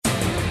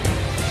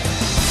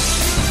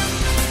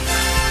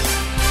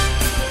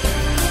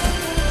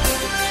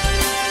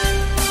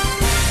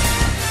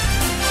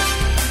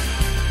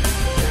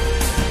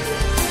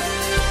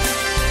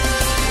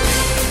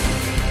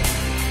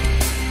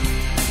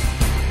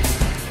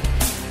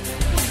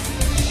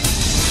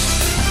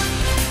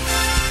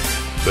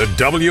The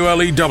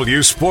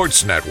WLEW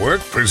Sports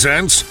Network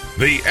presents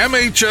the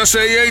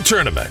MHSAA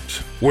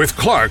Tournament with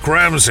Clark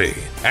Ramsey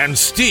and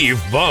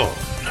Steve Bone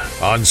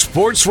on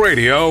Sports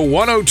Radio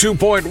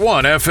 102.1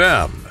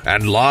 FM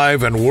and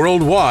live and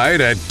worldwide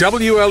at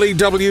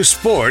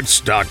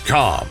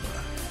WLEWsports.com.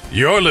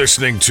 You're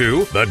listening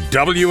to the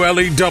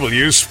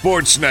WLEW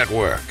Sports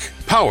Network,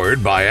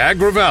 powered by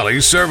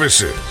Agri-Valley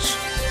Services.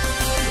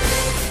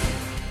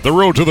 The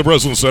road to the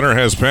Breslin Center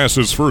has passed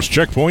its first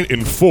checkpoint,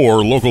 and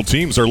 4 local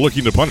teams are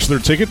looking to punch their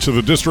ticket to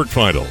the district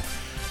final.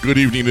 Good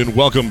evening and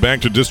welcome back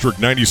to District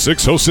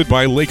 96, hosted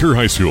by Laker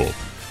High School.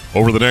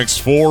 Over the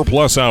next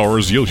 4+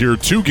 hours, you'll hear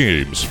 2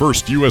 games.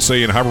 First,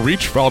 USA and Harbor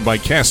Beach, followed by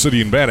Cass City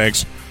and Bad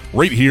Axe,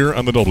 right here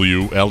on the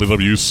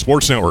WLEW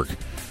Sports Network.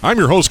 I'm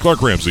your host,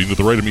 Clark Ramsey, and to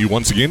the right of me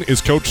once again is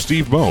Coach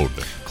Steve Bone.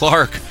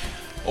 Clark,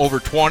 over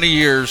 20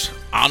 years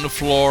on the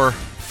floor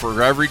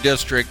for every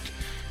district,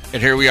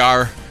 and here we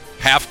are,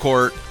 half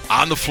court,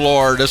 on the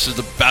floor. This is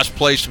the best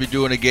place to be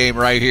doing a game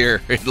right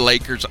here in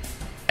Lakers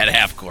at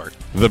half court.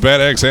 The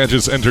Bad Axe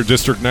Hatchets enter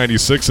District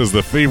 96 as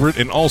the favorite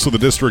and also the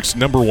district's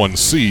 #1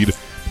 seed.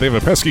 They have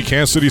a pesky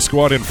Cass City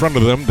squad in front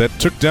of them that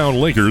took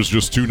down Lakers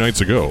just 2 nights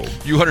ago.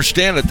 You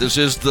understand that this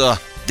is the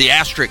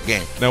asterisk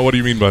game. Now, what do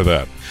you mean by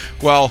that?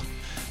 Well,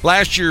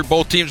 last year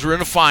both teams were in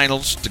the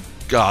finals. The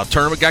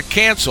tournament got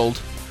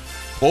canceled.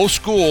 Both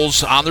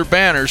schools on their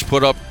banners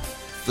put up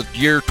the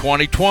year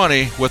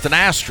 2020 with an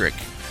asterisk.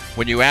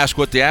 When you ask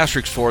what the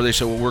asterisks for, they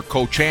say, well, we're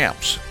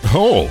co-champs.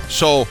 Oh.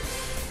 So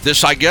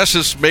this, I guess,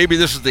 is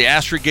the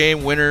asterisk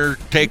game, winner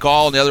take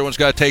all, and the other one's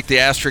got to take the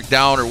asterisk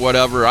down or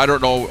whatever. I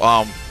don't know.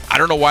 I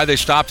don't know why they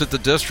stopped at the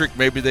district.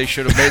 Maybe they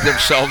should have made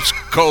themselves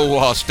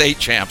co-state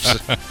champs.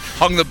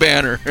 Hung the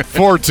banner.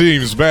 4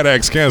 teams, Bad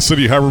Axe, Cass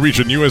City, Harbor Beach,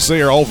 and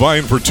USA, are all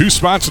vying for 2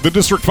 spots at the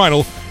district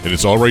final, and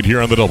it's all right here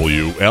on the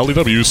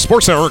WLEW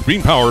Sports Network,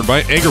 being powered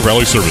by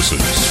Agri-Valley Services.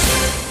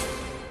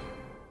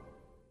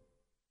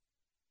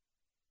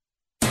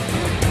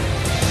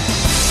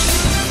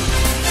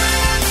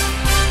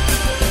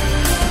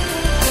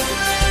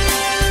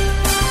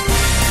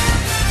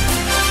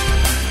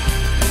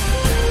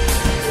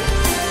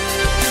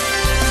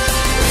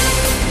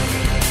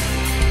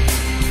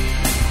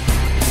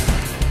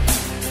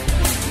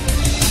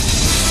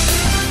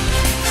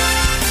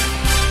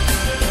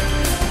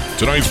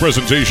 Tonight's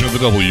presentation of the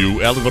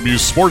WLEW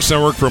Sports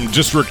Network from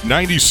District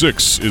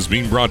 96 is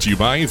being brought to you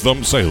by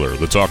Thumb Sailor,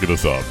 the talk of the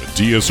thumb,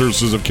 DS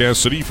Services of Cass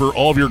City for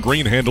all of your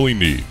grain handling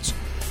needs.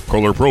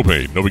 Kohler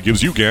Propane, nobody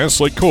gives you gas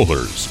like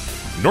Kohler's.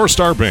 North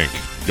Star Bank,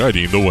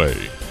 guiding the way.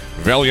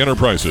 Valley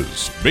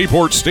Enterprises,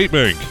 Bayport State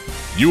Bank,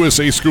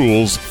 USA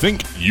Schools,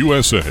 Think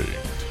USA.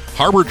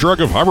 Harbor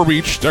Drug of Harbor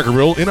Beach,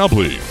 Deckerville, in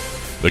Ubley.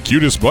 The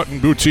Cutest Button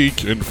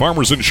Boutique and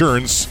Farmers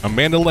Insurance,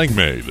 Amanda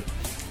Langmaid.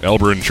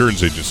 Albert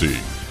Insurance Agency.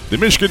 The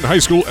Michigan High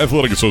School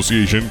Athletic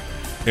Association,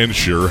 and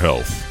Sure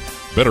Health.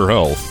 Better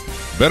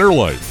health, better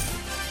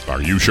life.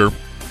 Are you sure?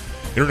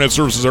 Internet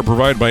services are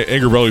provided by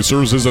Agri-Valley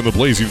Services on the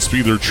blazing speed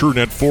of their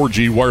TrueNet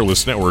 4G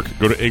wireless network.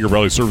 Go to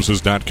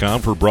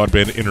agrivalleyservices.com for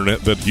broadband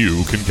internet that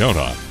you can count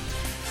on.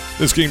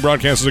 This game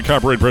broadcast is a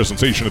copyright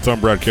presentation of Thumb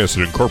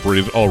Broadcasting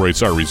Incorporated. All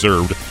rights are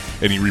reserved.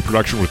 Any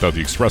reproduction without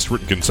the express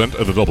written consent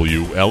of the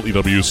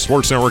WLEW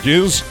Sports Network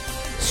is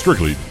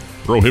strictly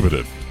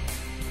prohibited.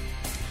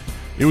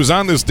 It was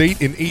on this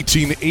date in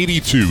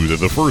 1882 that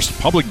the first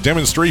public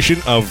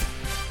demonstration of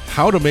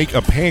how to make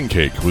a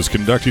pancake was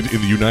conducted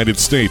in the United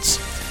States.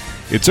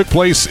 It took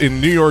place in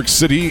New York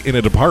City in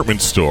a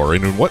department store,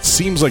 and in what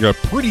seems like a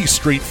pretty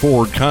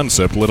straightforward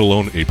concept, let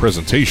alone a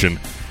presentation,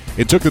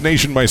 it took the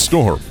nation by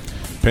storm.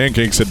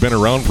 Pancakes had been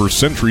around for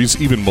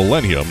centuries, even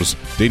millenniums,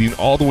 dating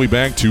all the way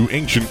back to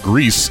ancient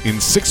Greece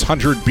in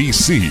 600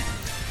 BC.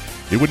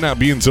 It would not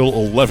be until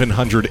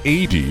 1100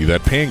 AD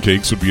that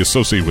pancakes would be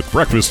associated with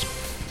breakfast,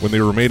 when they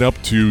were made up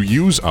to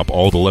use up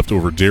all the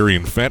leftover dairy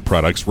and fat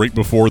products right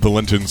before the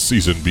Lenten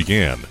season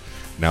began,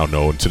 now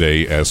known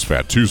today as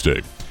Fat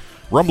Tuesday.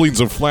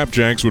 Rumblings of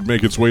flapjacks would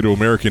make its way to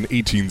America in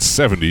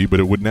 1870, but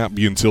it would not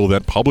be until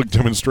that public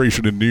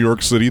demonstration in New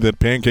York City that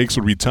pancakes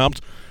would be topped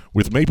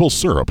with maple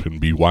syrup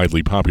and be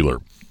widely popular.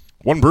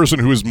 One person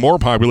who is more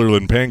popular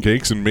than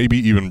pancakes and maybe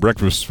even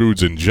breakfast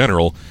foods in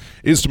general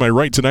is to my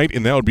right tonight,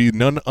 and that would be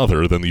none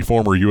other than the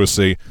former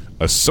USA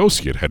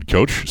Associate Head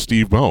Coach,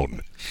 Steve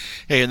Bone.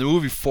 Hey, in the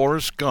movie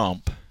Forrest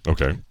Gump,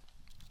 okay,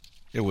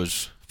 it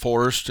was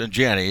Forrest and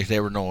Jenny. They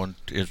were known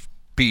as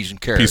peas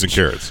and carrots. Peas and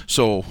carrots.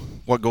 So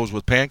what goes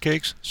with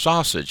pancakes?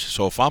 Sausage.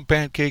 So if I'm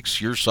pancakes,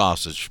 you're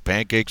sausage.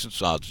 Pancakes and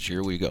sausage.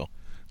 Here we go.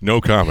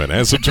 No comment.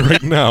 As of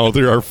right now,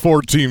 there are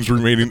 4 teams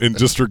remaining in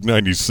District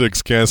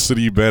 96, Cass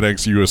City, Bad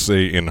Axe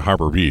USA, and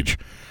Harbor Beach.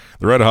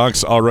 The Red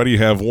Hawks already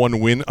have 1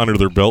 win under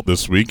their belt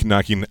this week,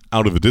 knocking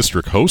out of the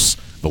district hosts,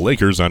 the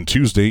Lakers, on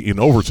Tuesday in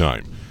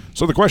overtime.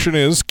 So the question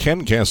is,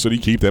 can Cass City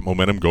keep that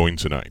momentum going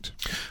tonight?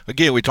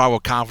 Again, we talked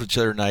about confidence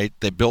the other night.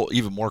 They built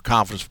even more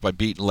confidence by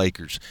beating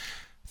Lakers.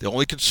 The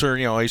only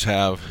concern you always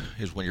have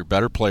is when your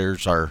better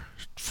players are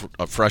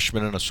a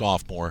freshman and a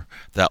sophomore,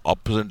 that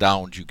ups and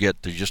downs you get,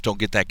 you just don't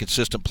get that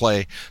consistent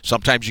play.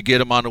 Sometimes you get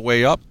them on the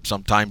way up.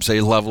 Sometimes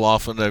they level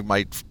off and they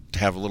might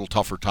have a little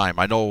tougher time.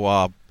 I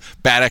know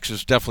Bad X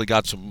has definitely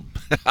got some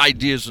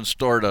ideas in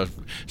store to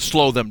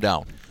slow them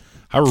down.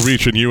 Harbor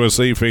Beach and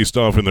USA faced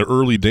off in the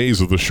early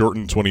days of the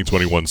shortened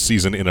 2021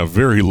 season in a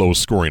very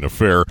low-scoring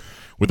affair,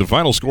 with the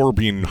final score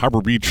being Harbor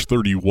Beach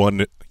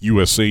 31,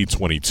 USA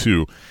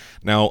 22.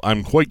 Now,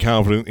 I'm quite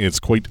confident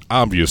it's quite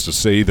obvious to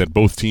say that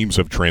both teams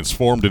have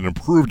transformed and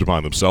improved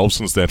upon themselves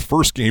since that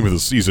first game of the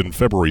season,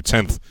 February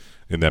 10th,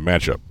 in that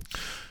matchup.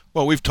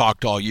 Well, we've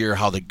talked all year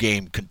how the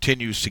game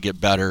continues to get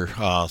better.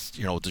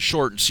 The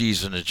shortened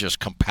season is just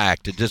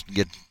compact. It doesn't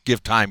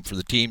give time for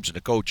the teams and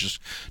the coaches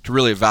to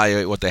really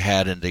evaluate what they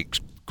had and to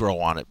grow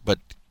on it. But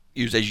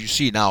as you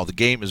see now, the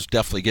game is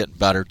definitely getting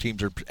better.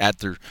 Teams are at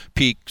their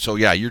peak. So,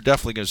 yeah, you're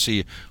definitely going to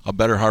see a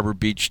better Harbor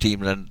Beach team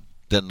than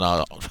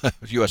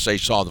USA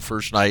saw the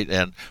first night,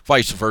 and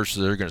vice versa.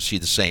 They're going to see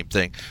the same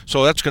thing.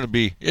 So that's going to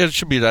be a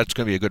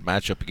good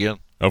matchup again.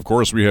 Of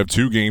course, we have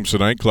two games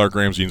tonight. Clark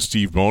Ramsey and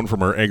Steve Bone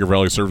from our Agri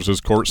Valley Services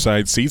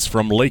courtside seats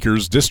from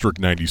Lakers District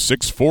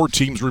 96. 4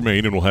 teams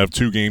remain, and we'll have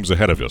 2 games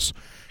ahead of us.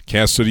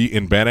 Cass City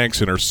and Bad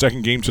Axe in our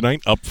second game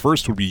tonight. Up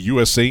first would be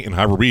USA and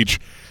Harbor Beach.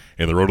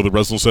 And the road to the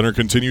Breslin Center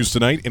continues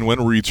tonight, and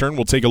when we return,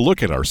 we'll take a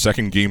look at our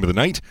second game of the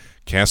night,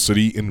 Cass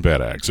City and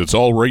Bad Axe. It's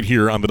all right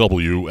here on the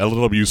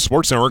WLW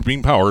Sports Network,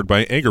 being powered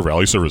by Agri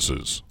Valley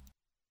Services.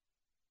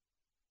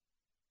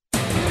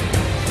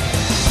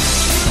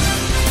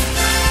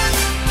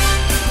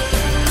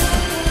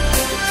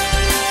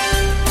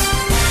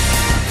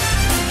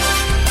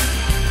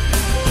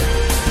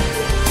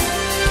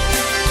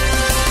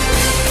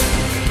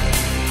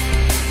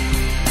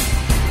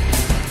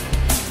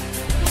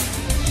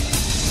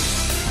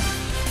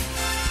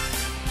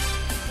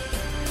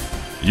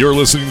 You're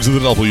listening to the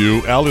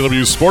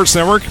WLW Sports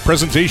Network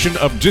presentation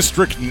of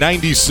District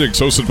 96,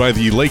 hosted by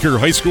the Laker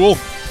High School.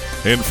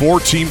 And 4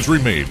 teams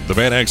remain. The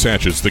Bad Axe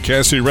Hatchets, the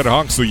Cass City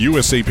Redhawks, the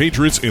USA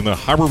Patriots, and the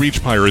Harbor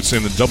Beach Pirates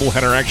in the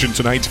doubleheader action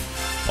tonight,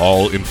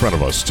 all in front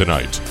of us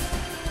tonight.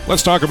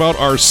 Let's talk about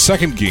our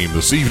second game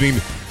this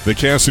evening, the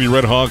Cass City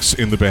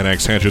Redhawks and the Bad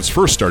Axe Hatchets,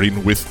 first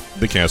starting with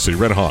the Cass City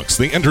Redhawks.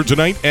 They entered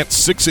tonight at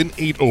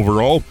 6-8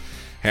 overall.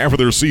 Half of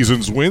their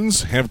season's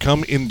wins have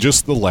come in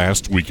just the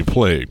last week of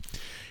play.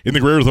 In the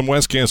Greater Thumb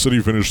West, Cass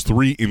City finished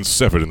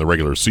 3-7 in the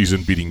regular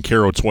season, beating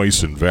Caro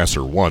twice and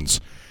Vassar once.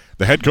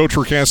 The head coach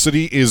for Cass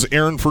City is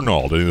Aaron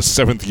Fernald, in his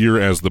 7th year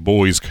as the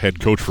boys' head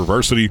coach for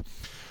varsity.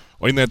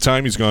 In that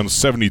time, he's gone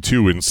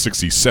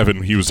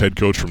 72-67. He was head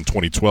coach from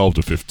 2012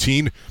 to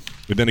 15,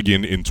 and then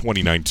again in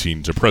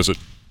 2019 to present.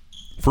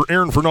 For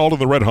Aaron Fernald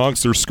and the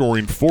Redhawks, they're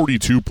scoring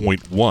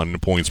 42.1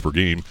 points per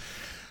game.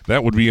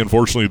 That would be,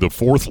 unfortunately, the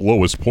 4th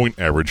lowest point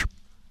average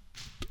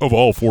of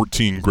all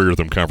 14 Greater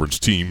Thumb Conference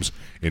teams,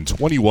 and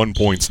 21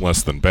 points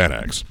less than Bad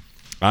Axe.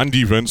 On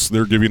defense,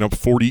 they're giving up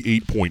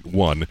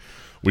 48.1,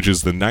 which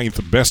is the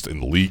 9th best in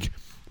the league,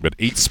 but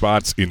 8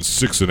 spots in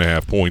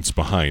 6.5 points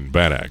behind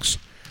Bad Axe.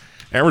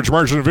 Average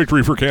margin of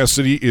victory for Cass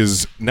City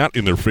is not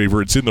in their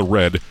favor. It's in the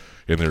red,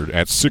 and they're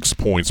at 6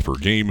 points per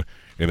game,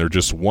 and they're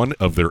just one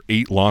of their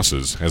 8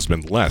 losses has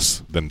been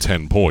less than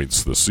 10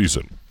 points this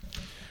season.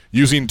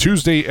 Using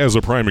Tuesday as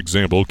a prime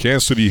example,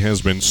 Cass City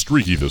has been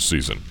streaky this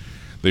season.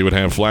 They would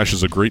have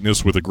flashes of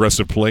greatness with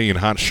aggressive play and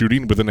hot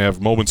shooting, but then have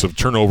moments of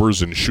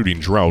turnovers and shooting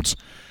droughts,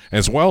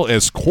 as well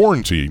as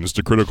quarantines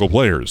to critical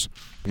players,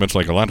 much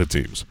like a lot of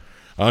teams.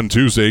 On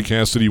Tuesday,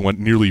 Cass City went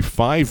nearly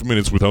 5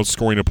 minutes without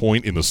scoring a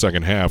point in the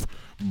second half,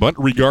 but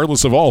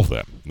regardless of all of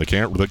that, the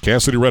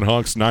Cass City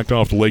Redhawks knocked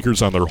off the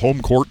Lakers on their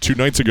home court 2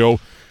 nights ago,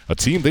 a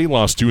team they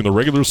lost to in the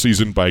regular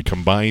season by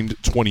combined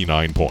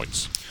 29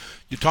 points.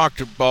 You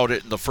talked about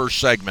it in the first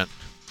segment.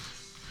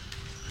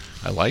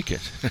 I like it.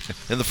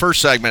 In the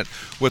first segment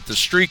with the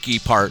streaky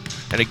part,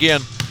 and again,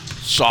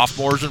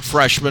 sophomores and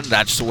freshmen,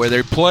 that's the way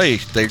they play.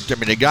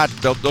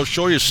 They'll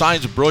show you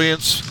signs of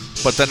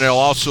brilliance, but then they'll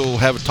also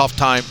have a tough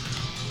time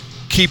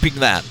keeping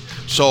that.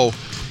 So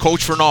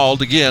Coach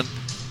Fernald, again,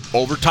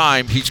 over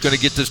time, he's going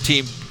to get this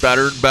team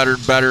better and better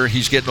and better.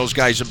 He's getting those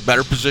guys in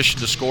better position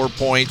to score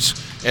points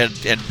and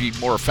be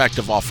more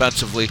effective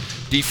offensively.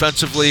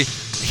 Defensively,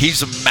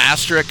 he's a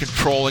master at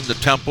controlling the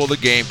tempo of the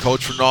game.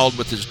 Coach Fernald,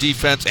 with his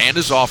defense and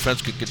his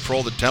offense, can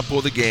control the tempo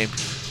of the game,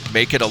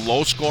 make it a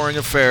low-scoring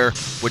affair,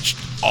 which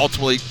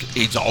ultimately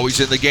he's always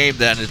in the game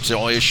then. It's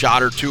only a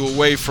shot or 2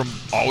 away from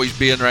always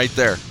being right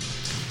there.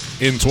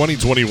 In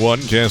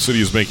 2021, Cass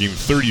City is making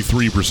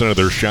 33% of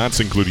their shots,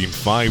 including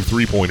 5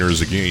 3-pointers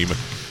a game.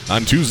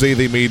 On Tuesday,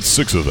 they made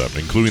 6 of them,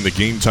 including the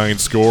game-tying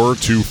score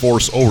to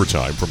force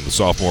overtime from the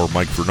sophomore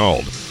Mike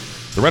Fernald.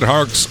 The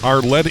Redhawks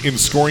are led in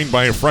scoring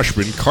by a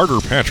freshman, Carter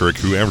Patrick,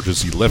 who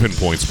averages 11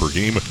 points per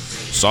game.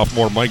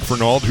 Sophomore Mike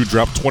Fernald, who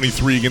dropped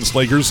 23 against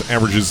Lakers,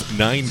 averages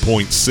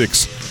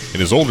 9.6,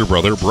 and his older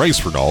brother, Bryce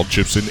Fernald,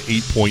 chips in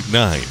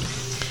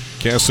 8.9.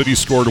 Cass City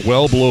scored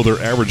well below their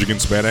average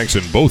against Bad Axe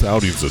in both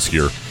outings this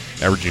year,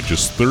 averaging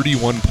just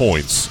 31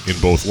 points in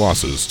both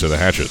losses to the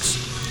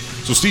Hatchets.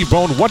 So, Steve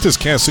Bone, what does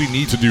Cass City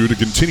need to do to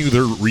continue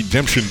their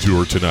redemption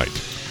tour tonight?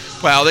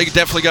 Well, they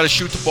definitely got to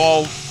shoot the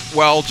ball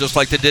well, just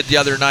like they did the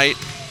other night.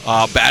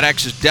 Bad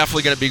Axe is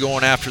definitely going to be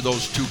going after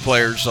those two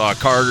players,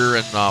 Carter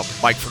and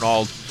Mike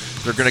Fernald.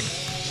 They're going to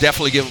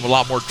definitely give them a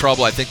lot more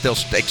trouble. I think they'll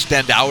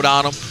extend out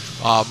on them,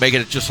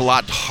 making it just a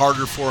lot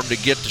harder for them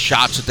to get the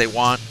shots that they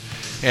want.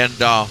 And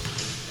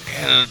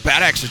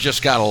Bad Axe has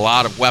just got a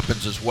lot of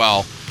weapons as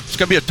well. It's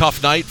going to be a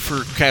tough night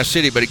for Cass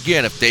City, but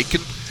again, if they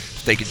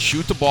can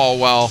shoot the ball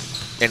well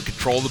and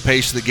control the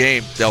pace of the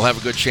game, they'll have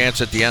a good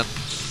chance at the end.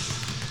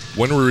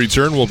 When we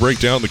return, we'll break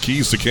down the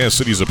keys to Cass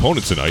City's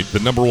opponent tonight, the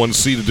number 1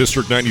 seed of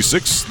District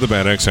 96, the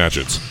Bad Axe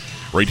Hatchets.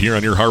 Right here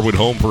on your Harwood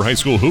home for high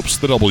school hoops,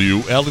 the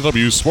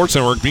WLEW Sports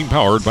Network, being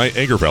powered by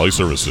Agri Valley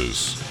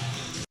Services.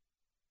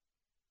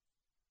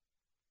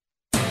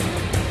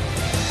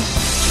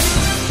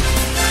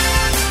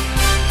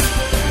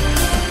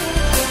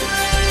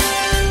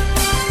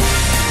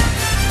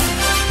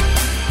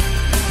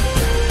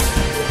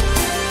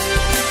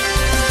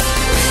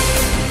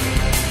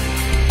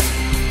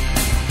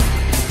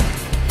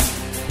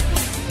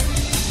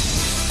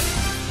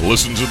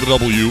 Listen to the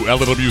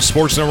WLEW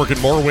Sports Network in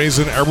more ways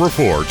than ever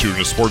before. Tune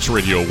to Sports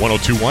Radio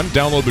 1021.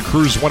 Download the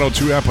Cruise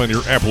 102 app on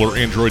your Apple or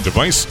Android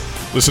device.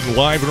 Listen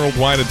live and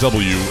worldwide at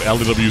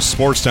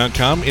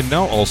WLEWSports.com, and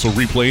now also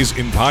replays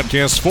in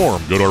podcast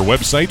form. Go to our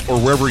website or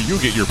wherever you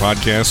get your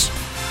podcasts.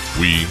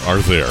 We are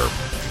there.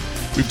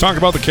 We've talked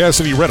about the Cass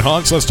City Red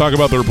Hawks. Let's talk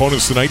about their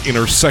opponents tonight in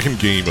our second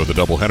game of the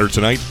doubleheader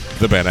tonight,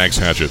 the Bad Axe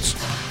Hatchets.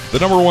 The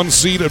number 1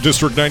 seed of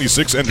District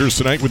 96 enters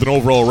tonight with an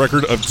overall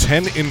record of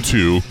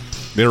 10-2.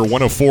 They're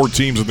one of 4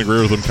 teams in the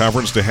Greater Thumb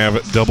Conference to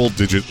have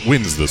double-digit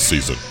wins this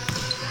season.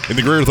 In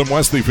the Greater Thumb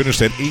West, they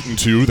finished at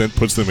 8-2. That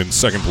puts them in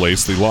second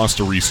place. They lost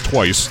to Reese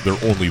twice, their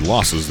only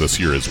losses this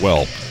year as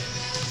well.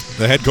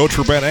 The head coach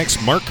for Bad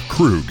Axe, Mark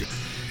Krug,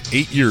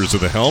 8 years at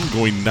the helm,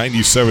 going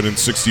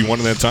 97-61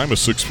 in that time, a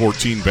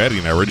 .614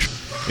 batting average,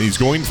 and he's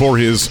going for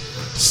his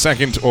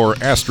second or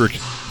asterisk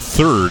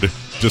third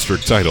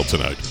district title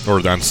tonight, or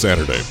on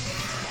Saturday.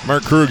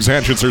 Mark Krug's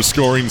Hatchets are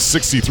scoring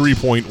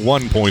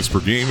 63.1 points per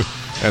game.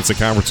 That's the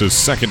conference's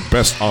second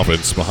best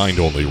offense behind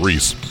only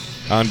Reese.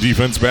 On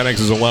defense, Bad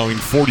Axe is allowing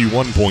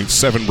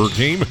 41.7 per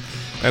game.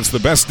 That's the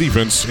best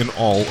defense in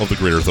all of the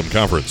Greater Thumb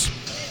Conference.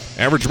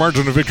 Average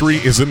margin of victory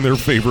is in their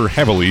favor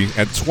heavily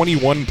at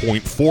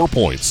 21.4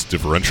 points.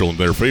 Differential in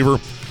their favor,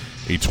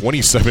 a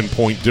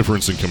 27-point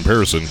difference in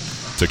comparison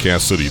to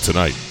Cass City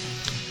tonight.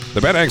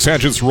 The Bad Axe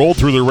Hatchets rolled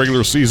through their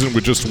regular season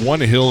with just one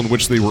hill in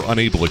which they were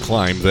unable to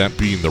climb, that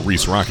being the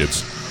Reese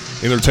Rockets.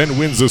 In their 10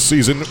 wins this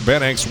season,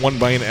 Bad Axe won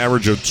by an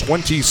average of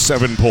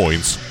 27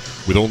 points,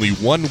 with only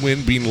one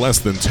win being less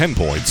than 10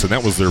 points, and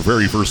that was their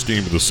very first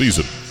game of the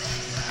season.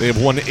 They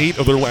have won 8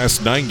 of their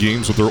last 9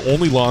 games, with their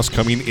only loss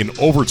coming in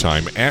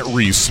overtime at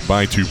Reese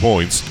by 2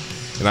 points.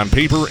 And on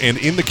paper and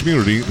in the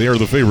community, they are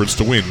the favorites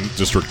to win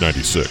District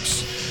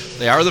 96.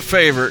 They are the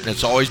favorite, and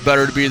it's always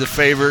better to be the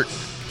favorite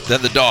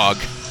than the dog.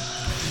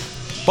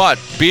 But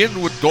being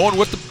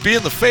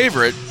the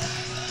favorite,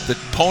 the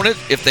opponent,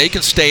 if they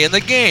can stay in the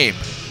game,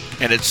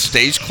 and it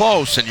stays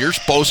close, and you're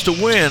supposed to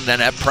win, then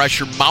that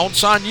pressure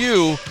mounts on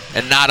you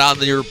and not on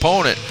your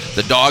opponent.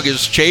 The dog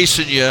is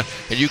chasing you,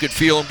 and you can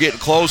feel him getting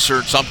closer,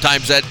 and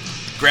sometimes that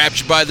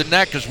grabs you by the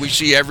neck, as we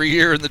see every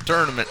year in the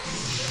tournament.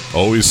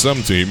 Always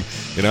some team.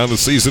 And on the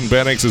season,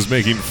 Bad Axe is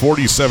making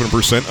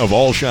 47% of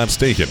all shots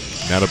taken.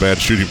 Not a bad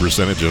shooting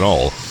percentage at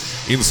all.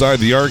 Inside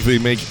the arc, they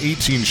make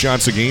 18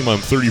 shots a game on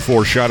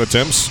 34 shot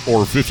attempts,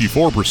 or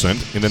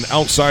 54%, and then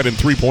outside in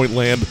three-point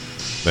land,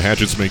 the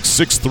Hatchets make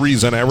 6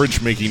 threes on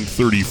average, making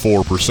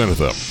 34% of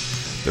them.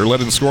 They're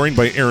led in scoring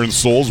by Aaron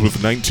Souls with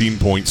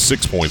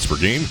 19.6 points per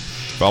game,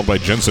 followed by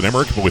Jensen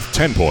Emmerich with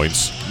 10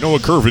 points. Noah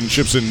Curvin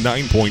chips in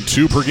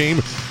 9.2 per game,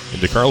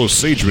 and DeCarlos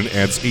Sageman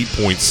adds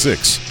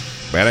 8.6.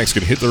 Bad Axe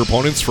can hit their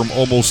opponents from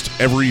almost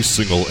every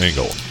single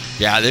angle.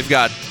 Yeah, they've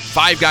got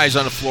 5 guys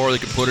on the floor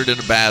that can put it in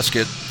a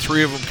basket.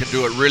 3 of them can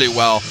do it really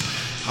well.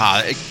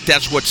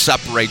 That's what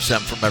separates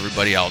them from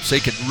everybody else. They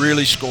can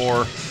really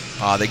score.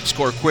 They can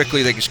score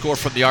quickly. They can score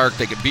from the arc.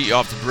 They can beat you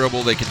off the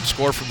dribble. They can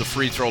score from the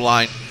free throw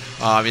line.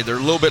 They're a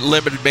little bit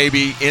limited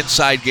maybe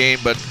inside game,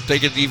 but they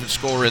can even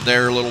score in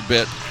there a little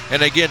bit.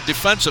 And again,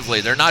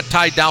 defensively, they're not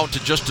tied down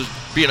to just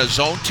being a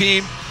zone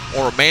team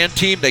or a man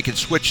team. They can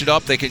switch it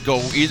up. They can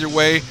go either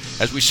way.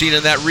 As we've seen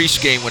in that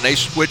Reese game, when they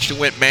switched and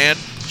went man,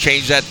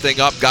 changed that thing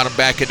up, got them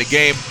back in the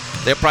game.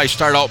 They'll probably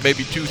start out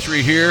maybe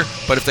 2-3 here,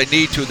 but if they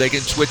need to, they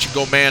can switch and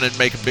go man and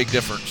make a big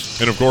difference.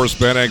 And, of course,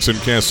 Bad Axe and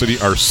Cass City,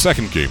 our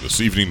second game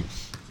this evening,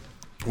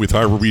 with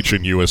Harbor Beach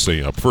and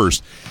USA up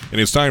first. And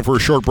it's time for a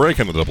short break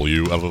on the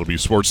WLEW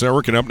Sports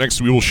Network. And up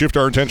next, we will shift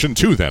our attention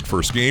to that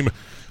first game,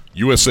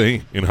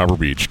 USA in Harbor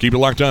Beach. Keep it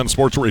locked on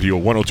Sports Radio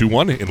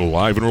 1021 and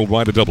live and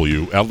worldwide at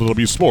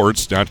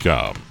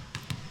WLEWSports.com.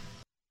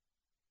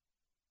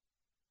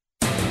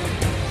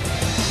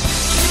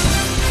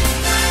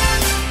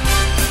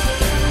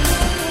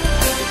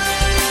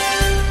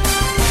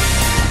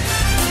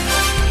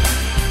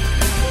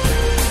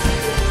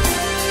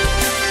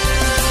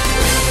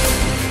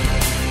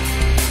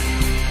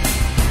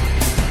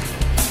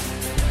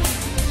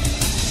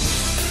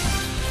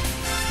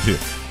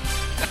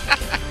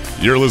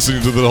 You're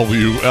listening to the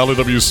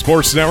WLW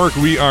Sports Network.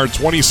 We are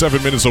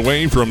 27 minutes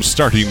away from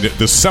starting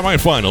the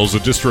semifinals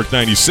of District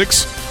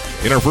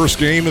 96. In our first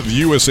game, the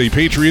USA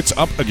Patriots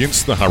up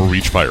against the Harbor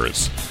Beach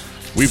Pirates.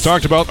 We've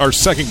talked about our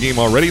second game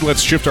already.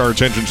 Let's shift our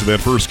attention to that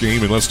first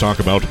game, and let's talk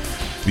about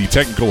the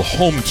technical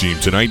home team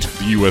tonight,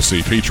 the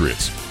USA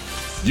Patriots.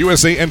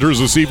 USA enters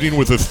this evening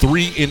with a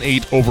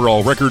 3-8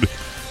 overall record,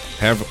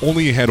 have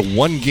only had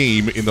one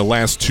game in the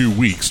last 2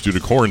 weeks due to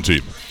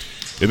quarantine.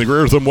 In the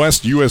Greater Thumb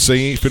West,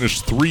 USA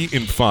finished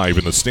 3-5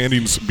 in the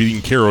standings,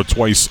 beating Caro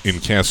twice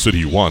and Cass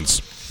City once.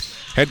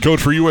 Head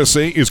coach for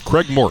USA is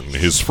Craig Morton,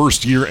 his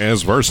first year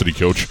as varsity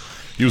coach.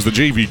 He was the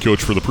JV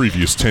coach for the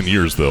previous 10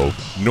 years, though.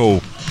 No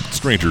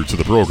stranger to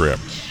the program.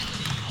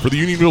 For the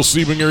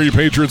Unionville-Sebring area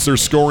Patriots, they're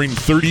scoring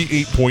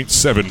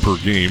 38.7 per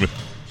game.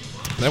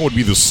 That would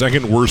be the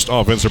second worst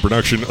offensive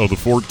production of the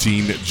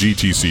 14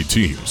 GTC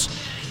teams.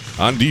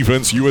 On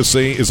defense,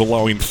 USA is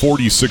allowing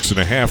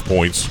 46.5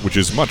 points, which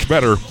is much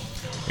better,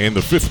 and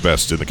the fifth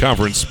best in the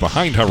conference,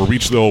 behind Harbor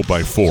Beach, though,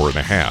 by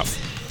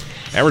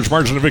 4.5. Average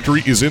margin of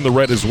victory is in the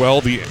red as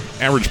well. The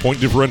average point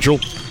differential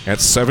at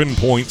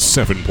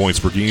 7.7 points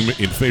per game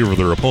in favor of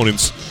their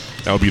opponents.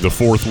 That would be the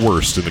fourth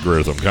worst in the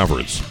Greater Thumb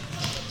Conference.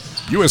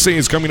 USA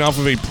is coming off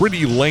of a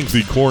pretty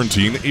lengthy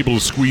quarantine, able to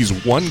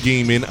squeeze one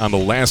game in on the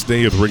last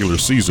day of the regular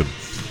season.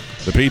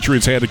 The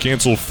Patriots had to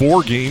cancel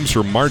 4 games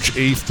from March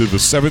 8th to the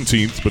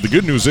 17th, but the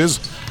good news is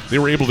they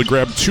were able to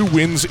grab 2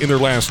 wins in their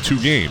last 2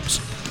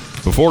 games.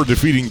 Before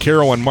defeating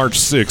Caro on March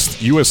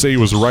 6th, USA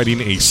was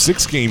riding a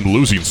 6-game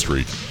losing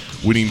streak,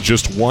 winning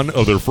just one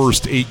of their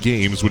first 8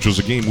 games, which was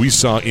a game we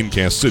saw in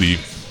Cass City,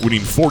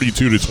 winning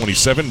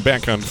 42-27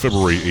 back on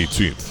February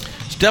 18th.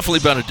 It's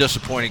definitely been a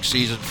disappointing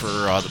season for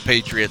the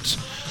Patriots.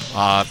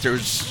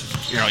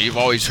 You've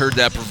always heard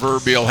that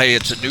proverbial, hey,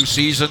 it's a new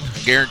season. I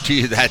guarantee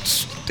you that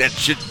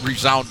should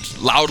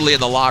resound loudly in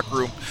the locker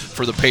room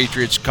for the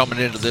Patriots coming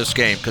into this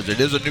game, because it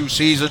is a new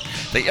season.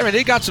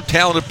 They got some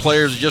talented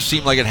players. It just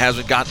seemed like it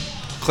hasn't gotten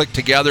clicked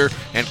together,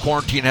 and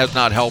quarantine has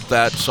not helped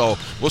that. So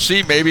we'll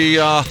see. Maybe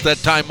that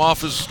time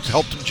off has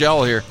helped them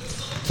gel here.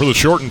 For the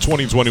shortened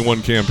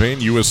 2021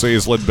 campaign, USA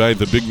is led by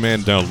the big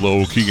man down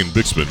low, Keegan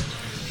Bixman.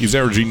 He's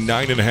averaging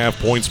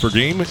 9.5 points per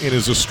game and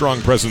is a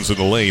strong presence in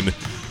the lane.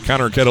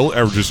 Connor Kettle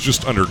averages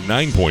just under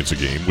 9 points a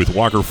game, with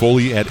Walker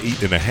Foley at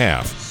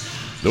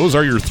 8.5. Those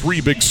are your 3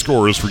 big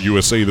scorers for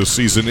USA this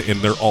season, and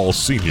they're all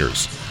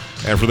seniors.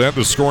 After that,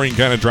 the scoring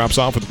kind of drops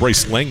off with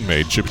Bryce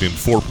Langmaid chipping in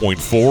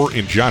 4.4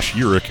 and Josh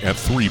Urich at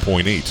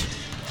 3.8.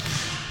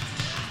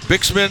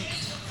 Bixman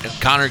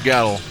and Connor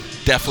Gettle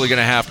definitely going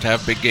to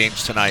have big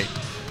games tonight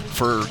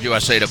for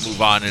USA to move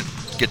on and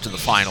get to the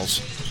finals.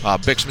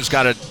 Bixman's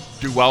got to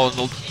do well in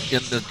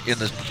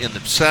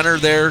the center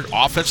there,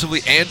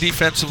 offensively and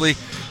defensively.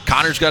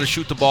 Connor's got to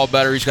shoot the ball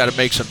better. He's got to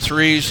make some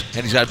threes,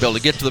 and he's got to be able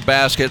to get to the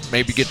basket,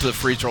 maybe get to the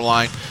free throw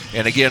line.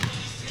 And again,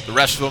 the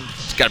rest of them,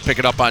 he's got to pick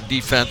it up on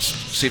defense,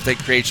 see if they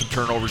can create some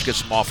turnovers, get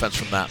some offense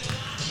from that.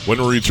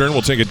 When we return,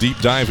 we'll take a deep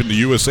dive into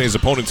USA's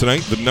opponent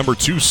tonight, the number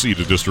 2 seed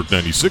of District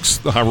 96,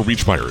 the Harbor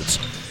Beach Pirates.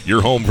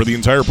 Your home for the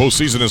entire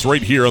postseason is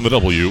right here on the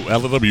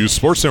WLW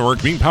Sports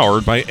Network, being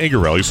powered by Edgar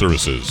Valley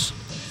Services.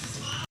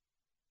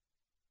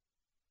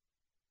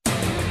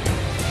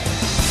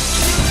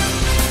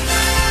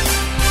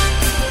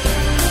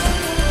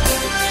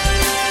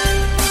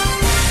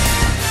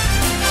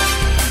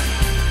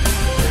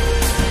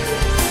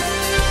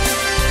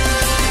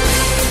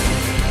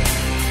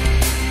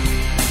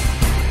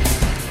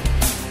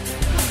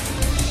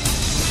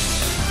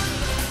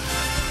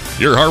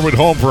 Your Harwood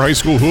home for high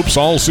school hoops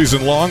all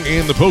season long,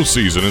 and the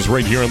postseason is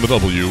right here on the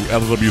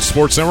WLW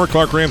Sports Network.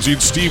 Clark Ramsey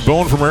and Steve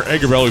Bone from our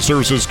Edgar Valley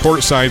Services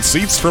courtside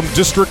seats from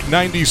District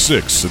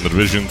 96 in the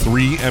Division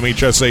III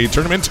MHSA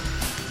tournament,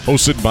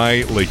 hosted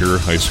by Laker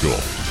High School.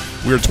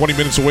 We are 20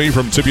 minutes away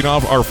from tipping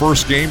off our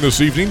first game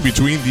this evening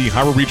between the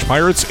Harbor Beach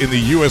Pirates and the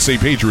USA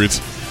Patriots,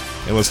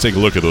 and let's take a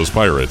look at those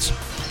Pirates.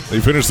 They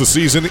finished the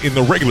season in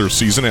the regular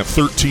season at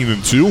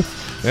 13-2.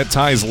 That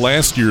ties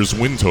last year's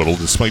win total,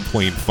 despite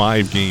playing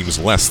 5 games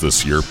less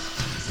this year.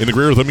 In the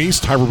Greater Thumb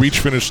East, Harbor Beach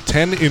finished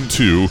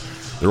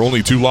 10-2. Their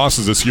only 2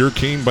 losses this year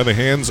came by the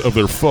hands of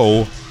their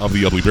foe of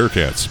the Ubly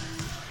Bearcats.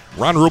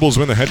 Ron Rubel's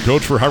been the head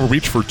coach for Harbor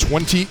Beach for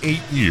 28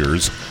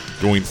 years,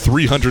 going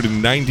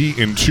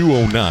 390 and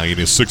 209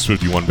 is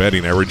 .651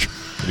 batting average,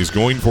 and he's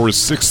going for his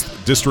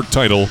 6th district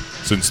title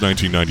since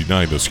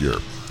 1999 this year.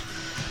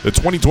 The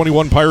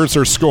 2021 Pirates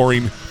are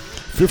scoring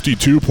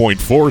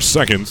 52.4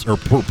 seconds, or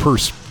per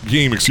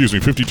game,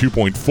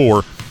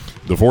 52.4.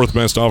 The 4th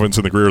best offense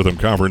in the Greater Thumb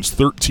Conference,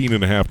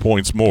 13.5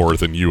 points more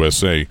than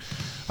USA.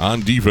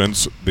 On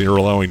defense, they are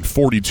allowing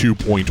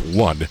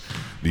 42.1.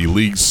 The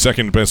league's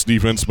 2nd best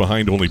defense,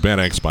 behind only Bad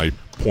Axe by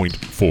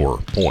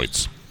 0.4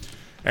 points.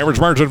 Average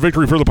margin of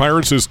victory for the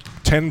Pirates is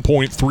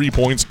 10.3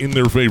 points in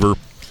their favor,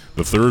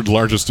 the 3rd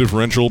largest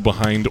differential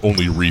behind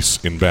only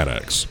Reese and Bad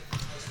Axe.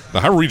 The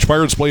Harbor Beach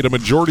Pirates played a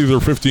majority of their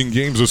 15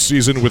 games this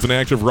season with an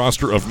active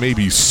roster of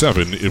maybe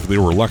 7 if they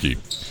were lucky.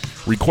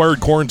 Required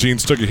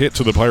quarantines took a hit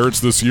to the Pirates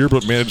this year,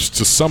 but managed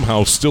to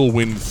somehow still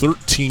win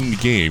 13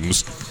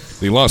 games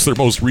They lost their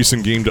most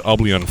recent game to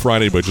Ubly on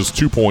Friday by just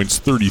 2 points,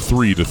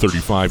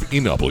 33-35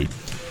 in Ubly.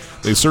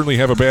 They certainly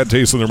have a bad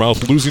taste in their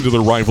mouth, losing to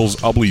their rivals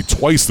Ubly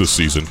twice this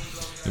season,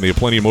 and they have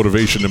plenty of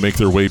motivation to make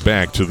their way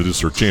back to the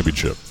district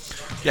championship.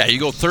 Yeah, you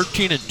go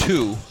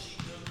 13-2,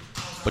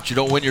 but you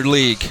don't win your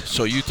league,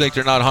 so you think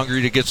they're not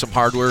hungry to get some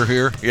hardware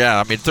here?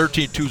 Yeah, I mean,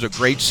 13-2 is a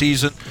great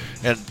season,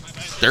 and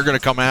they're going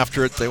to come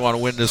after it. They want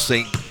to win this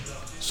thing,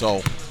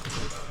 so...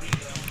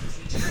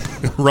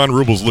 Ron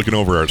Rubel's looking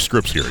over our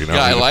scripts here. Yeah,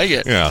 I like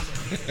it. Yeah.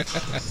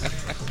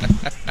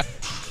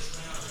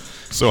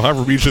 So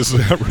Harbor Beach is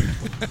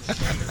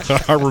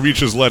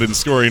led in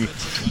scoring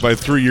by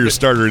 3-year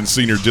starter and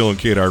senior Dylan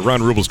Kadar.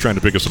 Ron Rubel's trying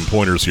to pick up some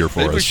pointers here for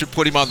Maybe us. We should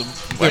put him on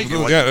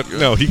the...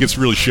 No, he gets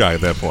really shy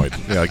at that point.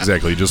 Yeah,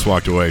 exactly. He just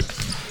walked away.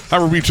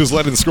 Harbor Beach is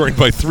led in scoring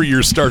by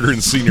 3-year starter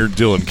and senior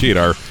Dylan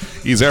Kadar.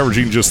 He's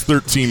averaging just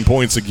 13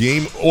 points a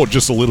game,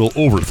 just a little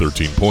over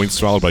 13 points,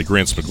 followed by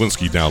Grant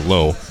Smiglinski down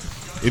low.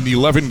 In the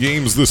 11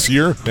 games this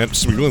year that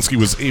Smiglinski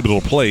was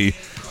able to play,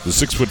 the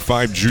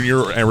 6'5"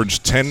 junior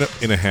averaged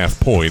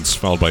 10.5 points,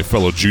 followed by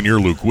fellow junior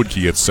Luke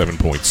Woodkey at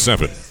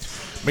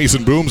 7.7.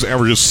 Mason Booms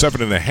averages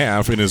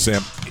 7.5 and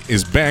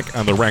is back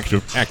on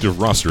the active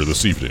roster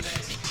this evening.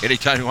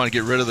 Anytime you want to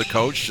get rid of the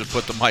coach, just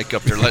put the mic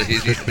up there.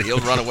 He'll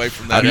run away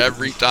from that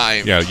every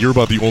time. Yeah, you're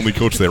about the only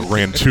coach that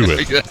ran to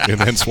it, and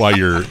that's why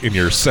you're in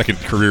your second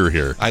career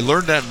here. I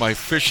learned that in my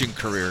fishing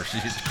career.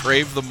 You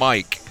crave the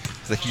mic.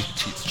 The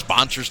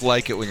sponsors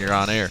like it when you're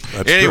on air.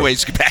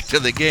 Anyways, get back to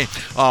the game.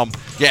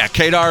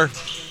 Kadar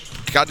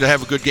got to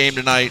have a good game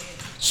tonight.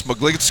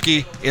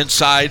 Smiglinski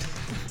inside.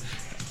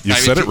 You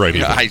said it right.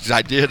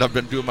 I did. I've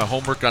been doing my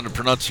homework on the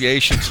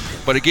pronunciations.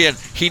 But again,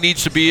 he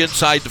needs to be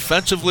inside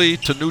defensively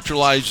to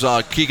neutralize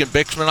Keegan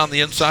Bixman on the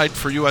inside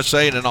for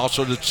USA, and then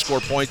also to score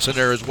points in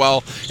there as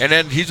well. And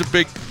then he's a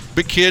big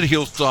kid.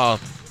 He'll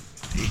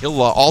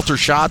alter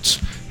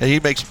shots, and he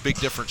makes a big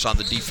difference on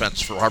the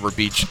defense for Harbor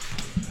Beach,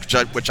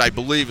 which I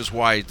believe is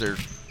why their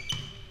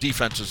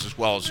defense is as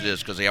well as it is,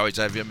 because they always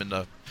have him in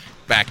the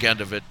back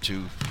end of it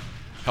to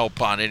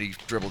help on any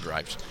dribble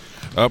drives.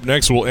 Up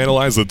next, we'll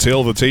analyze the tale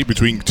of the tape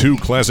between two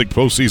classic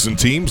postseason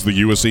teams, the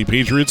USA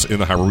Patriots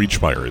and the Harbor Beach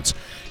Pirates.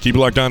 Keep it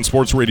locked on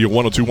Sports Radio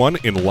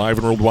 102.1 and live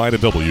and worldwide at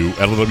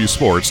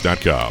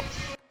WLWSports.com.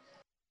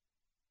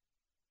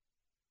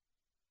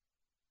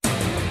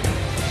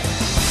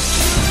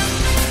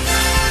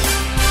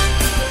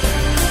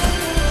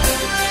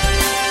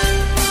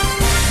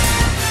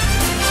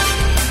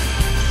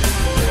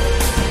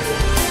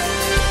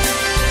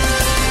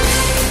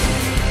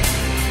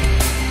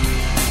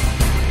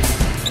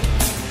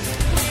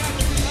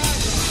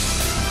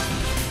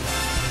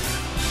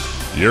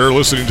 You're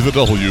listening to the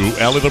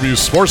WLW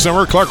Sports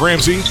Network. Clark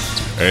Ramsey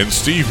and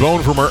Steve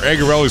Bone from our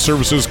Aggie Valley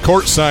Services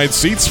courtside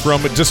seats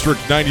from District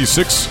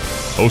 96,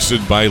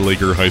 hosted by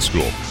Laker High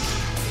School.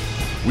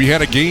 We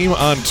had a game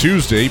on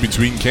Tuesday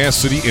between Cass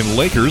City and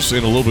Lakers,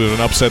 and a little bit of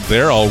an upset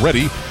there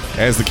already,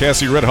 as the Cass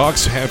City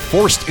Redhawks had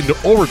forced into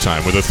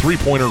overtime with a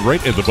three-pointer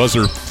right at the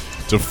buzzer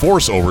to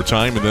force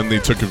overtime, and then they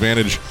took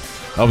advantage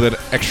of that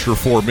extra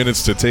 4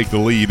 minutes to take the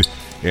lead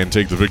and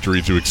take the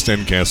victory to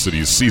extend Cass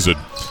City's season.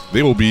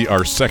 They will be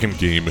our second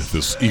game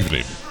this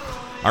evening.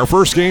 Our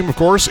first game, of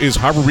course, is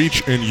Harbor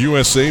Beach and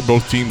USA.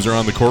 Both teams are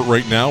on the court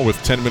right now with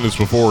 10 minutes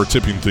before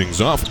tipping things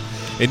off.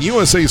 And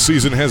USA's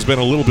season has been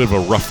a little bit of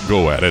a rough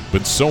go at it,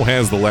 but so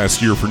has the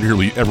last year for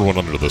nearly everyone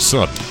under the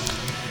sun.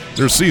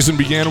 Their season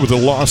began with a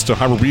loss to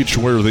Harbor Beach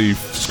where they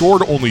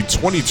scored only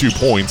 22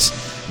 points.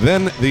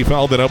 Then they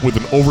followed that up with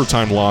an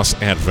overtime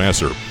loss at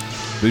Vassar.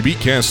 They beat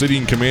Cass City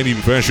in commanding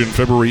fashion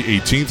February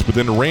 18th, but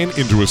then ran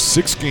into a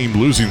 6-game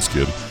losing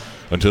skid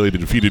until they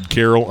defeated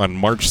Carroll on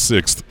March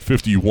 6th,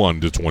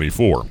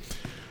 51-24.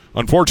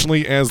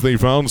 Unfortunately, as they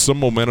found some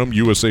momentum,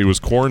 USA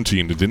was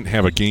quarantined and didn't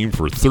have a game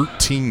for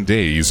 13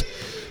 days.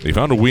 They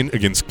found a win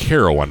against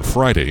Carroll on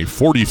Friday,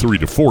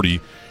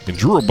 43-40, and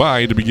drew a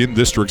bye to begin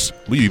districts,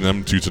 leading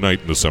them to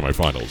tonight in the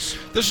semifinals.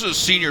 This is a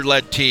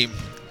senior-led team,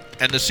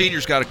 and the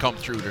seniors got to come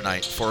through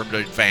tonight for them to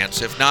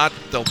advance. If not,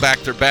 they'll back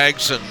their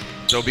bags and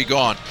they'll be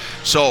gone.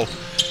 So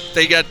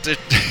they got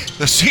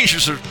the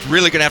seniors are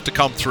really going to have to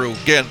come through.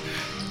 Again,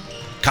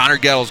 Connor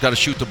Gettle's got to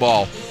shoot the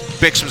ball.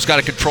 Bixman's got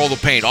to control the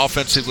paint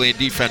offensively and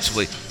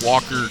defensively.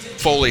 Walker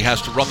Foley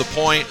has to run the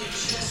point,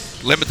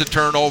 limit the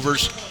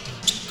turnovers,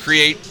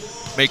 create,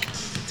 make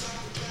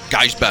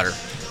guys better.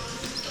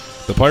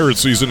 The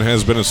Pirates season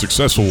has been a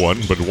successful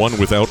one, but one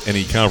without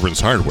any conference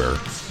hardware.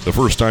 The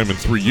first time in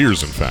 3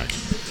 years, in fact.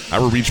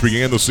 Harbor Beach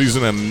began the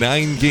season on a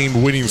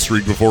 9-game winning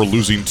streak before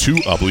losing to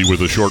Ubly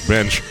with a short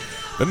bench.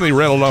 Then they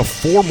rattled off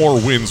 4 more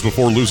wins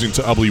before losing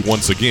to Ubly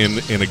once again,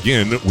 and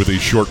again with a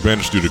short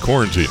bench due to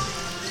quarantine.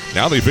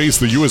 Now they face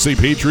the USA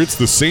Patriots,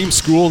 the same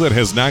school that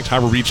has knocked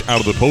Harbor Beach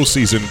out of the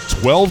postseason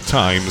 12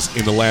 times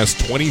in the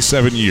last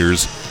 27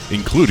 years,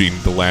 including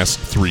the last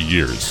 3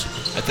 years.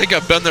 I think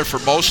I've been there for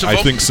most of them.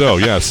 I think so,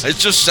 yes.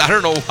 It's just, I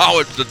don't know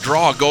how the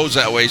draw goes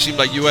that way. It seems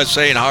like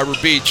USA and Harbor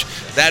Beach,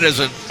 that is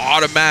an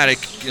automatic,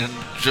 and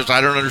just I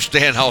don't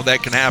understand how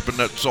that can happen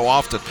so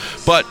often.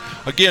 But,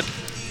 again,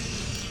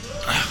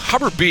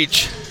 Harbor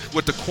Beach,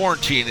 with the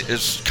quarantine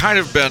has kind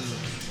of been,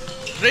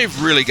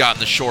 they've really gotten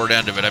the short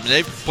end of it. I mean,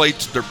 they've played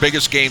their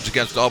biggest games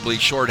against Ubly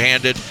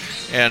shorthanded,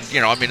 and,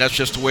 that's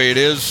just the way it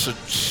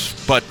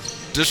is. But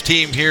this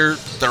team here,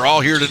 they're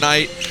all here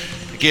tonight.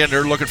 Again,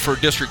 they're looking for a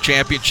district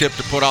championship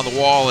to put on the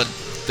wall, and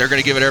they're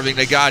going to give it everything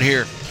they got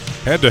here.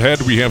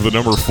 Head-to-head, we have the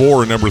number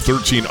 4 and number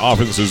 13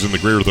 offenses in the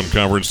Greater Thumb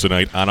Conference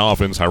tonight. On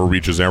offense, Howard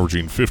Beach is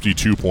averaging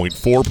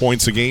 52.4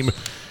 points a game.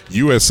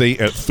 USA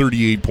at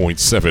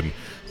 38.7.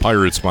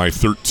 Pirates by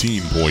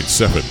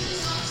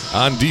 13.7.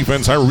 On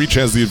defense, Howard Beach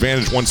has the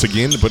advantage once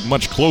again, but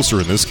much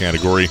closer in this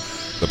category.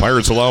 The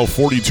Pirates allow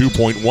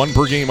 42.1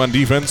 per game on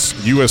defense.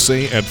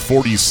 USA at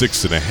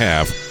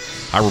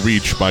 46.5. Howard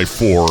Beach by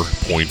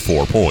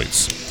 4.4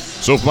 points.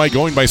 So by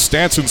going by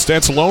stats and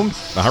stats alone,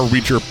 the Howard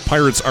Beach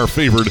Pirates are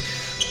favored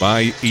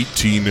by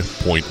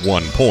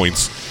 18.1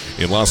 points.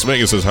 In Las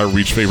Vegas, as Howard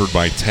Beach favored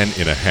by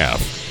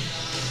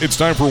 10.5. It's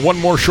time for one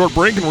more short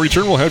break, and when we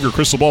return, we'll have your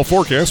crystal ball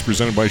forecast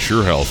presented by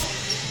Sure Health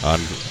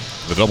on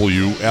the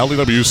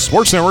WLEW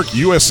Sports Network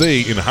USA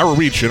in Howard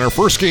Beach in our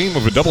first game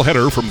of a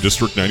doubleheader from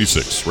District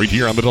 96, right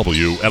here on the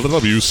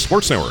WLEW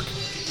Sports Network.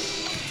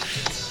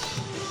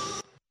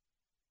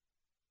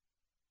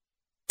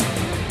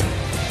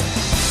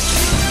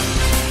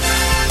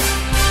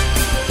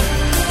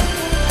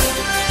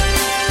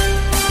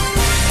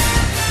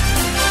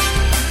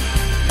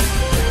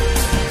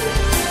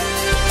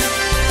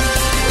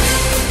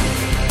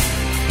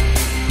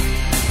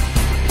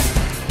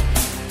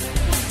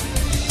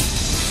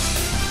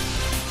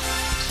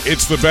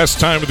 It's the best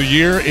time of the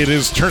year. It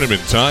is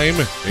tournament time,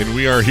 and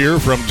we are here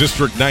from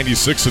District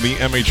 96 in the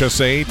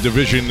MHSA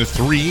Division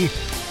 3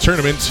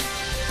 tournament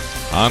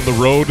on the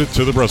road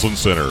to the Breslin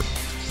Center.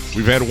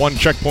 We've had one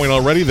checkpoint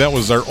already. That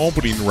was our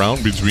opening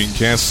round between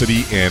Cass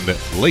City and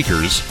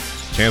Lakers.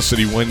 Cass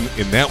City win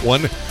in that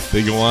one.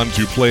 They go on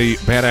to play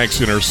Bad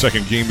Axe in our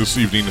second game this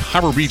evening.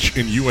 Harbor Beach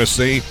and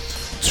USA.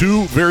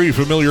 Two very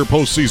familiar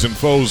postseason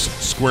foes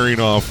squaring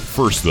off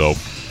first, though,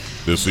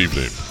 this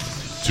evening.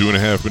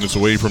 2.5 minutes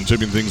away from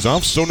tipping things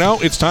off. So now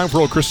it's time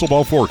for a crystal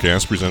ball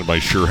forecast presented by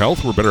Sure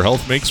Health, where better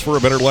health makes for a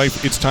better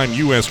life. It's time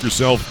you ask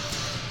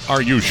yourself,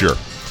 are you sure?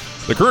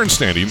 The current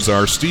standings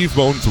are Steve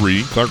Bone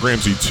 3, Clark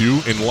Ramsey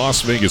 2, and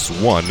Las Vegas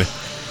 1.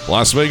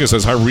 Las Vegas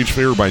has Harbor Beach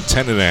favored by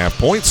 10.5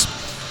 points.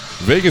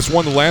 Vegas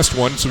won the last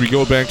one, so we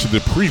go back to the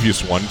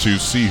previous one to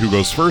see who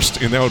goes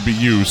first, and that would be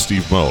you,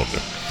 Steve Bone.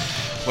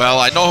 Well,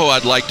 I know who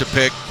I'd like to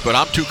pick, but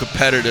I'm too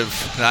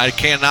competitive, and I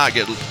cannot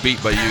get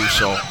beat by you,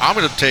 so I'm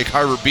going to take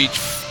Harbor Beach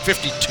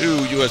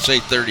 52, USA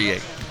 38.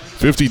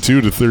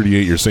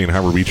 52-38, you're saying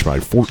Harbor Beach by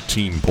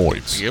 14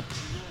 points. Yep.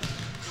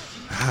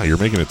 You're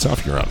making it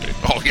tough here on me.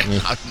 Oh,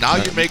 yeah. Now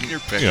you're making your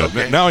pick.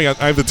 Okay. Now I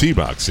have the tee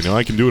box.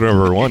 I can do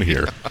whatever I want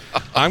here.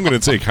 I'm going to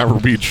take Harbor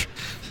Beach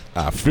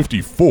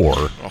 54.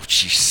 Oh,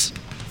 jeez.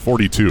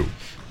 42.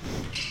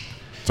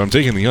 So I'm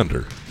taking the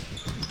under.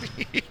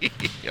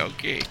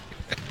 Okay.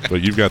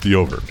 But you've got the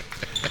over.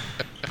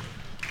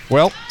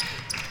 Well,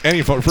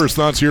 any first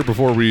thoughts here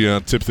before we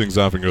tip things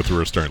off and go through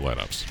our starting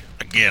lineups?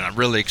 Again, I'm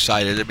really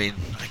excited. I mean,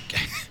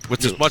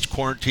 with as much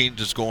quarantine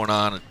that's going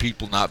on and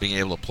people not being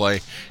able to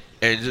play,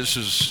 and this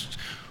is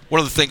one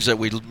of the things that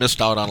we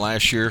missed out on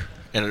last year,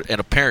 and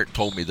a parent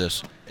told me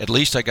this. At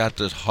least I got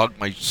to hug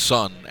my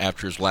son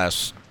after his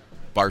last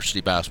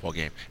varsity basketball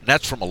game. And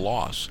that's from a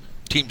loss.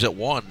 Teams that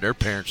won, their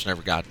parents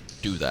never got to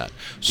do that.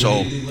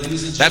 So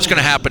that's going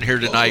to happen here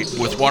tonight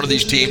with one of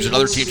these teams.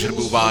 Another team's going to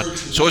move on.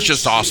 So it's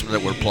just awesome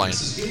that we're playing.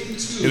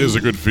 It is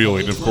a good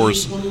feeling. Of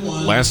course,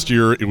 last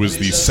year it was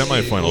the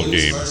semifinal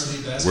game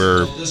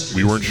where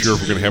we weren't sure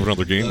if we were going to have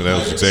another game, and that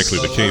was exactly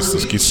the case.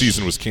 This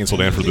season was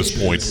canceled after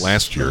this point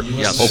last year.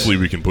 Yes. Hopefully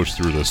we can push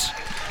through this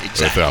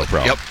without a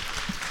problem. Yep.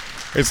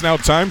 It's now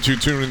time to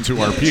tune into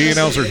our PA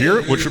announcer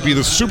here, which would be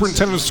the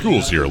superintendent of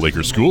schools here at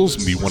Lakers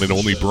Schools, the one and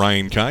only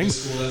Brian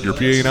Kime, your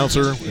PA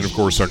announcer, and of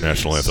course our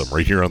national anthem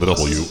right here on the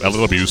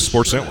WLEW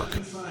Sports Network.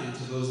 Confined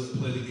to those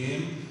that play the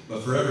game,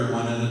 but for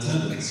everyone in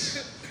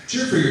attendance.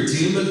 Cheer for your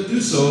team, but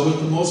do so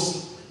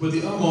with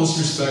the utmost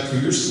respect for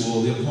your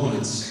school, the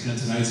opponents, and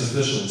tonight's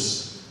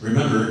officials.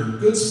 Remember,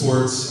 good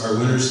sports are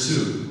winners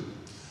too.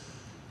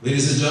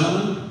 Ladies and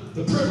gentlemen,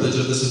 the privilege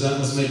of this event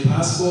was made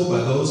possible by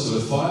those who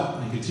have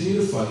fought and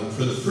continue to fight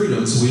for the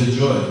freedoms we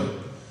enjoy.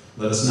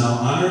 Let us now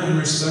honor and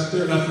respect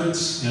their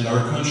efforts and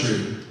our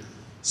country.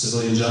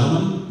 Civilian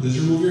gentlemen, please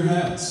remove your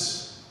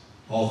hats.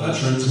 All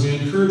veterans, we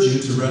encourage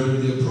you to render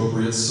the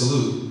appropriate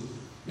salute.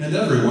 And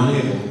everyone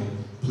able,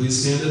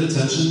 please stand at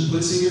attention,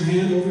 placing your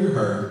hand over your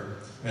heart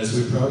as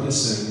we proudly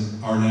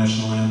sing our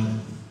national anthem.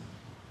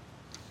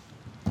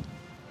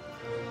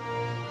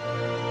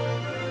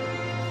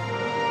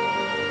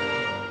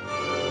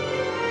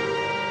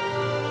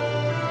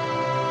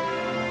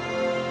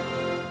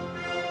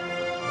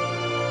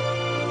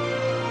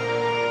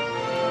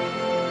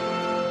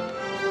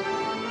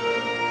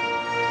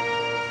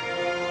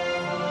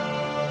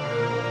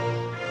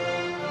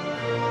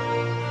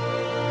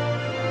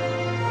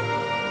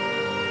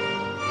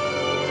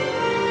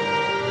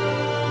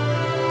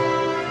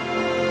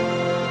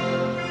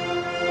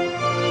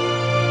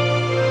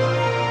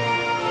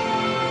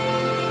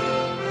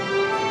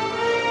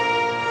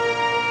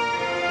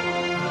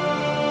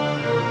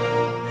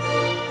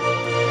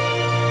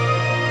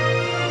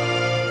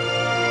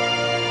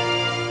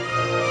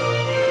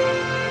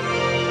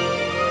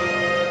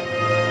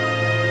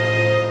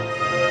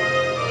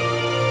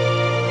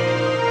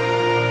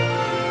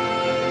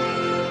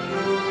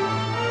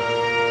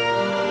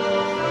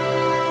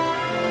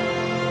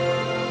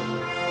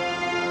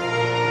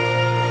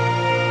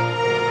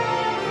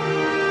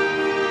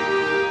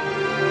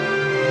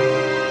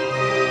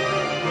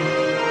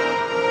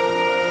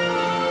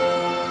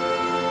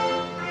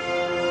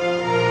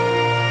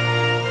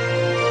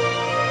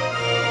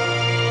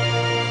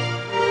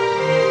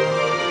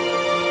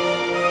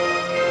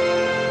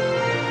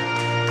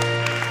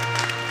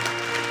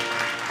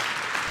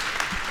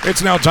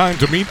 It's now time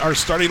to meet our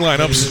starting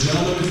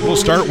lineups. We'll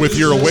start with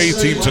your away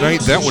team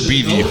tonight. That would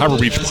be the Harbor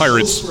Beach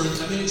Pirates.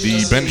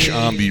 The bench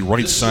on the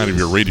right side of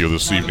your radio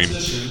this evening.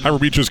 Harbor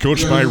Beach is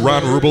coached by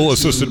Ron Rubel,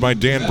 assisted by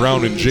Dan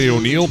Brown and Jay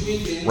O'Neill.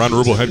 Ron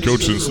Rubel, head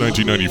coach since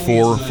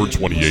 1994 for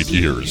 28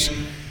 years.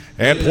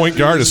 At point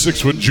guard, a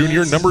 6-foot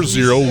junior, number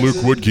 0, Luke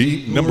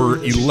Woodkey.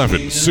 Number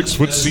 11,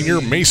 6-foot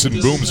senior,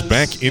 Mason Booms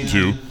back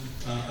into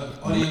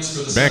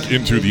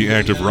the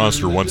active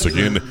roster once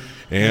again.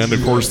 And,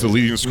 of course, the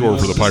leading scorer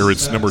for the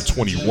Pirates, number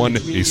 21, a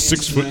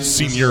 6-foot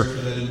senior,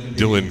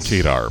 Dylan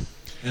Kadar.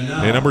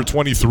 And number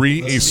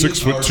 23, a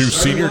 6'2"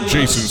 senior,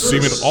 Jason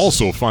Seaman,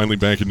 also finally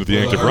back into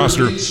the active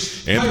roster.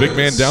 And big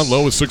man down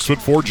low, a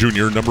 6'4"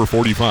 junior, number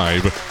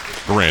 45,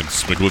 Grant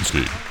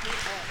Smiglinski.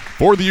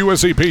 For the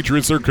USA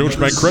Patriots, they're coached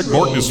by Craig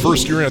Morton, his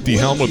first year at the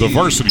helm of the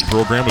varsity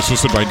program,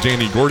 assisted by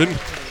Danny Gordon.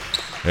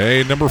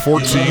 A number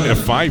 14, a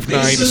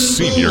 5'9"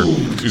 senior,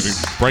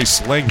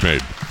 Bryce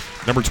Langmaid.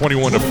 Number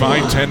 21, a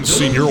 5'10"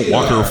 senior,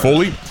 Walker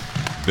Foley.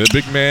 The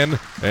big man,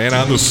 and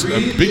on this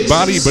big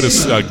body, but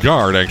a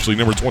guard, actually,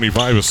 number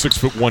 25, a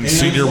 6'1"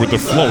 senior with the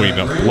flowing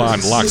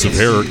blonde locks of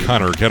hair,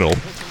 Connor Kettle.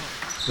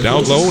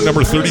 Down low,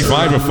 number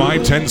 35, a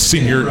 5'10"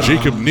 senior,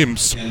 Jacob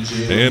Nimps.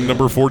 And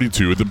number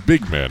 42, the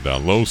big man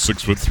down low,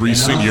 6'3"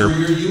 senior,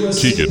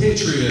 Keegan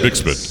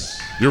Bixby.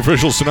 Your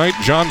officials tonight,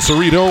 John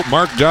Cerrito,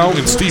 Mark Dow,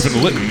 and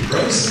Stephen Litton.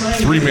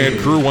 3-man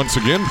crew once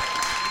again.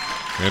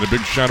 And a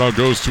big shout-out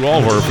goes to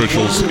all of our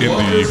officials in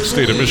the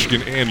state of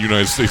Michigan and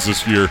United States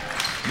this year.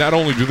 Not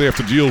only do they have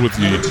to deal with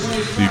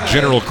the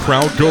general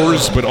crowd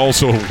goers, but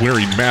also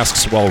wearing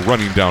masks while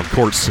running down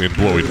courts and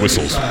blowing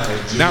whistles.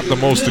 Not the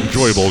most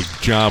enjoyable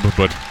job,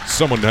 but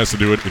someone has to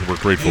do it, and we're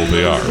grateful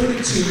they are.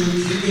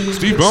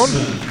 Steve Bone,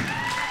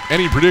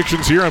 any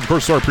predictions here? Of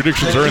course, our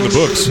predictions are in the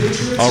books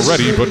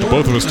already, but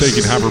both of us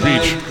taking Harbor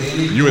Beach.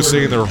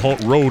 USA in their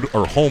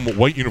home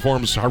white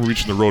uniforms, Harbor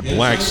Beach in the road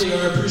blacks.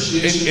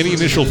 Any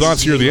initial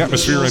thoughts here? The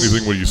atmosphere,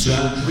 anything? What do you see?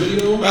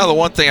 Well, the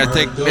one thing I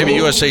think maybe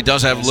USA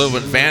does have a little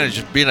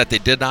advantage, being that they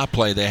did not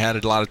play. They had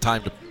a lot of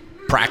time to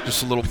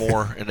practice a little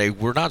more, and they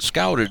were not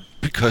scouted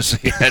because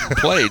they hadn't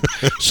played.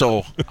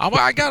 So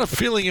I got a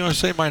feeling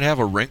USA might have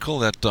a wrinkle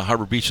that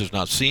Harbor Beach has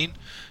not seen.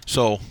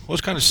 So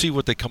let's kind of see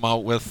what they come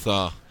out with.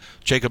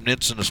 Jacob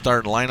Nitz in the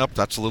starting lineup,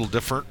 that's a little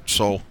different.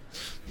 So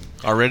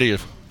already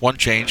one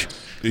change.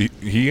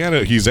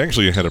 He's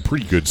actually had a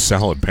pretty good,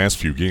 solid past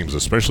few games,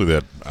 especially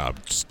that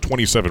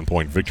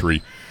 27-point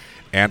victory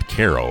at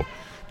Caro.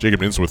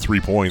 Jacob Nitz with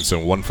 3 points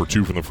and 1 for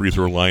 2 from the free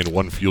throw line,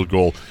 1 field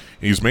goal.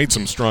 He's made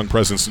some strong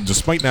presence,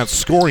 despite not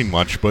scoring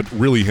much, but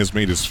really has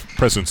made his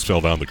presence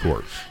felt down the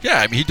court. Yeah,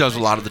 I mean, he does a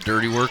lot of the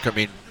dirty work. I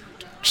mean,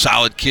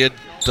 solid kid,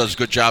 does a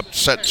good job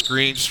setting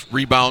screens,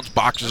 rebounds,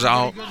 boxes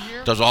out,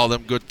 does all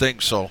them good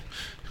things. So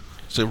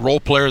it's a role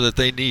player that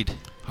they need.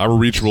 Harbor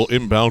Beach will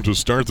inbound to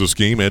start this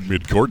game at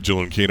midcourt.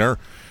 Dylan Kadar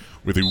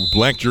with the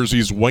black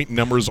jerseys, white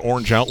numbers,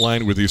 orange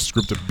outline with a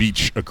script of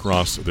beach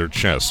across their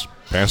chest.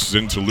 Passes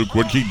into Luke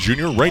Woodkey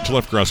Jr., right to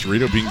left across the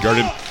radio, being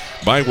guarded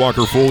by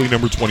Walker Foley,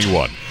 number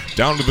 21.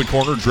 Down to the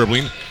corner,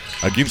 dribbling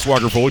against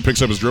Walker Foley,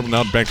 picks up his dribble,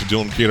 now back to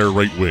Dylan Kadar,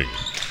 right wing.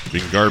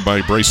 Being guarded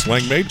by Bryce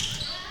Langmaid.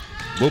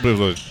 A little bit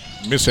of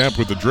a mishap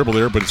with the dribble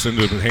there, but it's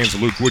into the hands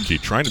of Luke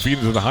Woodkey. Trying to feed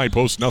into the high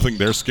post, nothing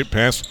there. Skip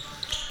pass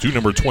to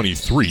number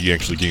 23,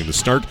 actually getting the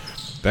start.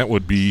 That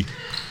would be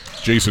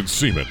Jason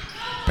Seaman.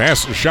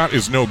 Shot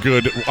is no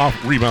good. Off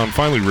rebound,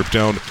 finally ripped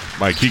down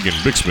by Keegan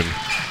Bixman.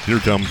 Here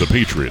come the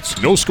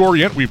Patriots. No score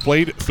yet. We've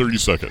played 30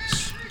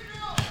 seconds.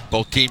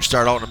 Both teams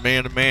start out in a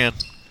man-to-man.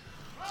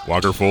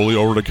 Walker Foley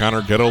over to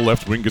Connor Kettle.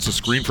 Left wing gets a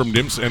screen from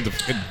Dimps and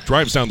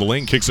drives down the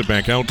lane, kicks it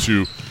back out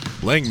to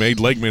Langmaid.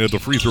 Legman at the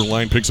free throw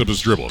line picks up his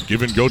dribble.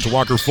 Give and go to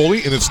Walker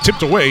Foley, and it's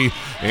tipped away.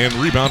 And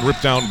rebound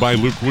ripped down by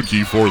Luke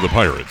Woodkey for the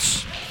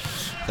Pirates.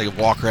 I think if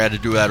Walker had to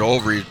do that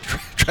over, he'd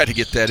try to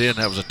get that in.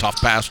 That was a tough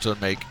pass to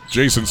make.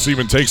 Jason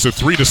Seaman takes a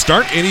 3 to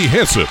start, and he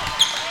hits it.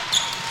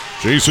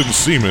 Jason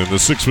Seaman, the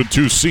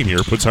 6'2" senior,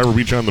 puts Harbor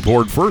Beach on the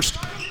board first.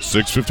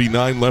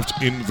 6:59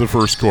 left in the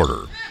first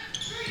quarter.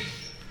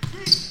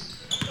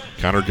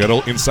 Connor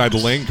Gettle inside the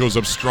lane, goes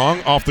up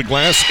strong, off the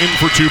glass, in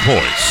for 2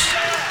 points.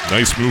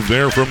 Nice move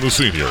there from the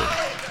senior.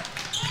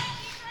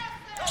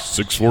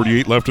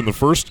 6:48 left in the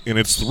first, and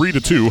it's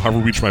 3-2.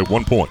 Harbor Beach by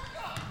 1 point.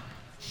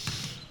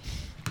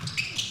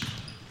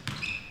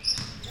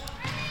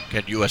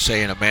 Again,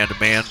 USA in a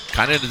man-to-man.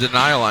 Kind of in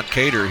denial on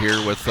Cater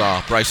here with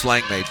Bryce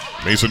Langmaid.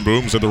 Mason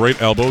Booms at the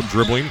right elbow,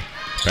 dribbling.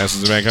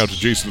 Passes it back out to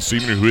Jason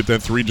Seaman, who hit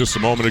that 3 just a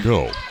moment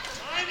ago.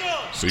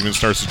 Seaman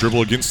starts to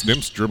dribble against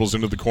Nimps, dribbles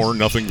into the corner,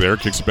 nothing there.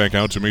 Kicks it back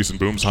out to Mason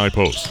Booms, high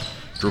post.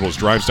 Dribbles,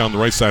 drives down the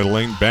right side of the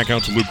lane, back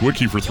out to Luke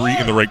Woodkey for 3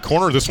 in the right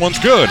corner. This one's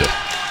good.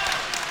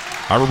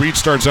 Harbor Beach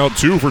starts out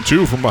 2 for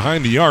 2 from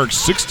behind the arc,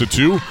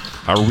 6-2.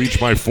 Harbor Beach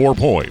by 4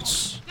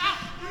 points.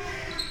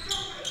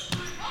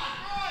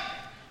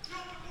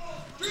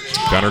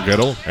 Connor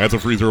Gettle at the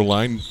free throw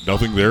line.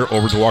 Nothing there.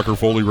 Over to Walker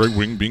Foley, right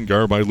wing, being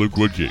guarded by Luke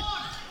Woodkey.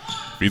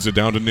 Feeds it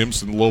down to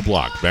Nimps in the low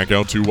block. Back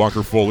out to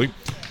Walker Foley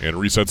and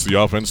resets the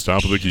offense,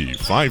 top of the key.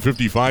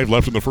 5:55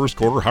 left in the first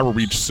quarter. Harbor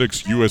Beach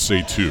 6,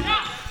 USA 2.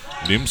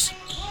 Nims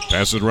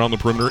passes it around the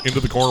perimeter into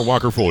the corner.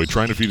 Walker Foley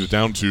trying to feed it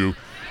down to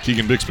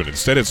Keegan Bixman.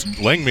 Instead, it's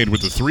Langmaid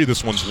with the three.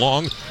 This one's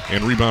long,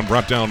 and rebound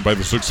brought down by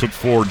the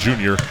 6'4"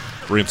 junior,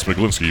 Grant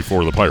Smiglinski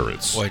for the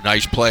Pirates. Boy,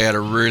 nice play. Had a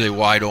really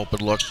wide open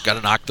look. Got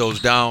to knock those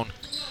down.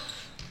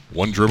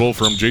 One dribble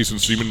from Jason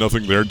Seaman,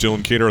 nothing there.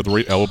 Dylan Cater at the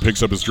right elbow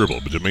picks up his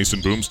dribble. But to Mason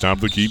Booms, top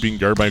of the key, being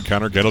guarded by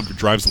Connor Gettle,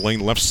 drives the lane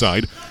left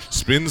side,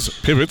 spins,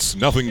 pivots,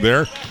 nothing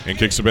there, and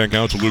kicks it back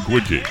out to Luke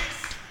Woodkey.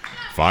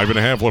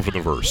 5.5 left in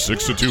the verse.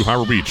 6-2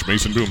 Harbor Beach.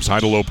 Mason Booms high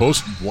to low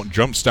post. One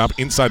jump stop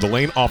inside the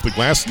lane, off the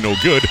glass, no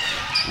good.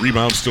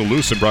 Rebound still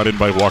loose and brought in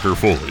by Walker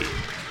Foley.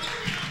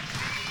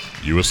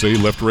 USA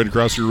left right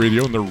across your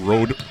radio in their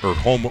road or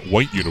home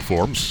white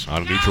uniforms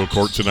on a neutral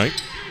court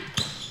tonight.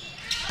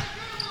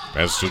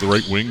 Pass to the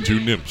right wing to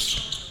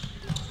Nims.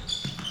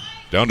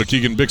 Down to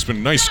Keegan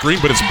Bixman. Nice screen,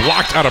 but it's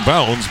blocked out of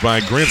bounds by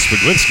Grant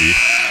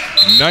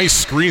Smiglinski. Nice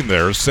screen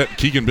there. Set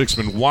Keegan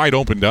Bixman wide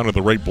open down at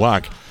the right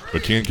block,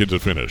 but can't get to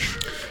finish.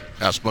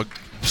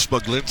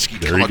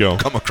 Smiglinski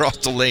come across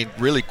the lane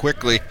really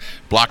quickly.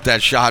 Blocked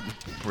that shot.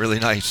 Really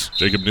nice.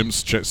 Jacob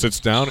Nims sits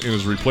down and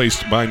is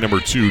replaced by number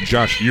 2,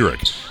 Josh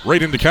Urich.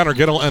 Right into Connor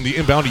Gettle on the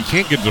inbound. He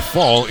can't get to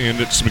fall, and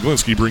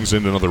Smiglinski brings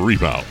in another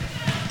rebound.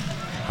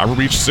 Harbor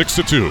Beach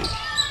 6-2.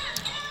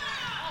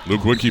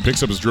 Luke Woodkey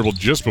picks up his dribble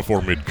just before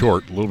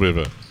midcourt. A little bit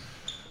of a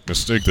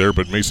mistake there,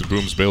 but Mason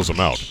Booms bails him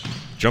out.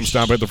 Jump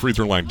stop at the free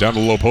throw line. Down to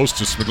the low post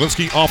to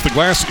Smiglinski. Off the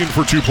glass, in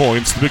for 2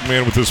 points. The big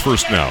man with his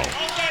first now.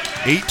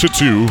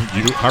 8-2.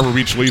 Harbor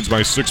Beach leads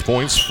by 6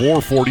 points.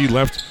 4:40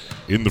 left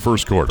in the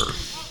first quarter.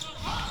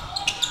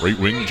 Right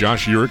wing,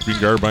 Josh Urich being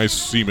guarded by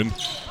Seaman.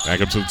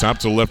 Back up to the top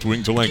to the left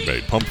wing to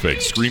Langmaid. Pump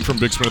fake. Screen from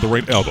Bixman at the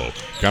right elbow.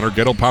 Connor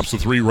Gettle pops the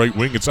three. Right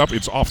wing. It's up.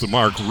 It's off the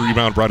mark.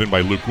 Rebound brought in by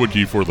Luke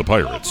Woodkey for the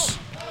Pirates.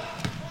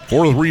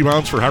 4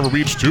 rebounds for Harbor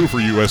Beach, 2 for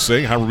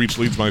USA. Harbor Beach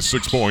leads by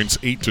 6 points,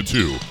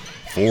 8-2.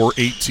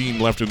 4:18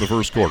 left in the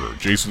first quarter.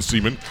 Jason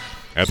Seaman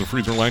at the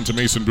free throw line to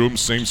Mason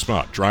Booms, same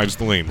spot. Drives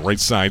the lane, right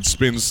side,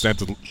 spins at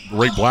the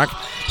right block.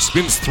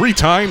 Spins 3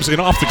 times and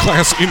off the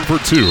glass, in for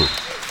 2.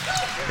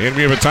 And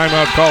we have a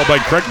timeout called by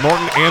Craig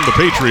Morton and the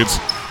Patriots.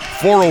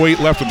 4:08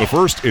 left in the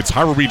first. It's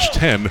Harbor Beach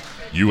 10,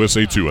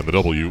 USA 2 on the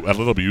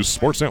WLW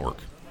Sports Network.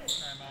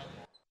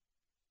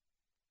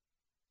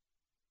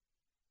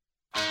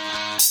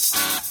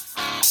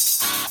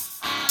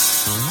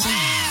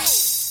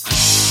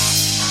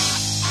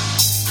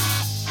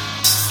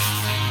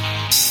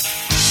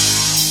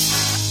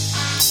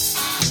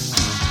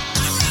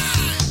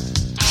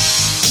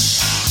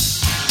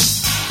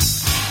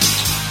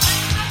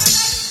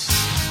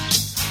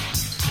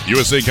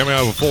 USA coming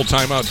out of a full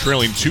timeout,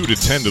 trailing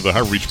 2-10 to the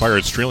Harbor Beach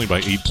Pirates, trailing by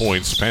 8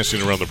 points, passing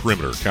around the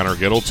perimeter. Connor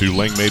Gettle to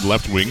Langmaid,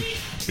 left wing,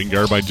 being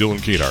guarded by Dylan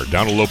Kadar.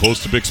 Down to low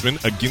post to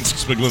Bixman against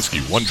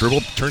Smiglinski. One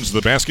dribble, turns to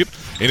the basket,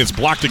 and it's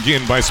blocked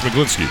again by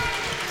Smiglinski.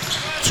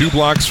 2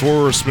 blocks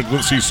for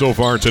Smiglinski so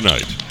far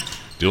tonight.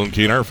 Dylan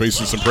Kadar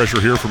facing some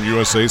pressure here from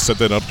USA, set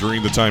that up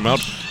during the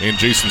timeout, and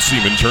Jason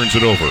Seaman turns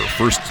it over.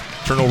 First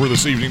turnover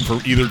this evening for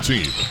either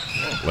team.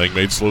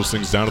 Langmaid slows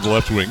things down to the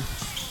left wing.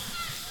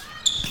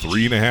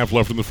 3.5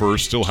 left in the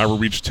first. Still Harbor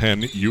Beach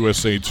 10,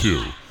 USA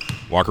 2.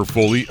 Walker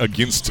Foley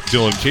against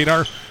Dylan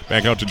Kadar.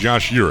 Back out to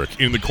Josh Urich.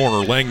 In the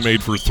corner,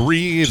 Langmaid for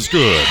 3 is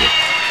good.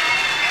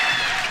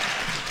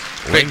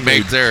 Big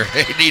make there.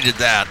 He needed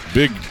that.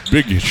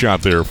 Big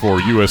shot there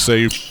for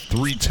USA.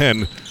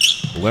 3:10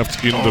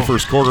 left in the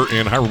first quarter,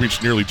 and Harbor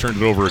Beach nearly turned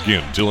it over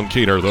again. Dylan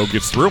Kadar, though,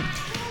 gets through,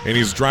 and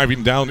he's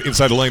driving down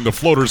inside the lane. The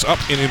floater's up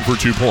and in for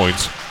 2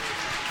 points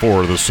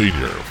for the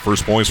senior.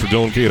 First points for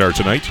Dylan Kadar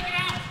tonight.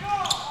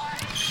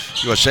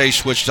 USA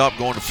switched up,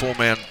 going to full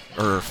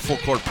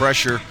court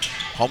pressure.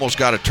 Almost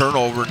got a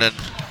turnover, and then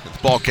the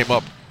ball came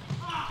up.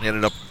 He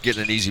ended up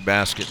getting an easy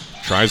basket.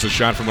 Tries a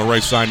shot from the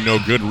right side, no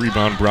good.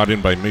 Rebound brought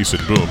in by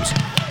Mason Booms.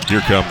 Here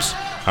comes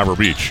Harbor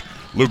Beach.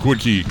 Luke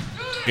Woodkey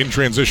in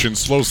transition,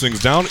 slows things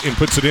down and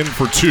puts it in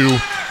for 2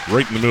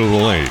 right in the middle of the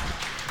lane.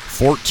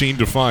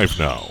 14-5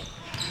 now.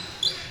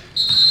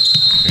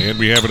 And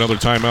we have another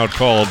timeout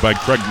called by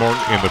Craig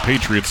Morton and the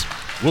Patriots.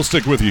 We'll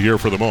stick with you here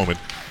for the moment.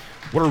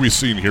 What are we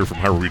seeing here from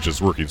Harbor Beach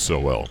that's working so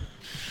well?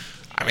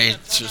 I mean,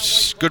 it's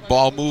just good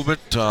ball movement.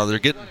 They're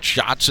getting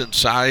shots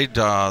inside.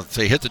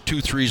 They hit the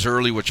 2 threes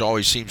early, which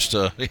always seems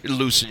to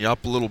loosen you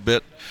up a little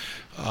bit.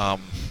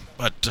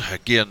 But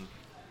again,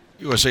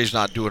 USA's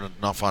not doing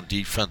enough on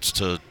defense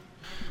to.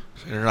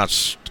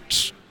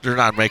 They're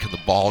not making the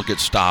ball get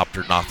stopped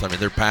or nothing. I mean,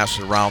 they're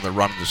passing around. They're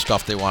running the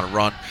stuff they want to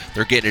run.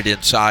 They're getting it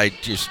inside.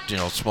 Just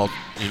small.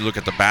 You look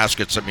at the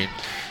baskets. I mean,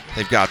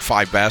 they've got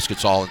 5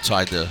 baskets all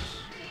inside the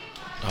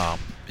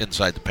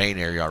paint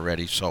area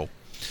already. So.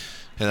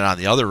 And then on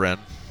the other end,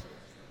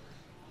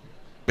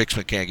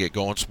 Bixman can't get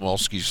going.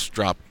 Smolski's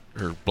dropped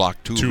or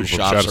blocked 2 of his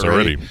shots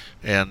already.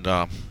 And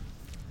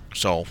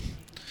so,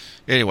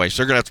 anyways,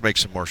 they're going to have to make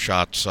some more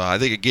shots. I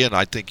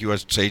think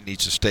USA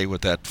needs to stay with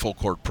that full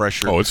court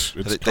pressure. Oh, it's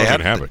causing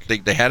havoc.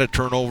 They had a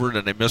turnover, and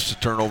then they missed a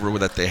turnover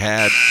that they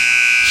had.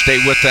 Stay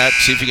with that.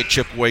 See if you can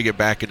chip away, get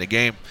back in the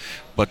game.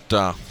 But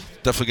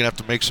definitely going to have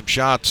to make some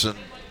shots. And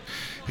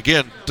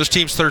again, this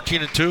team's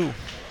 13-2.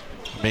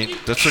 I mean,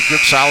 that's a good,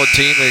 solid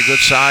team. They're good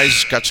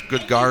size, got some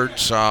good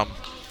guards.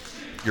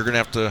 You're gonna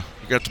have to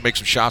make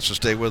some shots to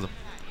stay with them.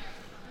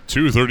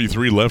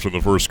 2:33 left in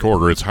the first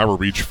quarter. It's Harbor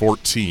Beach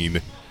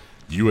 14,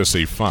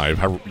 USA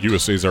 5.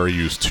 USA's already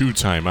used 2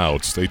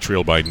 timeouts. They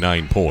trail by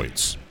 9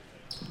 points.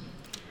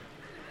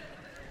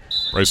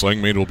 Bryce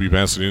Langmaid will be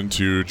passing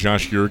into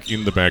Josh Urich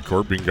in the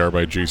backcourt, being guarded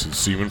by Jason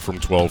Seaman from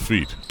 12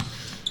 feet.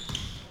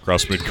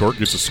 Across midcourt,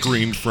 gets a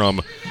screen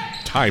from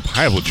Ty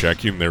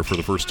Pavlicek in there for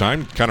the first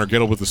time. Connor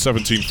Gettle with the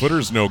 17-footer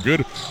is no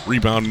good.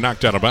 Rebound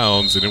knocked out of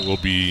bounds, and it will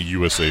be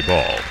USA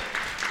ball.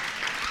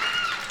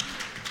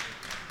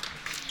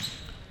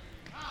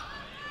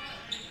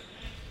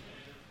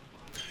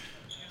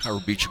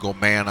 Harbor Beach will go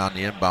man on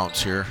the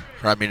inbounds here.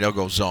 They'll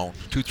go zone.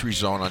 2-3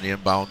 zone on the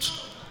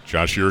inbounds.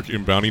 Josh Urich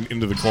inbounding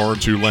into the corner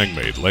to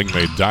Langmaid.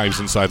 Langmaid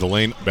dives inside the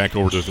lane, back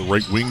over to the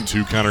right wing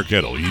to Connor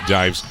Gettle. He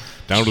dives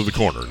down to the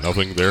corner.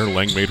 Nothing there.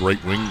 Langmaid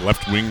right wing,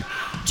 left wing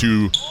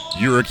to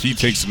Urich. He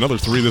takes another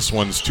 3. This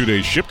one's 2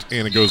 days shipped,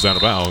 and it goes out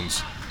of bounds.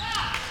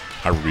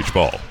 Harbor Beach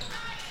ball.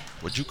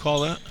 What'd you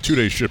call that? 2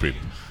 days shipping.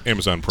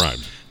 Amazon Prime.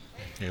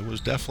 It was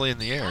definitely in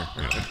the air.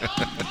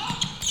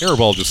 Yeah. Air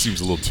ball just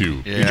seems a little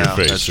too in your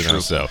face. That's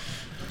true. So.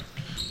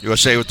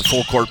 USA with the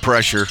full court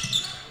pressure.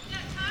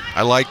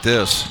 I like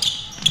this.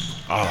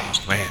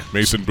 Oh, man.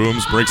 Mason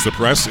Booms breaks the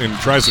press and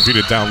tries to feed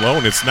it down low,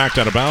 and it's knocked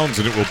out of bounds,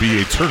 and it will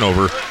be a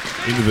turnover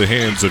into the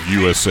hands of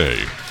USA.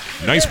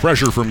 Nice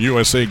pressure from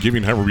USA,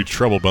 giving Harbor Beach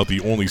trouble about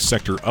the only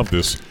sector of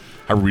this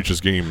Harbor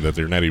Beach's game that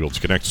they're not able to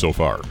connect so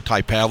far.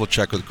 Ty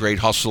Pavlicek with a great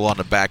hustle on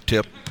the back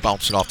tip,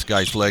 bouncing off the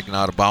guy's leg and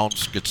out of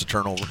bounds, gets the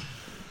turnover.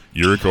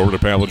 Urich over to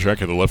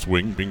Pavlicek at the left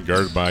wing, being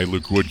guarded by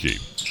Luke Woodkey.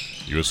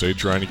 USA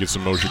trying to get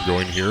some motion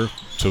going here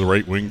to the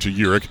right wing to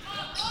Urich.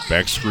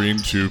 Back screen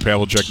to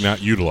Pavlicek,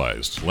 not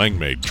utilized.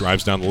 Langmaid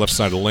drives down the left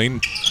side of the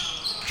lane.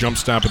 Jump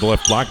stop at the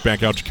left block.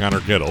 Back out to Connor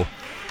Gettle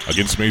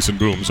against Mason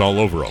Booms all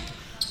over him.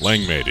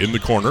 Langmaid in the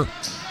corner.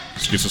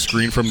 Gets a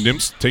screen from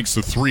Nimps. Takes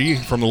the 3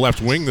 from the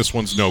left wing. This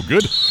one's no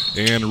good.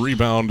 And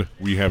rebound,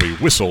 we have a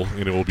whistle,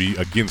 and it will be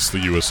against the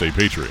USA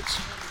Patriots.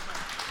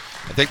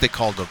 I think they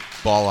called the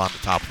ball on the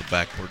top of the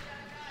backboard.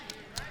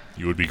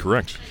 You would be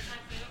correct.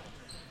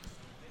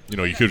 You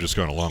could have just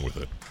gone along with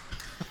it.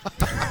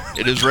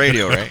 It is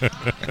radio, right?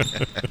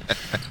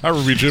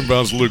 Harbor Beach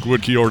inbounds Luke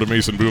Woodkey over to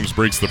Mason Booms,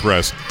 breaks the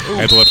press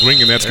at the left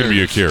wing, and that's going to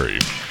be a carry.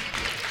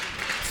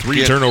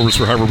 3 turnovers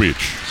for Harbor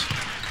Beach.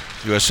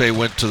 USA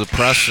went to the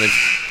press, and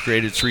they've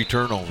created 3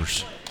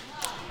 turnovers.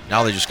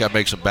 Now they just got to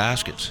make some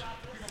baskets.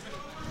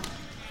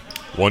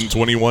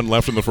 1:21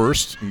 left in the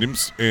first.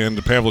 Nimps and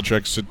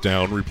Pavlicek sit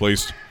down,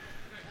 replaced.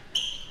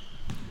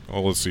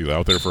 Let's see.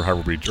 Out there for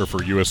Harbor Beach, or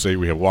for USA,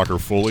 we have Walker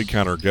Foley,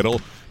 Connor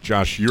Gettle,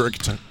 Josh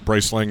Urich,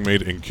 Bryce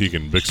Langmaid, and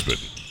Keegan Bixby.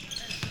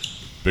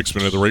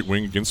 Bixby at the right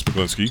wing against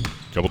Spiglinski.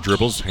 Couple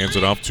dribbles, hands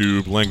it off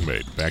to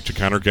Langmaid. Back to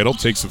Connor Gettle,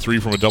 takes the 3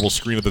 from a double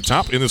screen at the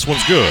top, and this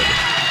one's good.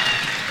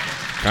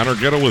 Connor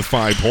Gettle with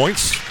 5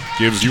 points,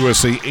 gives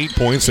USA 8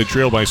 points. They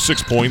trail by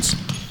 6 points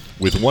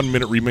with 1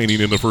 minute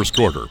remaining in the first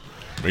quarter.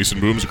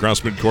 Mason Booms across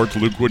midcourt to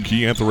Luke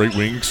Woodkey at the right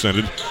wing,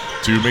 extended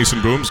to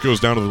Mason Booms,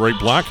 goes down to the right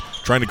block,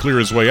 trying to clear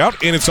his way out,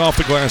 and it's off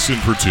the glass in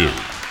for 2.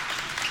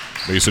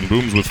 Mason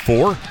Booms with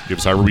 4,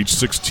 gives Harbor Beach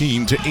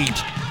 16-8,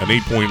 an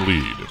 8-point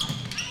lead.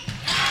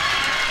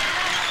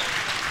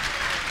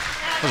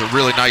 That was a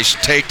really nice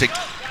take.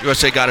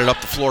 USA got it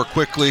up the floor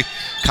quickly.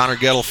 Connor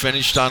Gettle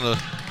finished on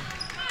the...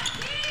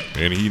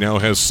 And he now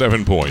has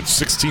 7 points,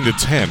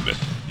 16-10.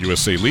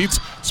 USA leads.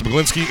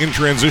 Spiglinski in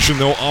transition,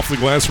 though, off the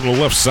glass from the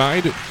left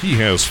side. He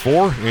has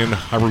 4, and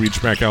Harbor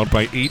Beach back out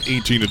by 8,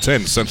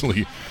 18-10.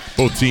 Essentially,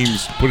 both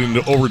teams put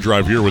into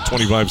overdrive here with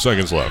 25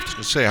 seconds left.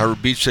 Let's say Harbor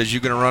Beach says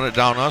you're going to run it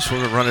down us. We're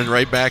going to run it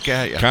right back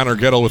at you. Connor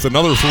Gettle with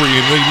another 3,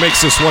 and he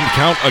makes this one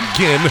count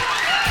again.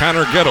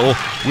 Connor Gettle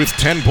with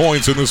 10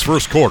 points in this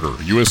first quarter.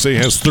 USA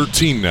has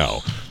 13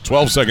 now.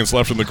 12 seconds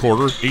left in the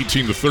quarter,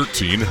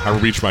 18-13.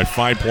 Harbor Beach by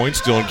 5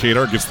 points. Dylan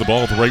Kadar gets the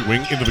ball at the right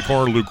wing into the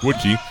corner. Luke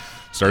Woodkey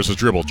starts his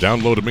dribble.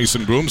 Down low to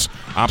Mason Booms.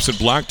 Opposite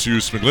block to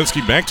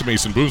Spiglinski. Back to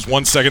Mason Booms.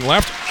 1 second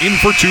left. In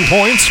for 2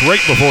 points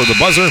right before the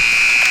buzzer.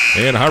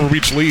 And Harbor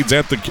Beach leads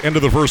at the end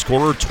of the first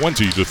quarter,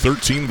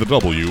 20-13, the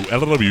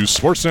LW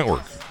Sports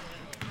Network.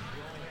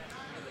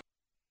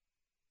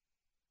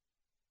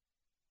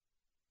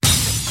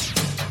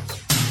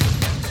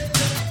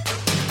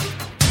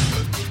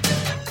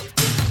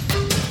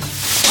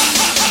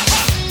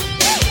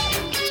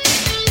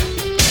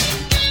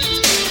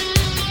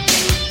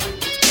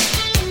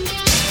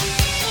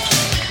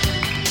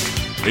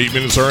 Eight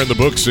minutes are in the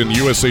books, and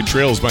USA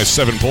trails by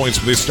 7 points,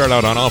 but they start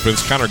out on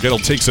offense. Connor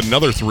Gettle takes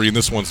another 3, and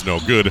this one's no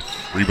good.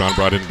 Rebound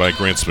brought in by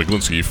Grant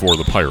Spiglinski for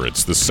the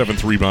Pirates. The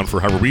 7th rebound for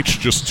Harbor Beach,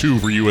 just 2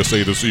 for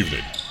USA this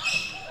evening.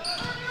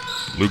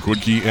 Luke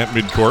Woodkey at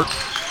midcourt.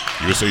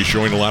 USA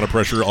showing a lot of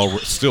pressure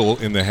still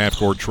in the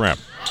half-court trap.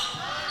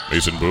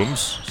 Mason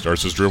Booms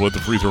starts his dribble at the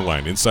free throw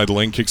line. Inside the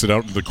lane, kicks it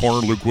out to the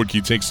corner. Luke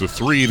Woodkey takes the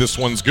 3. This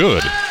one's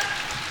good.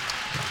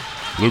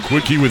 Luke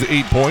Woodkey with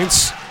 8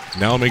 points.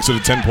 Now makes it a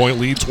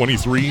 10-point lead,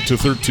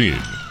 23-13.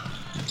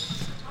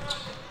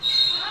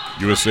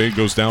 USA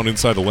goes down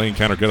inside the lane.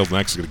 Connor Gettle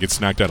next going to get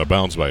knocked out of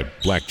bounds by a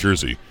black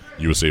jersey.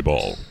 USA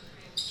ball.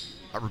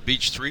 Harbor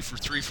Beach 3 for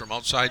 3 from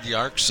outside the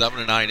arc,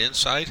 7 of 9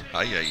 inside.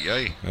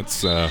 Ay.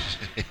 That's a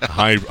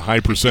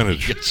high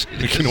percentage. Yes,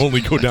 it can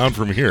only go down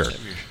from here.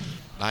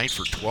 9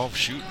 for 12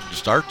 shooting to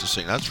start this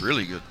thing. That's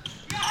really good.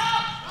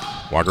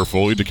 Walker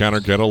Foley to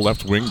Connor Gettle,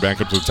 left wing, back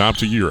up to the top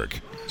to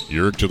Urich.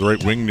 Urich to the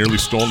right wing, nearly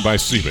stolen by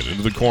Seaman.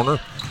 Into the corner.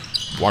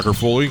 Walker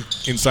Foley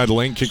inside the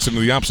lane, kicks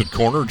into the opposite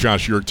corner.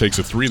 Josh Urich takes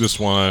a 3. This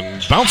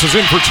one bounces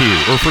in for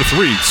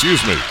 3,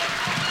 excuse me.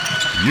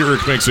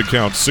 Urich makes it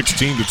count,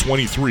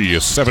 16-23, a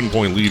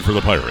 7-point lead for the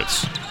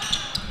Pirates.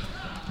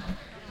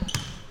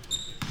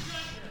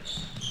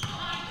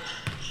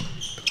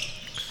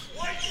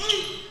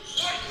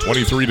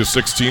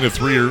 (23-16), a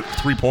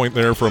three-point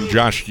there from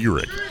Josh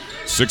Urich.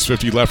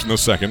 6:50 left in the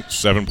second,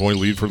 7-point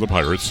lead for the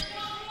Pirates.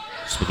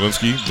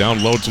 Smiglinski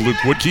down low to Luke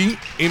Woodkey,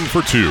 in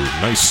for 2.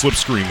 Nice slip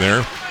screen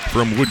there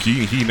from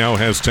Woodkey. He now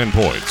has 10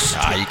 points.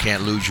 You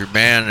can't lose your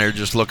man. They're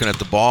just looking at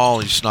the ball.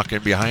 He snuck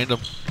in behind him.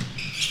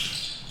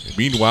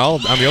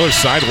 Meanwhile, on the other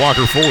side,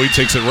 Walker Foley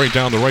takes it right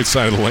down the right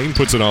side of the lane,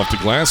 puts it off the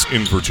glass,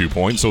 in for 2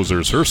 points. Those are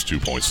his first 2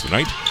 points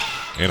tonight.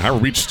 And Harbor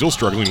Beach still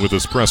struggling with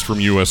this press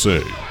from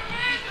USA.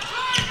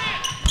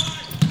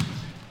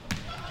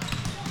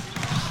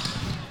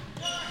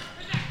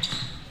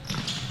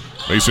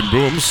 Mason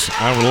Booms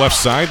on the left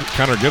side.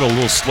 Connor Gettle a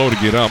little slow to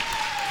get up.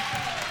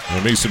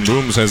 And Mason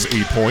Booms has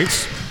 8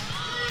 points.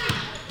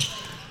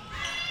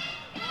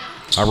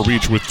 Harbor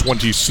Beach with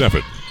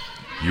 27.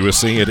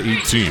 USA at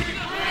 18.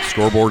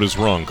 Scoreboard is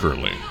wrong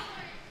currently.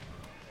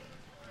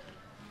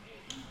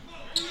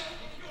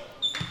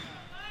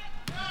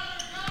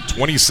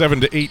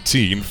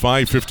 (27-18),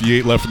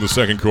 5:58 left in the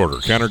second quarter.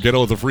 Connor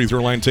Gettle at the free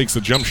throw line takes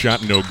the jump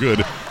shot, no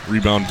good.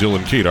 Rebound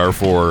Dylan Kadar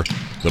for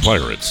the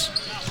Pirates.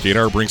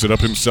 Kadar brings it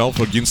up himself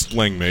against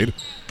Langmaid.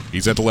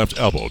 He's at the left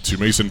elbow to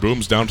Mason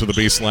Booms down to the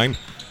baseline.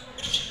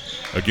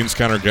 Against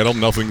Connor Gettle,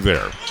 nothing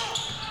there.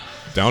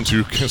 Down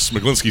to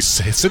Smiglinski,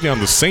 sitting on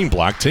the same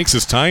block, takes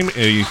his time,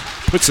 and he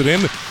puts it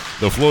in.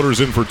 The floater's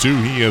in for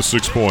 2. He has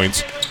 6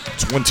 points.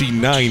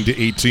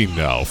 29-18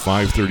 now.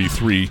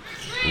 5:33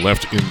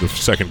 left in the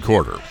second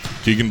quarter.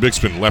 Keegan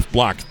Bixman, left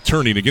block,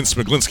 turning against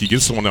Smiglinski.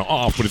 Gets the one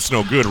off, but it's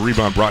no good. A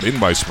rebound brought in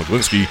by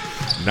Smiglinski.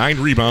 9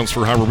 rebounds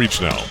for Harbor Beach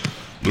now.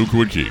 Luke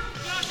Woodkey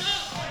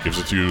gives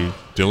it to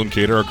Dylan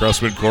Kadar across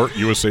midcourt.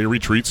 USA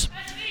retreats.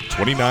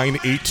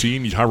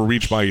 29-18. Harbor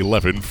Beach by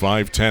 11.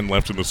 5:10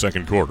 left in the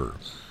second quarter.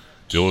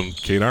 Dylan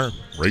Kadar,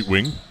 right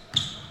wing,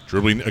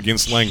 dribbling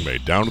against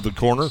Langmaid. Down to the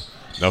corner.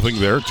 Nothing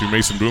there to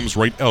Mason Booms'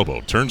 right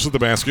elbow. Turns to the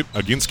basket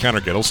against Connor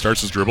Gettle.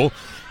 Starts his dribble.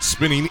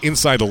 Spinning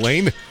inside the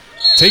lane.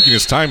 Taking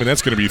his time, and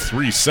that's going to be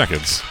 3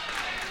 seconds.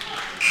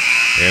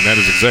 And that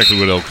is exactly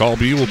what El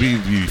Colby will be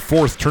the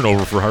 4th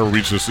turnover for Harbor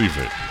Beach this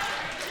evening.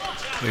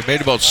 We made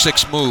about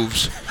 6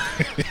 moves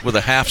with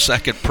a half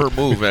second per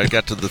move, and I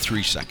got to the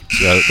 3 seconds.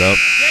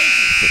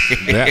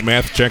 That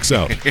math checks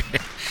out.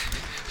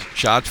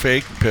 Shot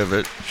fake,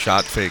 pivot,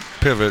 shot fake,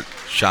 pivot,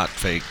 shot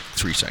fake,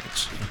 3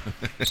 seconds.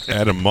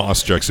 Adam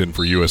Moss checks in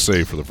for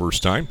USA for the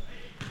first time.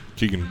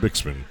 Keegan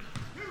Bixman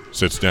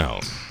sits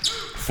down.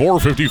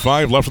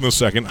 4:55 left in the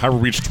second. Harbor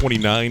Beach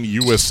 29,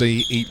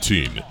 USA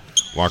 18.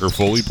 Walker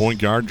Foley, point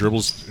guard,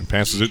 dribbles and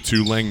passes it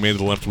to Langmaid to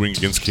the left wing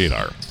against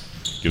Kadar.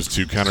 Gives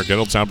to Connor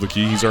Gettle, top of the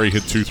key. He's already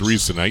hit 2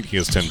 threes tonight. He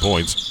has 10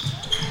 points.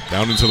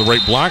 Down into the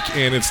right block,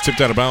 and it's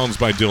tipped out of bounds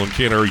by Dylan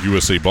Kadar.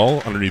 USA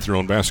ball underneath their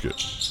own basket.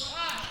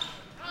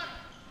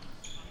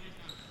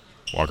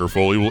 Walker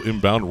Foley will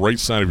inbound right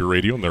side of your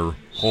radio in their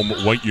home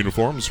white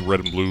uniforms,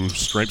 red and blue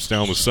stripes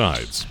down the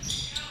sides.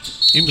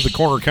 Into the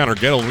corner, Connor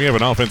Gettle, and we have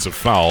an offensive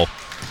foul.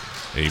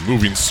 A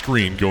moving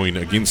screen going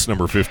against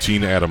number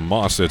 15, Adam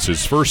Moss. That's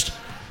his first,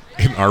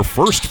 and our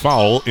first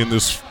foul in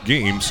this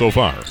game so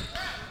far.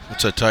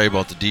 What's I tell you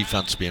about the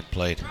defense being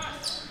played?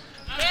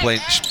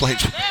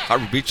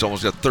 Harbor Beach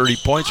almost got 30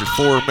 points or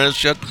 4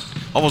 minutes yet,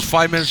 almost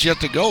 5 minutes yet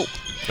to go.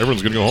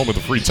 Everyone's going to go home with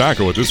a free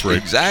taco at this rate.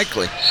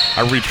 Exactly.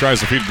 Harbor Beach tries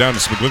to feed it down to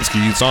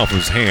Smiglinski. It's off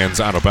his hands,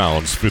 out of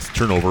bounds. 5th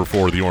turnover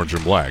for the orange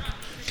and black.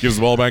 Gives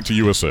the ball back to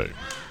USA.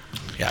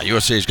 Yeah,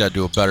 USA's got to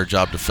do a better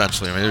job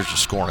defensively. I mean, they're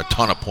just scoring a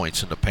ton of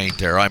points in the paint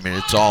there. I mean,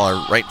 it's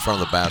all right in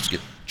front of the basket.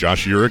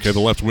 Josh Urich at the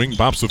left wing,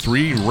 bops the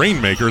 3.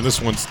 Rainmaker.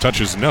 This one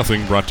touches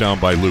nothing, brought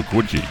down by Luke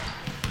Woodkey.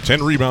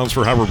 10 rebounds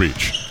for Harbor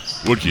Beach.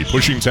 Woodkey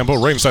pushing tempo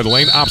right inside the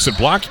lane, opposite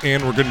block,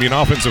 and we're going to be an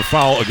offensive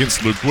foul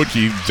against Luke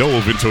Woodkey.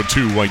 Dove into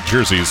 2 white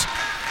jerseys,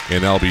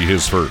 and that'll be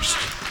his first.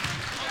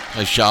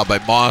 Nice job by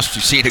Moss.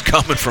 You seen it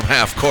coming from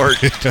half court.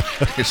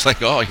 It's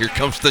like, oh, here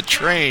comes the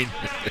train.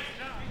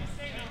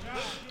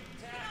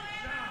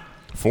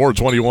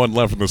 4:21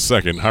 left in the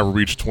second. Harbor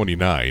Beach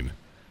 29.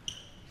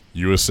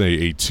 USA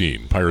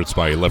 18. Pirates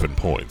by 11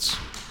 points.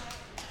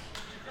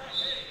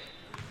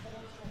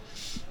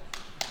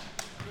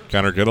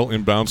 Connor Gettle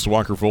inbounds to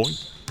Walker Foley.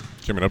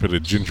 Coming up at a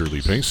gingerly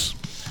pace.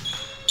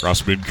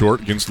 Cross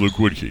midcourt against Luke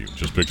Woodkey.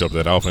 Just picked up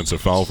that offensive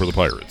foul for the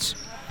Pirates.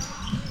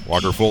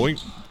 Walker Foley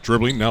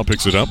Dribbling, now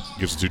picks it up.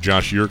 Gives it to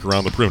Josh Yerk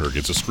around the perimeter.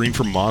 Gets a screen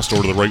from Moss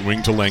over to the right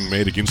wing to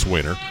Langmaid against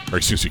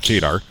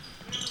Kadar.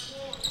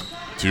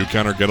 To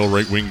Connor Gettle,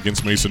 right wing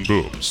against Mason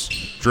Booms.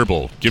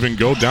 Dribble, give and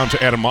go down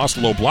to Adam Moss.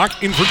 Low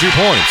block, in for 2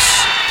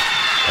 points.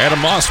 Adam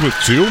Moss with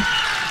 2.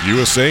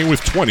 USA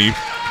with 20.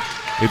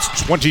 It's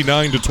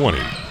 29-20.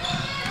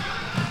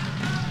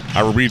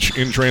 Howard Beach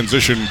in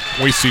transition,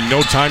 wasting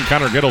no time.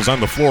 Connor Gettle's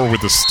on the floor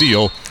with the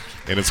steal,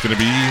 and it's going to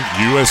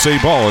be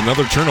USA ball.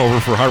 Another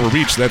turnover for Harbor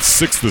Beach.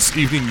 That's 6th this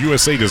evening.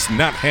 USA does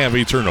not have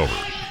a turnover.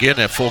 Again,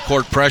 that full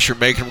court pressure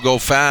making them go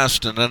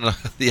fast, and then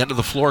the end of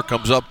the floor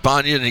comes up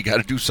on you, and you got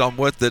to do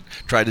something with it.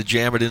 Try to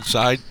jam it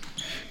inside.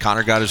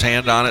 Connor got his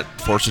hand on it,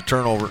 forced a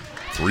turnover.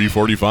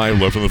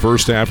 3:45 left in the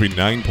first half. A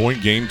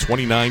 9-point game,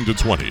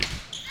 29-20.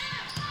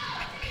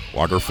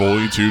 Walker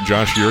Foley to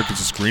Josh Yerk. It's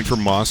a screen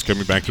from Moss.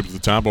 Coming back to the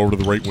top, over to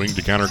the right wing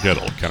to Connor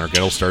Gettle. Connor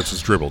Gettle starts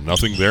his dribble.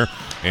 Nothing there.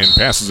 And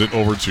passes it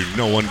over to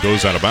no one.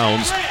 Goes out of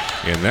bounds.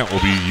 And that will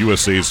be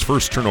USA's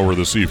first turnover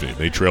this evening.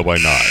 They trail by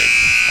 9.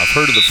 I've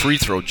heard of the free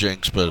throw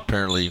jinx, but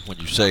apparently when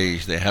you say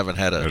they haven't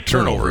had a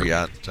turnover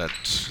yet,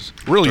 that's...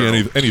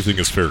 Really, anything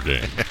is fair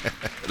game.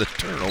 The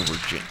turnover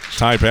jinx.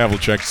 Ty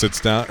Pavlicek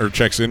sits down, or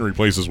checks in,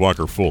 replaces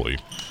Walker Foley.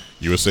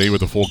 USA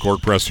with a full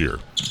court press here.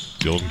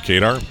 Dylan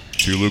Kadar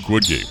to Luke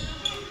Woodgate.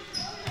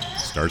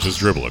 Starts his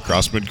dribble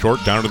across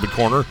midcourt, down to the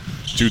corner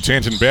to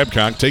Tanton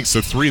Babcock. Takes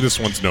the 3. This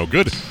one's no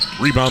good.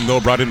 Rebound,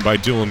 though, brought in by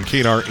Dylan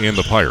Kadar and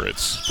the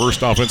Pirates.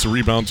 First offensive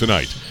rebound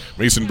tonight.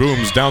 Mason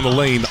Booms down the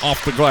lane,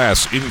 off the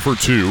glass, in for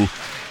 2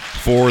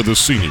 for the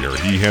senior.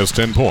 He has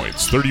 10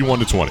 points,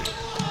 31-20.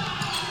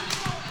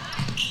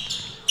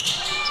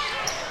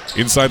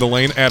 Inside the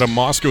lane, Adam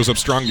Moss goes up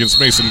strong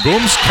against Mason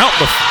Booms. Count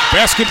the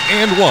basket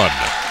and 1.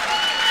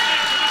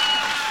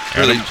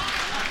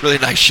 Really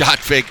nice shot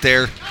fake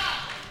there.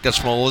 Got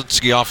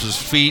Smolinski off his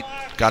feet,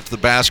 got to the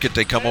basket.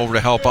 They come over to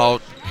help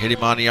out, hit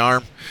him on the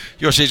arm.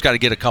 USA's got to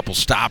get a couple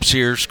stops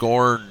here,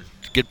 score, and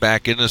get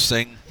back in this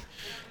thing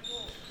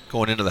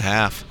going into the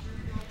half.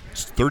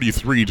 It's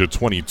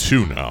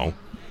 33-22 now,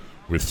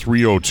 with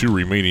 3:02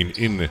 remaining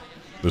in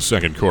the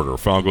second quarter.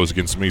 Foul goes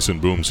against Mason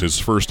Booms, his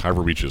first,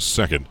 Harbor Beach's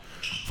second.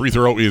 Free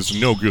throw is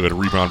no good.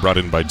 Rebound brought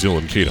in by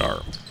Dylan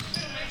Kadar.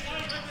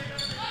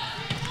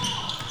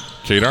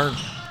 Kadar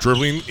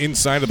dribbling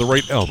inside of the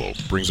right elbow.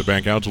 Brings it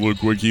back out to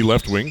Luke Wigge,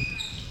 left wing.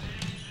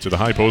 To the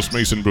high post,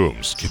 Mason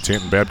Booms.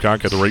 Tanton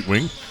Babcock at the right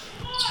wing.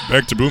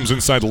 Back to Booms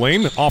inside the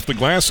lane. Off the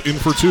glass, in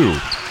for 2.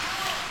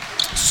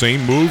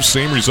 Same move,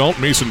 same result.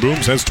 Mason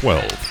Booms has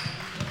 12.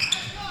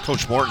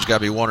 Coach Morton's got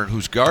to be wondering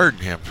who's guarding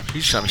him.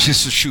 He's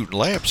just shooting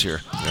layups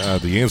here.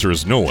 The answer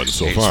is no one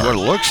so far. That's what it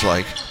looks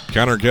like.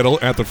 Connor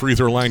Gettle at the free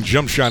throw line.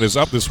 Jump shot is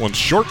up. This one's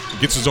short.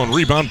 Gets his own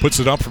rebound. Puts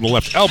it up from the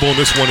left elbow, and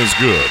this one is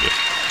good.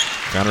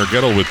 Connor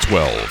Gettle with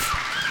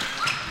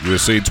 12.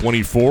 USA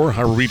 24,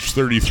 Harbor Beach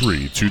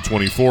 33.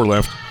 2:24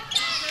 left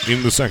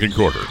in the second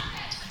quarter.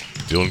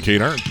 Dylan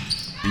Kadar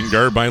being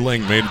guarded by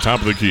Langmaid at top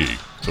of the key.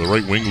 To the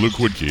right wing, Luke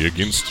Woodkey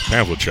against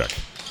Pavlicek.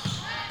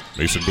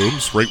 Mason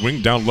Booms, right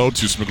wing, down low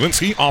to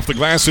Smiglinski. Off the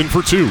glass, in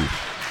for 2.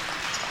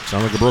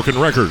 Sound like a broken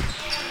record.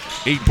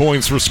 8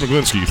 points for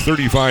Smiglinski.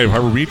 35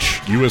 Harbor Beach,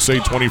 USA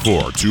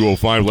 24.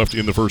 2:05 left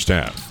in the first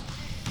half.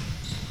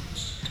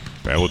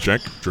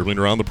 Pavlicek dribbling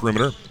around the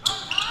perimeter.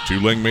 To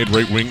Langmaid,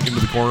 right wing, into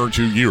the corner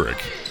to Urick.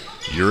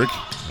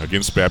 Urick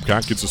against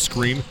Babcock, gets a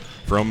screen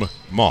from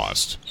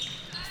Most.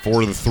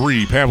 For the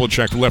 3,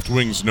 Pavlicek, left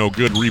wing's no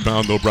good.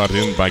 Rebound, though, brought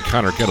in by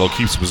Connor Gettle,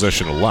 keeps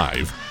possession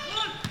alive.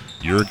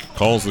 Urick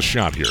calls the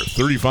shot here.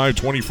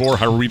 35-24,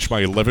 Harbor Beach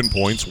by 11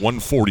 points.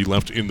 1:40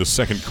 left in the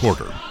second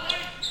quarter.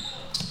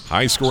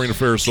 High-scoring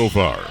affair so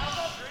far.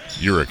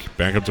 Urick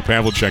back up to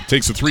Pavlicek,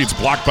 takes the 3. It's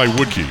blocked by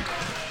Woodkey.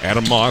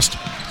 Adam Most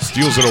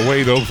steals it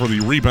away, though, for the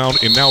rebound,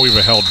 and now we have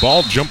a held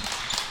ball. Jump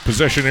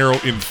possession arrow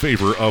in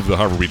favor of the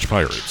Harbor Beach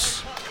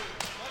Pirates.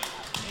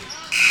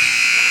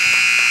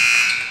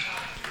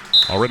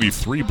 Already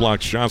 3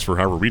 blocked shots for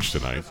Harbor Beach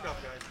tonight.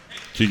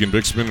 Keegan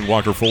Bixman and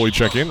Walker Foley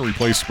check in,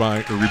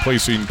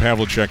 replacing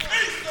Pavlicek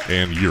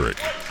and Urick.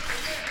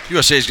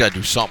 USA's got to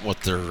do something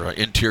with their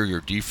interior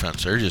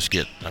defense. They're just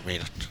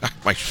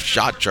my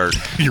shot chart.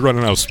 You're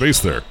running out of space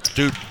there.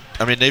 Dude,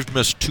 they've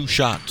missed 2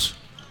 shots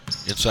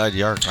inside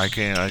the arc. I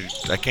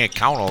can't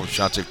count all the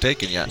shots they've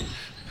taken yet.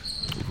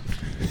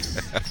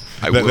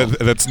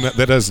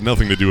 That has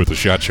nothing to do with the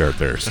shot chart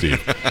there, Steve.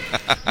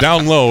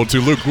 Down low to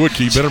Luke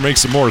Woodkey. Better make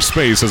some more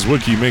space as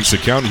Woodkey makes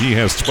it count. He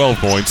has 12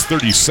 points,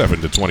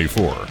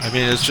 37-24.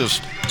 It's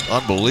just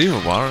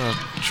unbelievable. I'm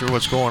not sure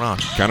what's going on.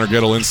 Connor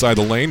Gettle inside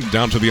the lane,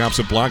 down to the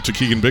opposite block to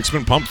Keegan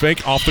Bixman. Pump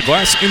fake off the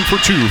glass, in for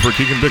 2 for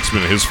Keegan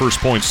Bixman. His first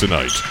points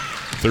tonight.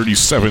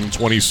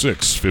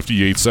 37-26,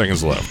 58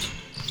 seconds left.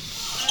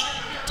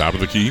 Top of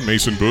the key,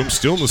 Mason Booms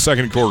still in the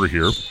second quarter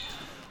here.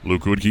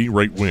 Luke Woodkey,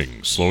 right wing,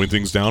 slowing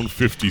things down,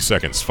 50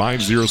 seconds.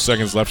 50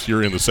 seconds left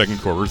here in the second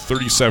quarter.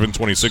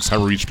 37-26,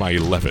 Harbor Beach by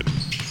 11.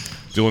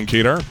 Dylan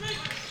Kadar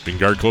being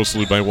guarded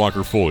closely by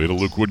Walker Foley to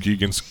Luke Woodkey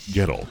against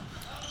Gettle.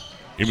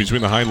 In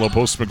between the high and low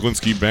post,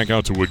 Smiglinski back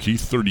out to Woodkey.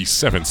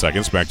 37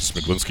 seconds, back to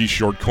Smiglinski,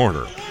 short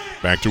corner.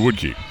 Back to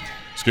Woodkey.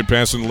 Skip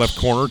pass in the left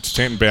corner to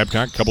Stanton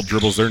Babcock. Couple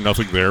dribbles there,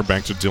 nothing there.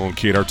 Back to Dylan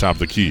Kadar, top of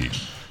the key.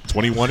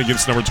 21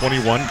 against number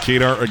 21.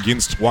 Kadar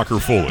against Walker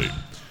Foley.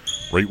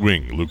 Right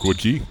wing, Luke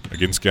Woodkey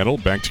against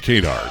Gettle. Back to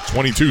Kadar.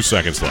 22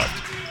 seconds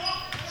left.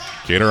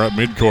 Kadar up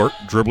midcourt,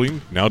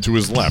 dribbling, now to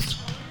his left.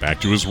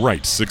 Back to his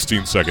right,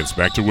 16 seconds.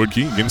 Back to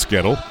Woodkey against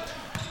Gettle.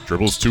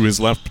 Dribbles to his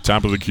left,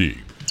 top of the key.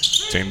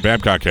 Stanton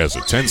Babcock has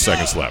it, 10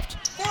 seconds left.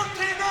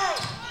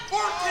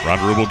 Ron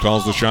Rubel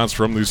calls the shots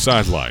from the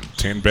sideline.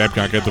 Stanton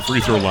Babcock at the free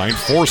throw line,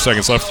 4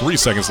 seconds left, 3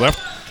 seconds left.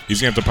 He's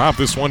going to have to pop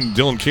this one.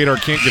 Dylan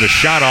Kadar can't get a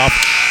shot off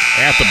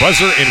at the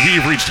buzzer, and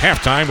we've reached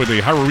halftime with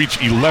a Harbor Beach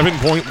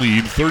 11-point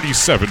lead,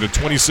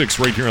 37-26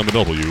 right here on the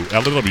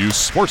LW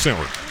Sports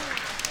Network.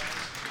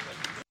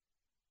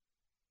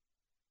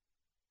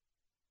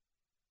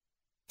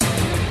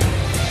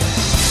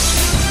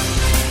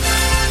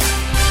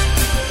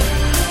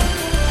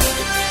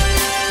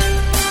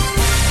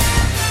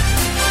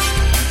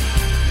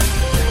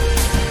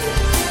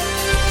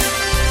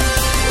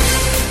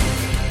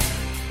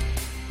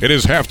 It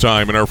is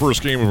halftime in our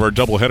first game of our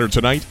doubleheader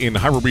tonight.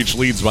 Harbor Beach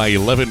leads by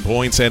 11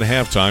 points at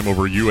halftime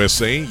over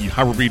USA.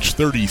 Harbor Beach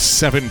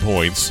 37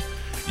 points,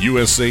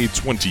 USA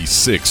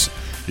 26.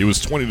 It was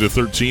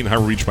 20-13.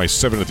 Harbor Beach by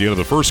 7 at the end of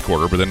the first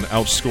quarter, but then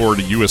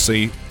outscored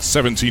USA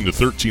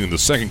 17-13 in the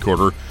second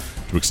quarter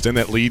to extend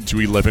that lead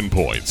to 11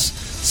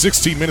 points.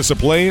 16 minutes of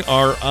play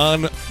are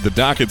on the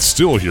docket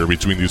still here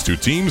between these two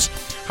teams.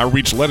 Harbor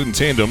Beach led in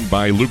tandem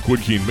by Luke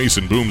Woodkey and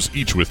Mason Booms,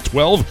 each with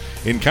 12.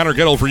 And Connor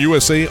Gettle for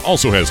USA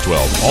also has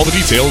 12. All the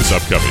details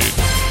upcoming.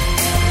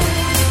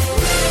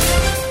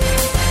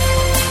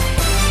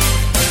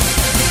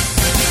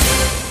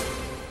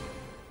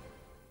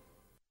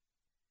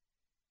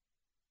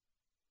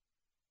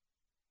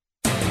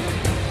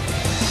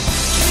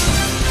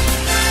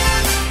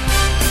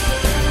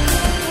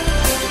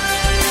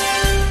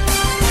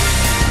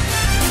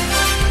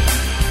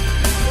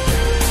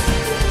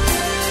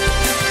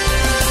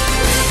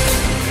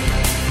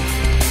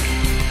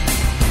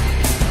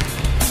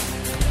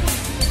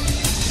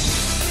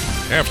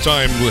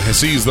 Halftime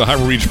sees the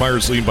Harbor Beach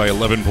Pirates lead by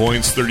 11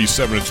 points,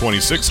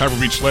 37-26. Harbor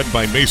Beach led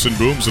by Mason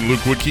Booms and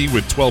Luke Woodkey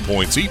with 12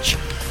 points each.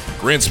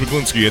 Grant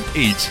Smiglinski at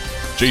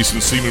 8, Jason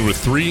Seaman with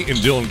 3, and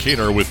Dylan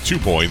Kadar with 2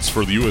 points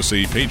for the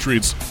USA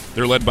Patriots.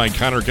 They're led by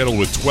Connor Gettle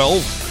with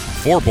 12,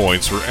 4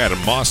 points for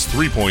Adam Moss,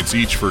 3 points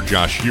each for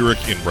Josh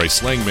Urick and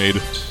Bryce Langmaid,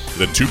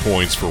 then 2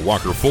 points for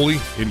Walker Foley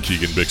and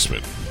Keegan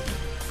Bixman.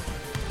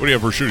 What do you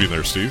have for shooting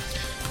there, Steve?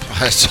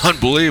 It's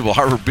unbelievable.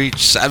 Harbor Beach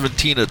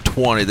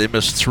 17-20. They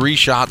missed 3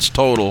 shots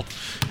total.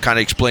 Kind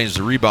of explains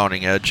the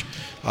rebounding edge.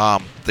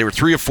 They were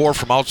 3 of 4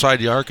 from outside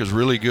the arc, is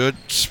really good.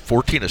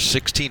 14 of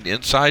 16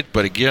 inside.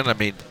 But again, I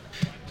mean,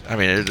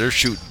 they're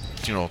shooting,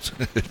 2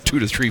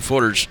 to 3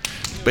 footers,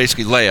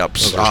 basically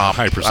layups.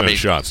 High percentage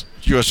shots.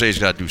 USA's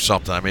got to do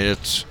something. I mean,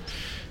 it's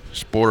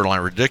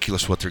borderline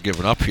ridiculous what they're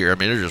giving up here. I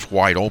mean, they're just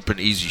wide open,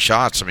 easy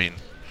shots. I mean,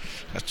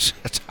 that's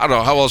I don't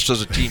know how else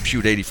does a team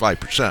shoot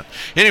 85%.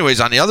 Anyways,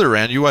 on the other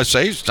end,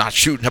 USA's not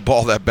shooting the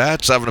ball that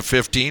bad. 7 of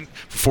 15,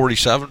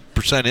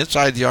 47%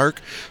 inside the arc,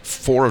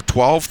 4 of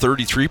 12,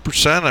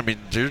 33%. I mean,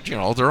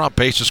 they're on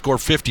pace to score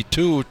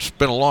 52. It's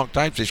been a long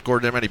time since they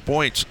scored that many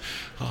points.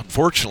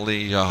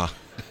 Unfortunately,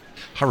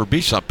 Harbor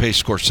Beach's on pace to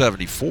score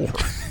 74.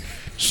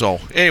 So,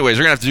 anyways,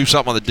 they're gonna have to do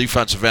something on the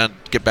defensive end,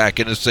 get back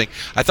in this thing.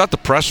 I thought the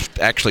press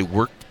actually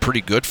worked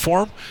pretty good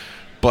for them,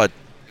 but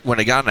when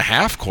they got in the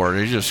half court,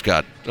 they just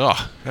got,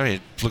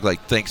 it looked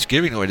like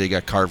Thanksgiving the way they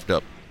got carved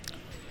up.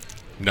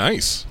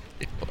 Nice.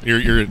 You're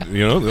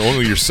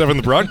only your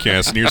 7th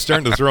broadcast, and you're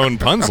starting to throw in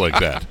puns like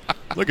that.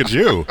 Look at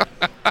you.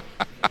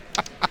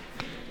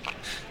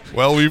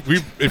 Well,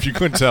 we if you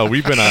couldn't tell,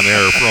 we've been on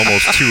air for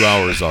almost 2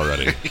 hours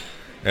already.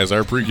 As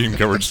our pregame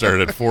coverage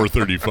started at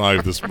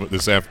 4:35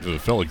 this afternoon,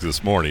 it felt like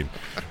this morning,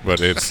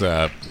 but it's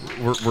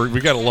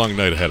we got a long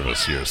night ahead of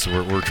us here,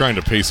 so we're trying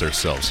to pace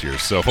ourselves here.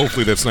 So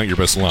hopefully that's not your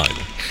best line.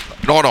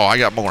 No, I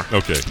got more.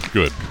 Okay,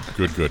 good.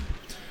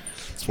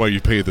 That's why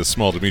you pay the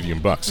small to medium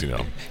bucks,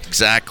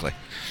 Exactly.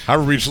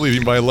 Harbor Beach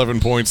leading by 11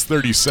 points,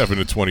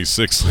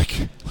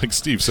 37-26. Like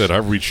Steve said,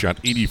 Harbor Beach shot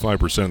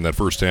 85% in that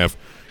first half.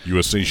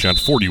 USA shot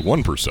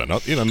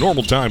 41%. In a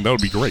normal time, that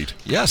would be great.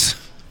 Yes.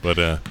 But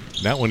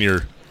not when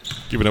you're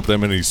giving up that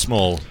many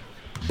small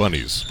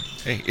bunnies.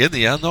 Hey, in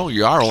the end, though,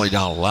 you are only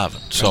down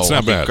 11. So that's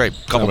not bad. Great.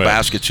 Couple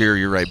baskets here,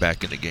 you're right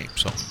back in the game.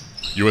 So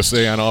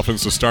USA on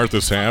offense to start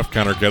this half.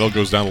 Connor Gettle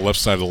goes down the left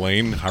side of the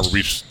lane. Harbor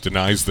Beach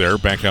denies there.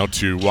 Back out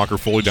to Walker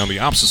Foley down the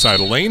opposite side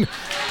of the lane.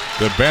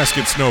 The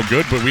basket's no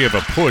good, but we have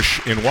a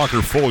push, and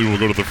Walker Foley will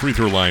go to the free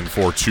throw line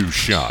for 2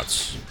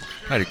 shots.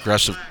 Right,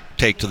 aggressive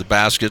take to the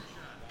basket.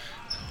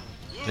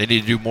 They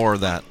need to do more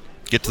of that.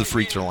 Get to the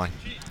free throw line.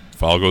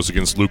 Foul goes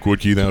against Luke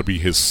Woodkey. That would be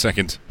his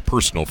 2nd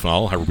personal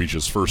foul. Harbor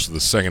Beach's first of the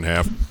second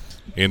half,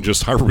 and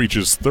just Harbor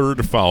Beach's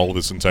 3rd foul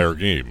this entire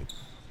game.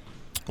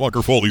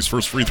 Walker Foley's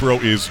first free throw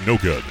is no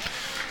good.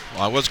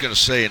 Well, I was going to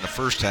say in the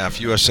first half,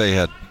 USA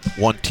had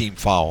 1 team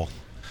foul.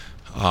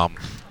 When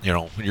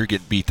you're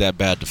getting beat that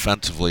bad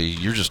defensively,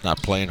 you're just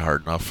not playing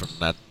hard enough, and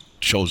that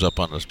shows up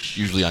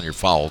usually on your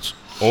fouls.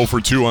 0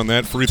 for 2 on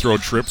that free throw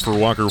trip for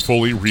Walker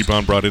Foley.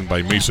 Rebound brought in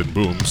by Mason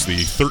Booms. The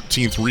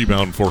 13th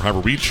rebound for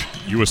Harbor Beach.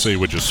 USA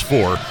with just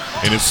 4.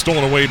 And it's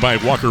stolen away by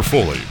Walker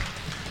Foley.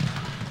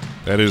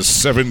 That is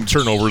 7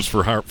 turnovers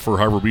for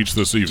Harbor Beach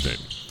this evening.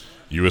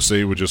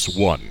 USA with just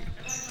 1.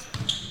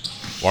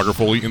 Walker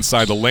Foley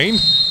inside the lane.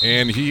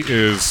 And he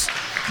is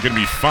going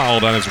to be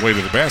fouled on his way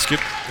to the basket.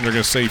 And they're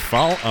going to say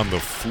foul on the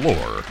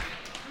floor.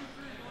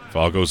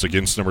 Foul goes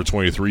against number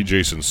 23,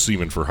 Jason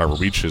Seaman for Harbor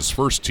Beach, his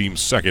first, team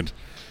second.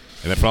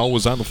 And that foul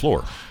was on the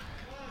floor.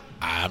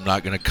 I'm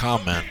not going to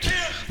comment.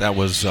 That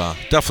was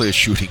definitely a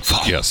shooting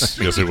foul. Yes,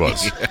 it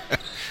was.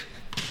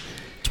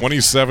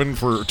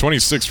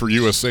 26 for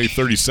USA,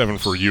 37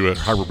 for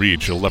Harbor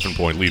Beach,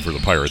 11-point lead for the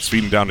Pirates.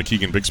 Feeding down to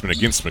Keegan Bixman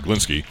against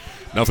Smiglinski.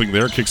 Nothing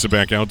there, kicks it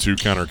back out to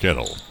Connor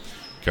Kettle.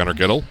 Connor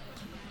Kettle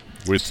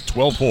with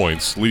 12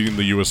 points, leading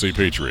the USA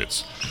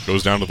Patriots.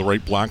 Goes down to the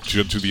right block,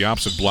 to the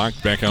opposite block,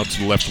 back out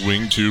to the left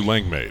wing to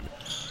Langmaid.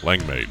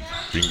 Langmaid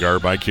being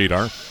guarded by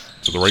Kadar.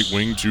 To the right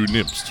wing to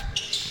Nibst.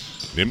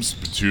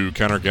 Nibst to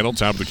Connor Gettle,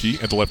 top of the key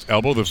at the left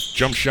elbow. The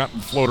jump shot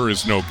and floater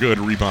is no good.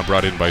 Rebound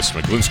brought in by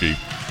Smiglinski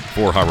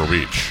for Harbor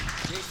Beach.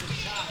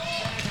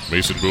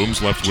 Mason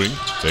Booms, left wing,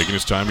 taking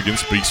his time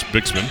against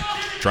Bixman.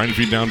 Trying to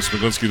feed down to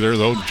Smiglinski there,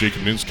 though.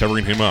 Jacob Nibst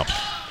covering him up.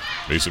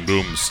 Mason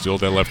Booms still at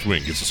that left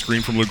wing. Gets a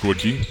screen from Luke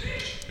Woodkey.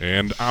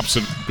 And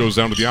goes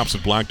down to the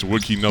opposite block to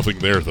Woodkey. Nothing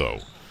there, though.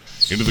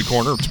 Into the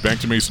corner, back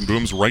to Mason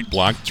Booms, right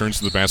block, turns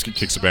to the basket,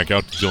 kicks it back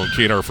out to Dylan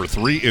Kadar for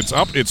 3. It's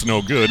up, it's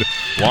no good.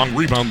 Long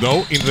rebound,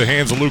 though, into the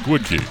hands of Luke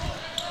Woodkey.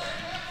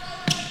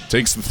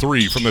 Takes the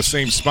 3 from the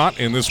same spot,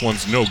 and this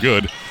one's no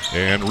good.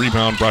 And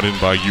rebound brought in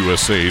by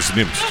USA's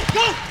Nibst.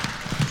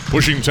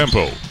 Pushing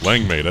tempo,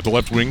 Langmaid at the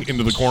left wing,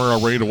 into the corner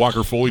already to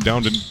Walker Foley,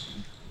 down to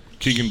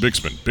Keegan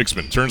Bixman.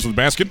 Bixman turns to the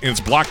basket, and it's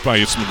blocked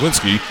by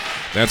Smiglinski.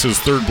 That's his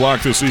 3rd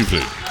block this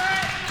evening.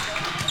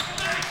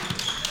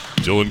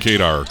 Dylan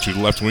Kadar to the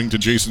left wing to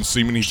Jason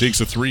Seaman. He takes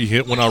a 3,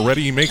 hit one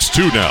already. He makes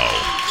 2 now.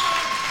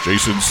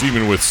 Jason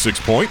Seaman with 6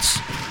 points.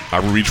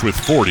 Harbor Beach with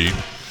 40.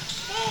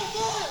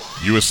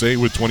 USA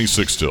with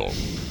 26 still.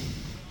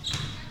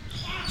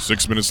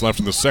 6 minutes left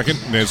in the second.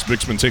 And as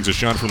Bixman takes a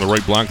shot from the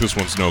right block, this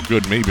one's no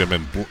good. Maybe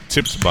been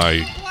tipped by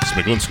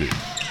Smiglinski.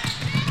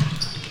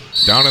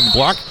 Down in the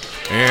block.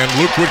 And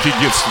Luke Woodkey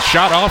gets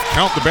shot off.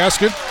 Count the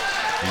basket.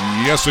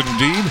 Yes,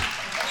 indeed.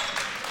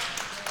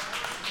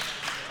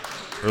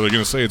 Or are they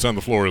going to say it's on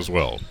the floor as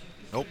well?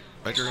 Nope.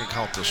 I think they're going to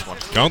count this one.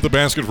 Count the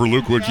basket for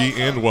Luke Woodkey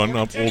and one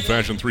up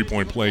old-fashioned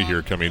three-point play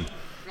here coming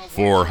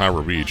for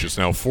Harbor Beach. It's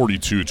now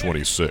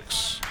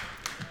 42-26.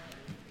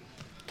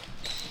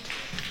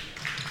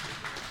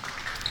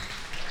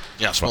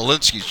 Yeah,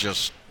 Smolinski's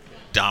just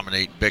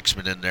dominate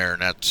Bixman in there,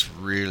 and that's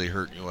really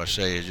hurting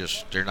USA. It's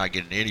just they're not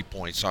getting any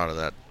points out of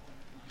that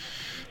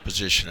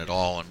position at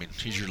all. I mean,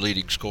 he's your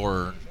leading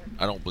scorer.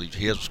 I don't believe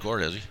he hasn't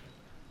scored, has he?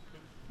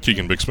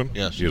 Keegan Bixman?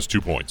 Yes. He has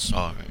 2 points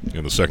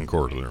in the second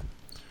quarter there.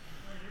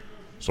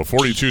 So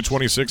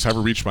 42-26,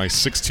 Harbor Beach by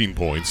 16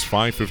 points.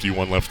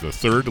 5:51 left in the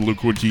third. Luke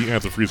Woodkey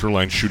at the free throw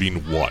line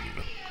shooting 1.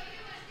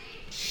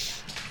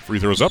 Free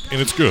throw's up,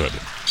 and it's good.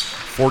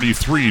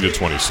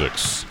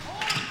 43-26.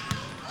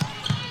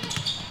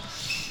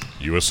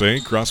 USA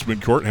cross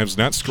midcourt has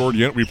not scored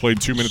yet. We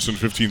played 2 minutes and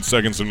 15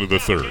 seconds into the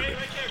third.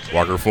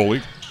 Walker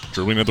Foley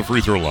dribbling at the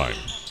free throw line.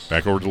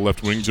 Back over to the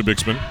left wing to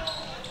Bixman.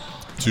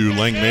 To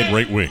Langmaid,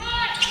 right wing.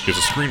 Gets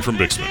a screen from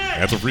Bixman.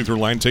 At the free throw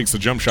line, takes the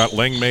jump shot.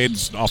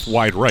 Langmaid's off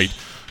wide right.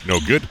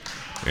 No good.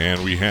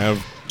 And we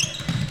have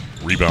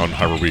rebound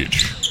Harbor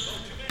Beach.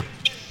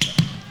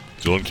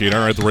 Dylan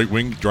Kadar at the right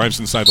wing, drives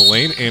inside the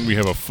lane, and we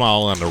have a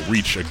foul on the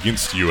reach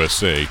against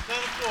USA.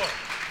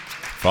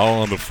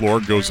 Foul on the floor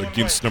goes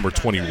against number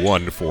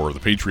 21 for the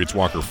Patriots,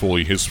 Walker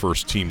Foley, his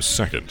first, team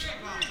second.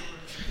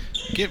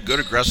 Get good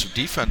aggressive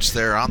defense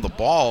there on the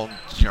ball.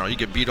 You know, you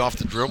get beat off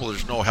the dribble.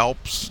 There's no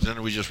helps.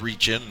 Then we just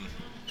reach in and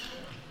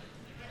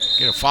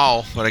get a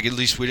foul. But at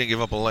least we didn't give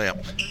up a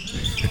layup.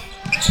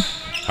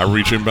 I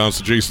reach inbounds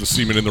to Jason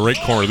Seaman in the right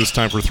corner. This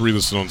time for 3.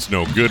 This one's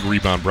no good.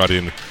 Rebound brought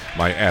in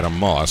by Adam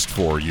Most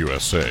for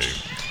USA.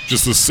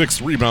 Just the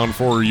 6th rebound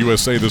for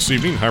USA this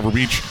evening. Harbor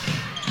Beach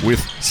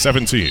with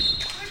 17.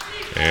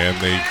 And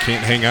they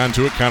can't hang on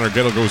to it. Connor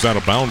Gettle goes out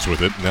of bounds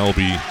with it. And that'll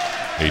be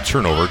a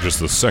turnover. Just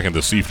the 2nd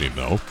this evening,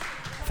 though.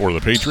 For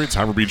the Patriots,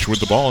 Harbor Beach with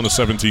the ball in a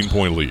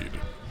 17-point lead.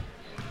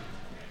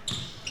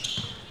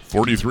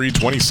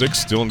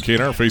 43-26, Dylan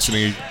Kadar facing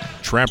a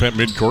trap at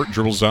midcourt,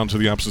 dribbles down to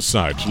the opposite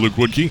side to Luke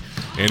Woodkey,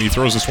 and he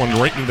throws this one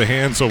right into the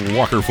hands of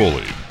Walker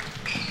Foley.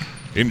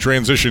 In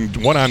transition,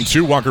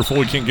 1-on-2, Walker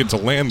Foley can't get to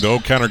land, though.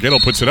 Connor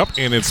Gettle puts it up,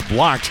 and it's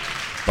blocked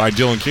by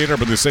Dylan Kadar,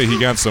 but they say he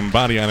got some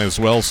body on it as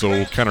well,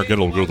 so Connor Gettle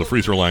will go to the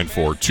free throw line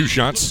for 2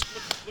 shots.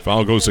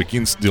 Foul goes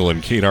against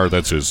Dylan Kadar.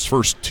 That's his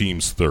first,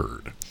 team's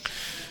 3rd.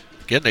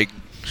 Again, they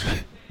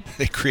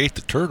create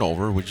the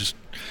turnover.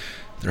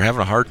 They're having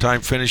a hard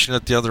time finishing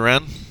at the other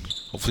end.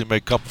 Hopefully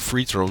make a couple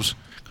free throws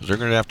because they're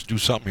going to have to do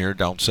something here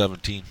down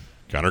 17.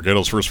 Connor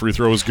Gettle's first free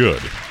throw is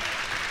good.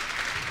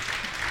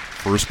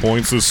 First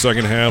points this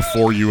second half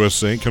for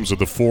USA comes at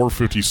the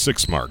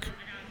 4:56 mark.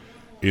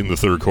 in the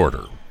third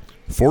quarter.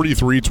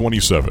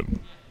 43-27.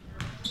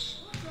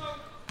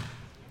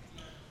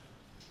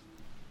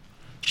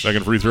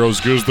 Second free throw is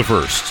good as the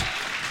first.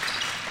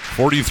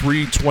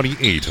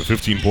 43-28, a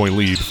 15-point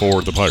lead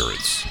for the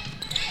Pirates.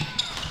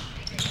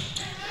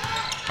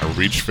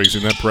 Reach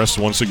facing that press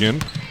once again.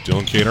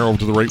 Dylan Kadar over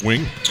to the right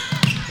wing.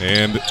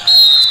 And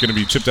it's going to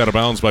be tipped out of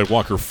bounds by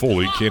Walker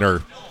Foley.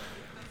 Kadar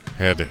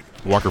had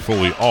Walker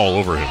Foley all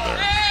over him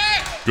there.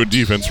 Good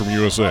defense from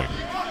USA.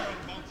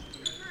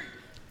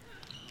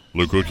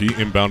 Luke Wilkie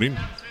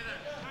inbounding.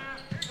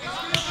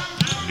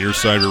 Near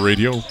side of your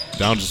radio.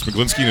 Down to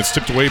Smiglinski, and it's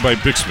tipped away by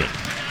Bixman.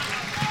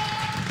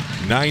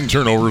 9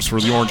 turnovers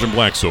for the orange and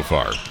black so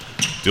far.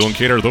 Dylan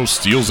Kadar, though,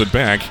 steals it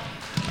back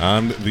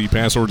on the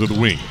pass over to the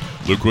wing.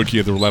 Luke Wilkie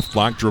at the left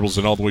block, dribbles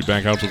it all the way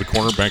back out to the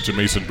corner, back to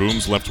Mason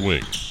Booms, left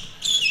wing.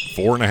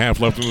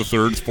 4.5 left in the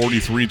third,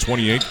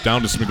 43-28.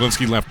 Down to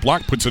Smiglinski, left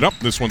block, puts it up.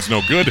 This one's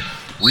no good.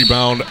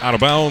 Rebound out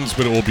of bounds,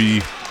 but it will be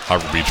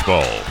Harbor Beach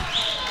ball.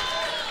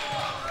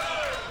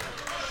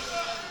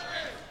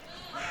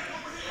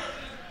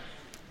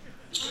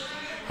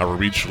 Harbor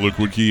Beach, Luke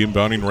Wilkie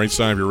inbounding right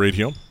side of your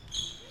radio.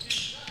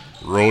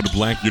 Road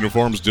black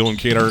uniforms. Dylan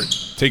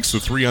Kadar takes the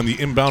three on the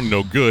inbound,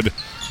 no good.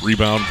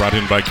 Rebound brought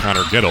in by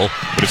Connor Gettle,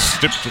 but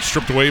it's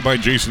stripped away by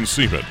Jason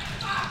Seaman.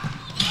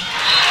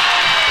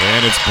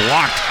 And it's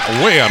blocked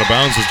way out of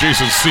bounds as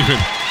Jason Seaman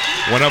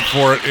went up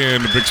for it,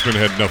 and Bixman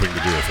had nothing to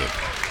do with it.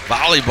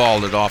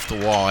 Volleyballed it off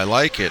the wall. I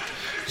like it.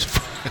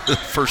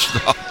 First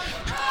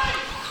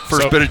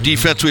bit of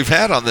defense we've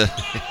had in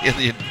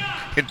the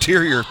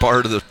interior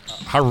part of the.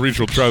 Harbor Beach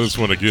will try this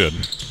one again,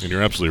 and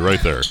you're absolutely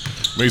right there.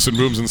 Mason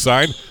Booms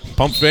inside,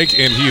 pump fake,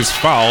 and he is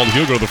fouled.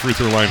 He'll go to the free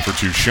throw line for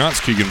 2 shots.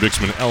 Keegan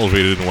Bixman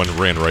elevated and one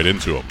ran right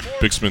into him.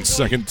 Bixman's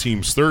second,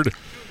 team's third.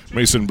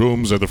 Mason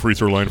Booms at the free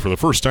throw line for the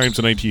first time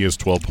tonight. He has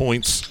 12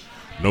 points,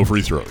 no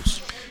free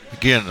throws.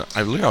 Again,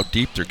 I look how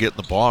deep they're getting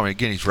the ball. I mean,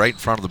 again, he's right in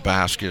front of the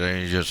basket,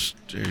 and you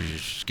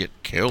just get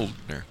killed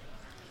there.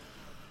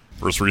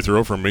 First free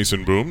throw from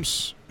Mason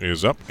Booms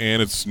is up,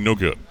 and it's no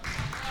good.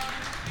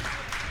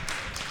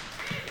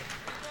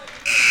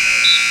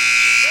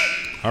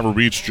 Harbor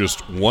Beach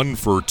just 1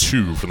 for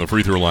 2 from the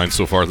free throw line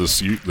so far this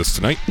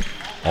tonight,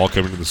 all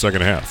coming to the second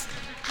half.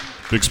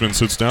 Bixman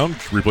sits down,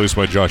 replaced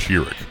by Josh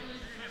Urick.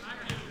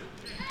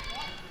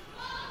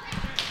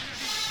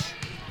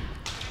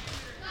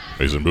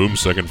 Mason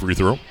Booms, second free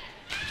throw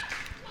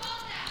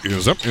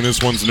is up, and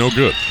this one's no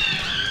good.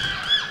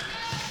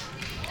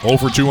 0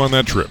 for 2 on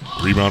that trip.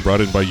 Rebound brought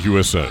in by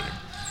USA.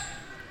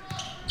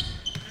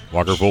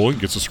 Walker Foley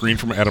gets a screen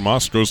from Adam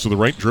Moss, goes to the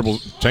right,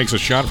 takes a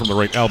shot from the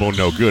right elbow,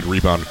 no good.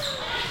 Rebound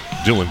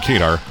Dylan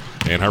Kadar,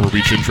 and Harbor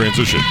Beach in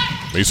transition.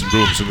 Mason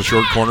Booms in the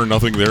short corner,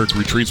 nothing there.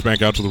 Retreats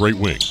back out to the right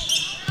wing.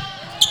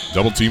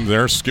 Double team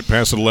there, skip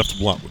pass to the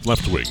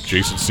left wing.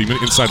 Jason Seaman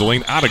inside the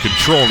lane, out of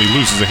control, and he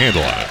loses a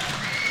handle on it.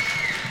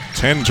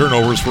 10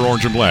 turnovers for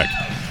Orange and Black.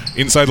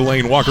 Inside the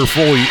lane, Walker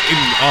Foley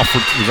off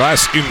for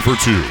glass, in for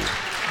 2.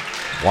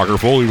 Walker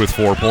Foley with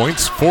 4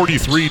 points,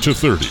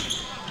 43-30.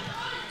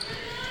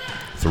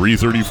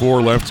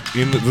 3:34 left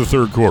in the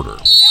third quarter.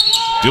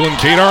 Dylan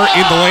Kadar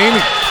in the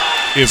lane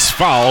is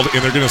fouled,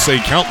 and they're going to say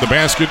count the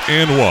basket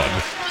and 1.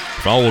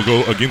 Foul will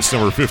go against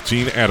number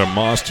 15, Adam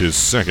Most, his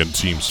second,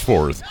 team's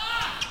fourth.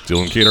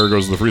 Dylan Kadar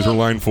goes to the free throw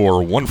line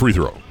for 1 free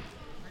throw.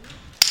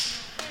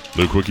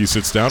 Luke Wilkie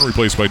sits down,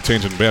 replaced by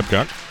Tanton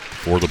Babcock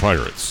for the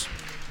Pirates.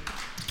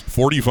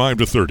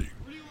 45-30.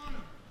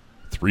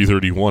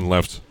 3:31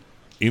 left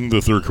in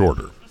the third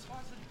quarter.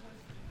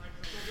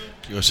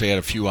 USA had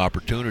a few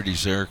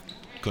opportunities there.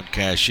 Couldn't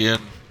cash in.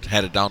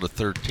 Had it down to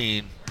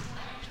 13.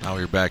 Now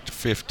we're back to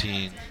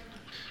 15.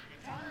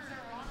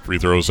 Free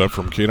throws up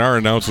from Kadar,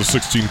 and now it's a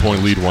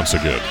 16-point lead once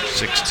again.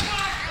 16.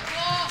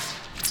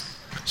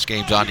 This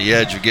game's on the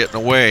edge of getting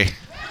away.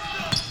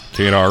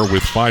 Kadar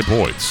with 5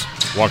 points.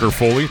 Walker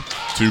Foley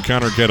to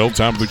Connor Gettle,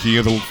 top of the key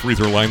of the free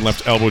throw line.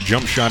 Left elbow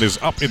jump shot is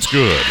up. It's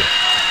good.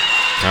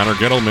 Connor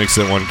Gettle makes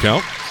that one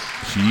count.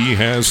 He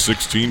has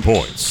 16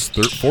 points.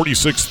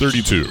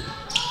 46-32.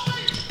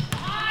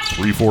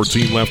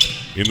 3:14 left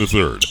in the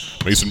third.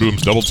 Mason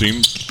Booms double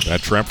team.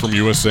 That trap from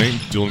USA.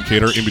 Dylan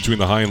Kadar in between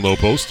the high and low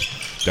post.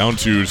 Down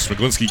to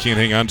Smiglinski, can't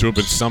hang on to it,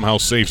 but somehow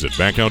saves it.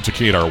 Back out to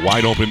Kadar.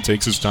 Wide open,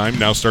 takes his time.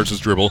 Now starts his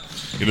dribble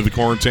into the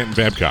corner. Tanton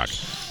Babcock.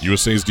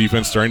 USA's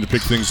defense starting to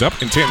pick things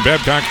up, and Tanton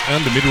Babcock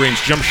on the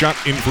mid-range jump shot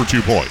in for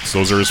 2 points.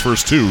 Those are his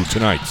first 2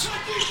 tonight.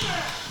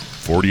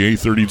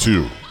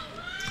 48-32.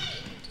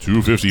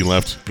 2:50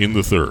 left in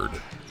the third.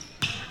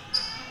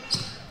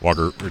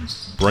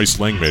 Bryce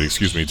Langmaid,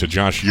 to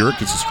Josh Urick.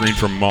 Gets a screen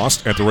from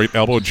Most at the right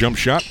elbow. Jump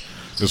shot.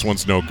 This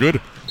one's no good.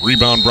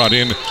 Rebound brought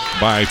in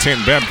by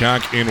Tanton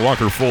Babcock, and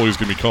Walker Foley is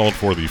going to be called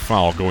for the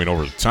foul going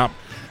over the top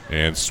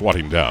and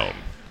swatting down.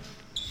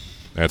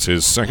 That's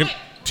his second,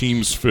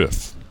 team's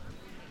 5th.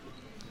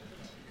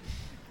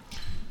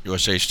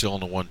 USA still in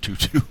the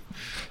 1-2-2.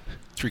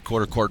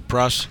 3/4 court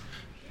press.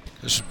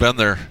 This has been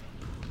their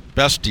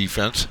best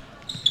defense.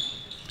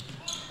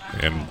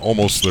 And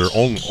almost their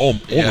only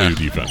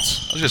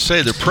defense. I was going to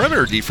say, their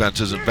perimeter defense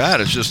isn't bad.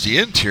 It's just the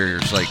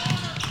interior's like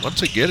once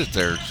they get it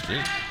there,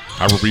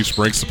 Harbor Beach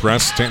breaks the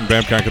press. Stanton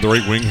Babcock at the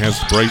right wing has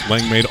Bright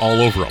Langmaid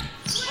all over him.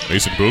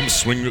 Mason Booms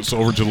swings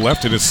over to the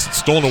left and is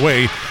stolen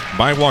away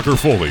by Walker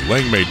Foley.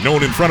 Langmaid, no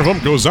one in front of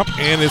him, goes up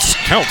and it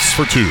counts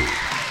for 2.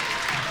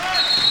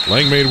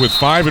 Langmaid with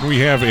 5, and we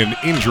have an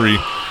injury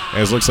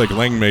as looks like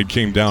Langmaid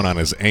came down on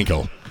his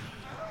ankle.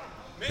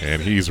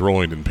 And he's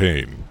rolling in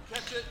pain.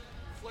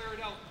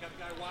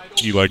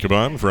 Eli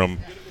Caban from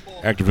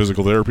Active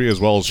Physical Therapy as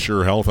well as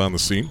Sure Health on the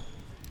scene.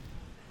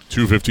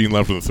 2:15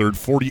 left in the third,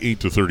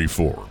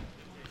 48-34.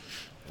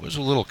 There was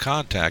a little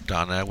contact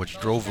on that, which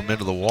drove him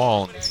into the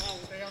wall.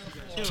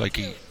 Looks like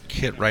he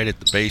hit right at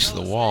the base of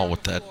the wall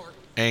with that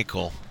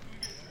ankle.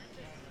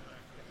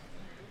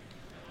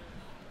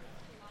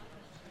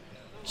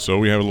 So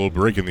we have a little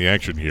break in the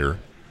action here.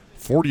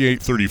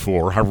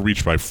 48-34, Harbor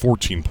Beach by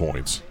 14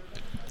 points.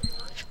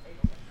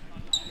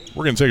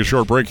 We're going to take a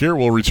short break here.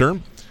 We'll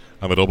return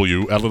on the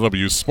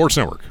WLW Sports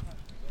Network.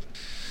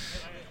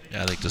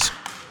 Yeah, I think this...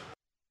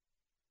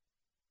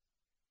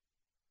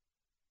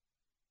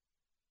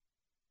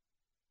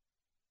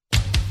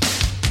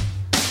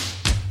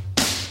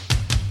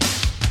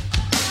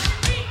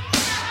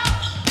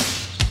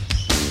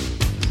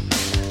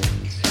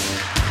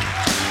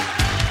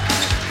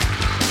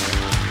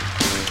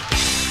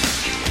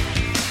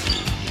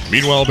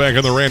 Meanwhile, back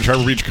on the ranch,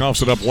 Harbor Beach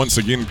coughs it up once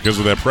again because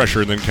of that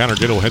pressure, and then Connor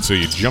Giddle hits a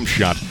jump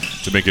shot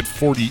to make it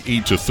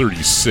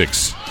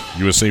 48-36.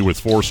 USA with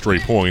 4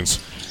 straight points.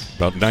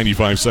 About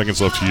 95 seconds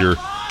left here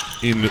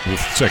in the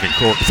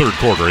third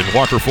quarter, and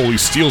Walker Foley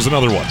steals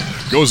another one.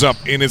 Goes up,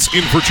 and it's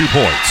in for 2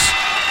 points.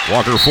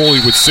 Walker Foley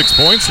with 6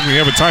 points, and we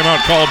have a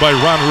timeout called by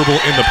Ron Rubel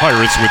and the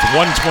Pirates with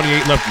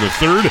 1:28 left in the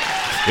third.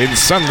 And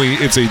suddenly,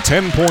 it's a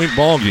 10-point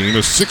ball game, a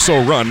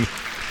 6-0 run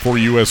for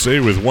USA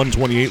with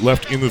 1:28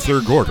 left in the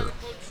third quarter.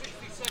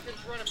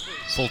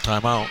 Full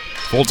timeout.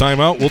 Full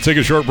timeout. We'll take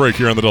a short break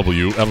here on the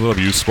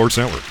WLW Sports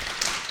Network.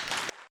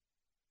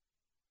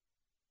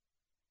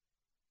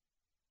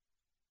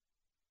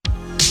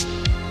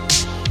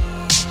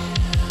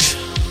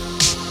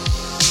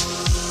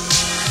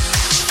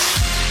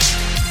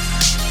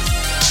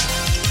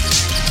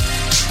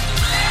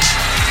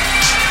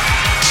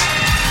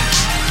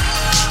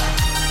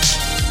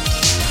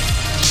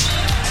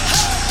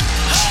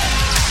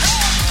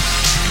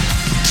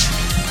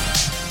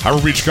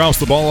 Harbor Beach coughs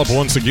the ball up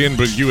once again,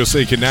 but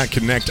USA cannot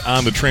connect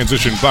on the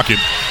transition bucket.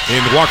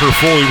 And Walker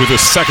Foley with a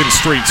second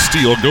straight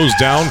steal goes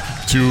down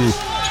to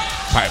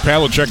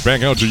Pavlicek,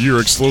 back out to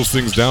Urich, slows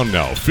things down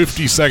now.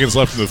 50 seconds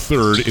left in the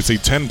third. It's a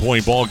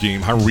 10-point ball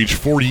game. Harbor Beach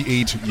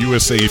 48,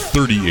 USA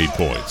 38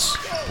 points.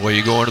 Well,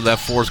 you go into that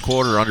fourth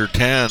quarter under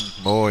 10,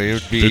 boy, it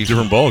would be a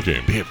different ball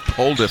game. Be a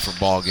whole different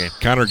ball game.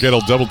 Connor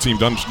Gettle double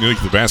teamed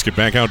underneath the basket,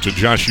 back out to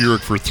Josh Urich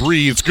for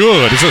 3. It's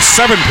good. It's a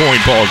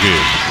 7-point ball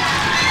game.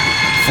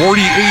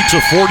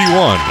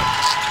 48-41.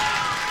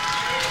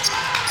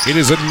 It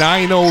is a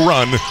 9-0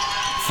 run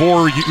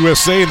for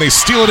USA, and they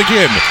steal it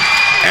again.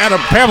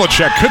 Adam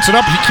Pavlicek cuts it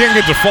up. He can't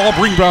get the fall.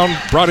 Rebound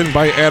brought in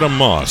by Adam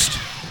Most.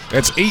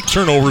 That's 8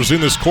 turnovers in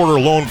this quarter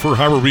alone for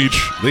Harbor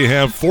Beach. They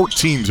have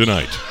 14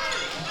 tonight.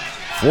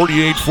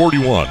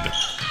 48-41.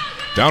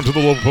 Down to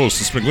the low post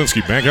to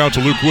Smiglinski. Back out to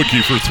Luke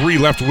Woodkey for 3,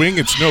 left wing.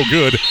 It's no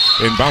good.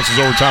 And bounces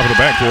over top of the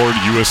backboard.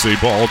 USA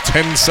ball.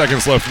 10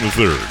 seconds left in the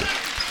third.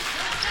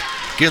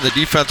 Again, the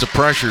defensive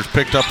pressure is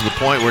picked up to the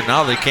point where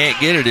now they can't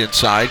get it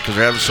inside because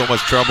they're having so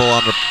much trouble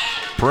on the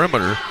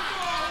perimeter.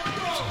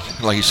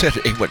 Like you said,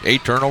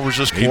 8 turnovers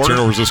this quarter? 8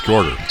 turnovers this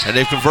quarter. And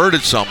they've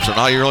converted some, so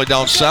now you're only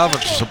down 7.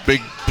 It's a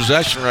big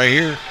possession right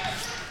here.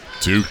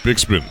 To Big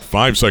Spin.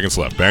 5 seconds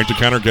left. Back to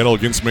Connor Gettle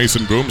against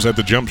Mason Booms at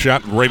the jump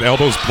shot. Right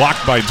elbows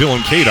blocked by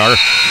Dylan Kadar.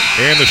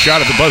 And the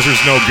shot at the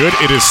buzzer's no good.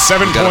 It is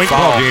 7-point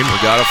ball game.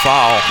 We got a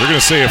foul. They're going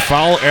to say a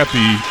foul at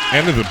the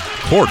end of the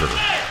quarter.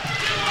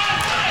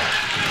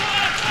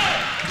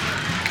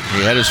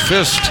 He had his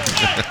fist.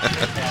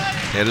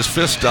 He had his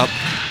fist up.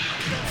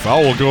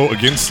 Foul will go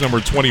against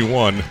number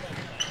 21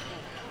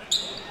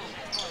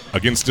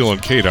 against Dylan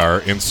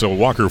Kadar. And so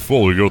Walker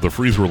Foley will go to the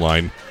free throw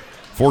line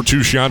for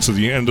 2 shots at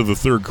the end of the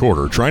third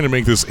quarter, trying to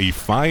make this a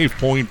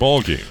 5-point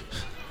ball game.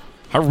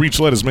 Harbor Beach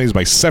led his Mays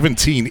by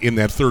 17 in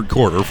that third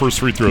quarter. First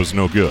free throw is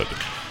no good.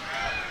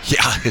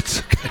 Yeah, it's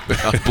an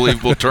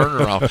unbelievable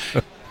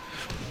turnaround.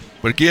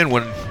 But again,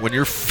 when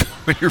you're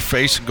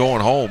facing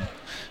going home,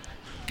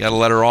 got to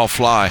let her all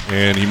fly.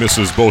 And he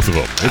misses both of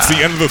them. It's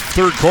the end of the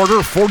third quarter,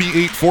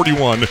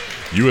 48-41.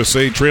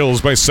 USA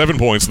trails by 7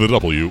 points in the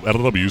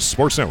WLW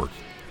Sports Network.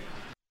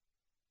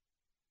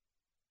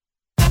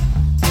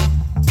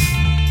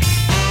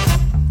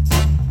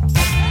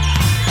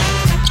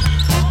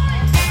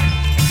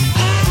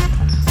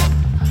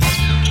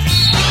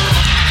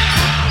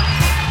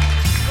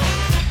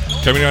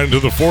 Coming out into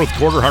the fourth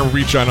quarter, Harbor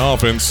Beach on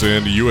offense,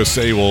 and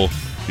USA will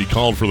be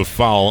called for the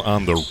foul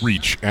on the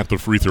reach at the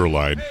free throw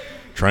line.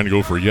 Trying to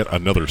go for yet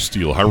another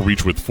steal. Harbor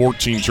Beach with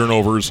 14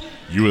 turnovers,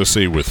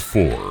 USA with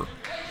 4.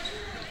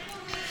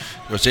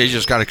 USA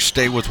just got to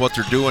stay with what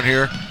they're doing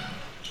here.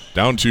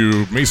 Down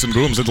to Mason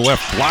Booms at the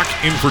left block,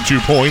 in for 2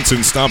 points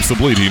and stops the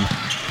bleeding.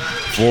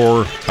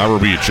 for Harbor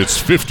Beach. It's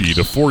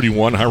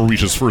 50-41. Harbor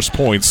Beach's first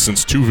points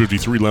since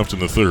 2:53 left in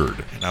the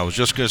third. And I was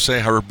just going to say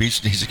Harbor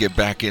Beach needs to get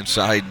back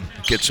inside and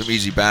get some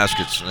easy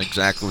baskets, and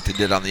exactly what they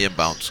did on the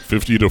inbounds.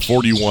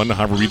 50-41.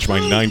 Harbor Beach by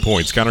 9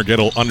 points. Connor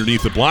Gettle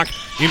underneath the block,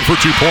 in for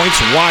 2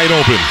 points, wide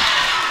open.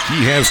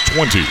 He has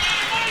 20.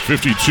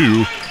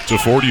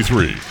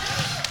 52-43.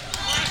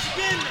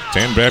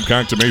 Tan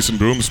Babcock to Mason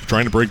Booms,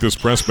 trying to break this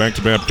press. Back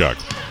to Babcock.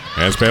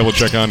 Has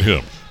Pavlicek on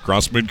him.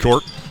 Cross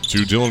midcourt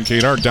to Dylan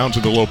Kadar, down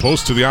to the low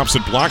post, to the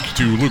opposite block,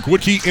 to Luke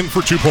Woodkey, in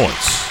for 2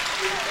 points.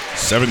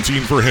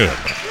 17 for him.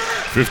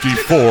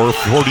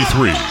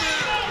 54-43.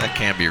 That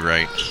can't be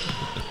right.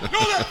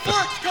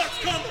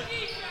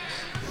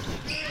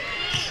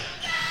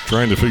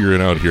 Trying to figure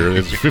it out here.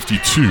 It's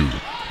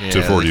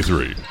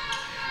 52-43.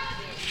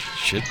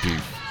 Shouldn't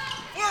even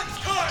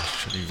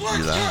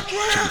be that.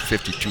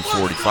 Should be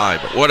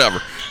 52-45, but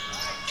whatever.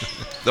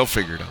 They'll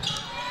figure it out.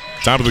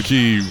 Top of the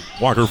key,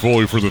 Walker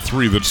Foley for the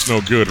 3 that's no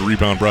good. A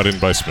rebound brought in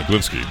by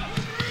Smiglinski.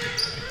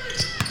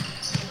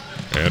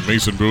 And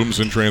Mason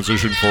Booms in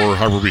transition for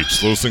Harbor Beach.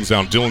 Slows things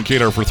down. Dylan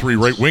Kadar for 3,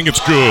 right wing. It's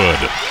good.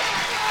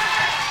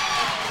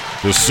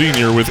 The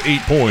senior with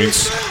 8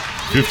 points,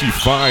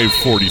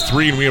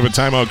 55-43. And we have a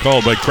timeout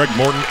called by Craig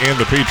Morton and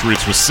the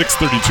Patriots with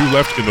 6:32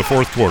 left in the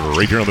fourth quarter,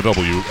 right here on the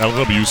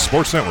WLW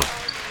Sports Network.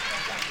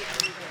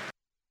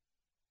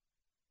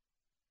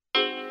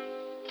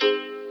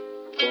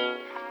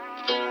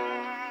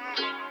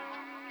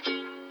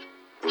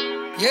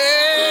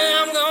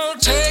 Yeah, I'm gonna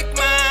take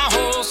my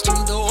horse to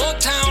the old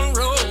town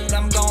road.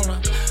 I'm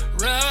gonna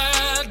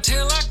ride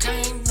till I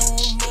can't no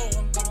more.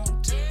 I'm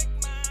gonna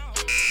take my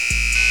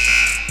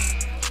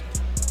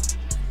horse.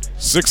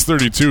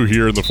 6:32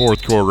 here in the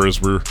fourth quarter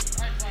as we're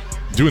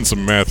doing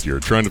some math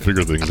here, trying to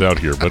figure things out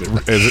here. But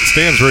as it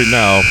stands right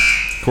now,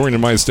 according to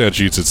my stat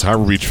sheets, it's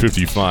Harbor Beach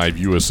 55,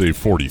 USA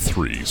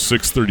 43.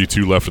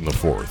 6:32 left in the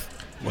fourth.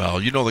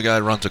 Well, you know the guy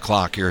that runs the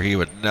clock here. He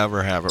would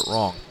never have it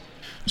wrong.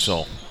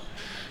 So,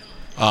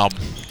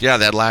 yeah,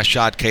 that last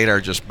shot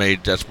Kadar just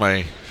made, that's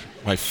my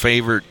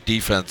favorite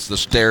defense, the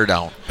stare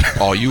down.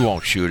 Oh, you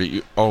won't shoot it.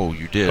 You did. Oh,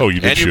 you did.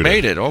 And shoot you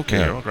made it. Okay,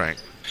 Yeah. okay.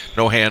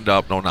 No hand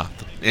up, no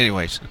nothing.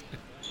 Anyways.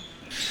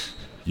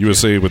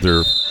 USA with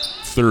their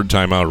third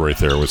timeout right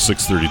there with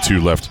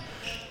 6:32 left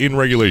in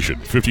regulation,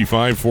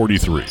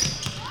 55-43.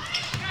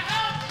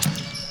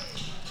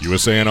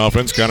 USA on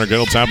offense. Connor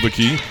Gettle, top of the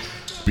key.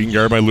 Being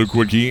guarded by Luke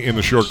Woodkey in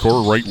the short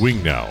corner, right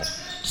wing now.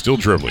 Still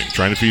dribbling,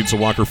 trying to feed to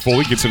Walker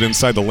Foley. Gets it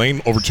inside the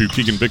lane, over to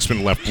Keegan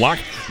Bixman, left block.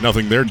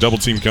 Nothing there. Double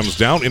team comes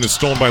down, and it's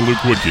stolen by Luke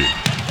Woodkey.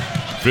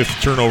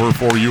 5th turnover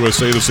for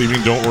USA this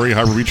evening. Don't worry,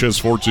 Harbor Beach has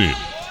 14.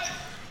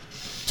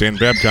 Dan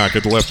Babcock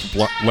at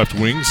the left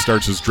wing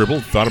starts his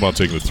dribble. Thought about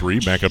taking the 3.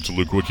 Back up to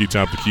Luke Woodkey,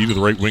 top of the key to the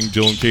right wing,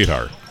 Dylan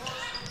Kadar.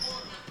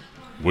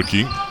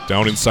 Woodkey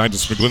down inside to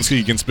Smiglinski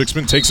against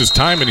Bixman. Takes his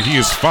time, and he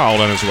is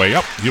fouled on his way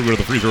up. He'll go to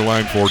the free throw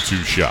line for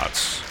 2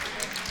 shots.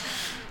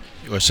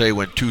 USA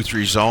went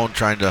 2-3 zone,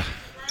 trying to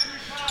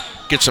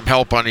get some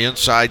help on the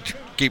inside,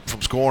 keep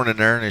from scoring in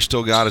there, and they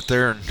still got it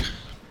there, and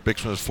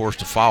Bixman was forced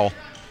to foul.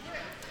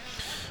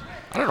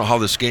 I don't know how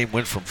this game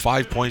went from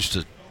 5 points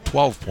to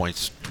 12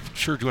 points.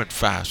 Sure went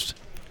fast.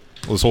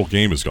 Well, this whole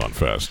game has gone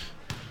fast.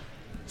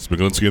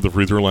 Smiglinski at the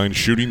free throw line,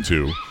 shooting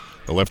 2.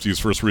 The lefty's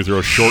first free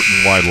throw short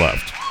and wide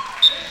left.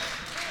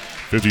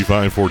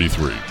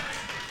 55-43.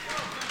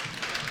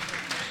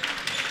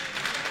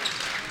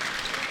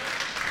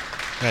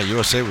 Yeah,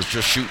 USA was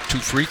just shooting 2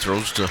 free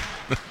throws to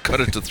cut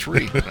it to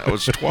 3. That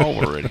was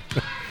 12 already.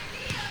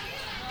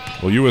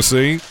 Well,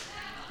 USA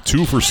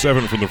 2 for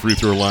 7 from the free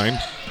throw line.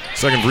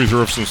 Second free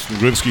throw from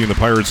Smiglinski and the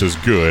Pirates is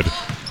good.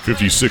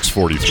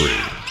 56-43.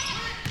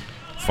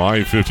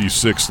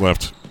 5:56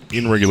 left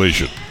in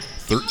regulation.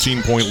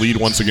 13-point lead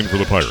once again for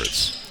the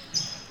Pirates.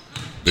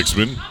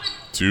 Bixman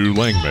to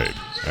Langmaid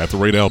at the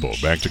right elbow.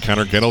 Back to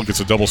Connor Gettle. Gets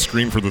a double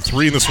screen for the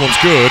 3, and this one's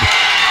good.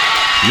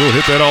 He'll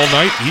hit that all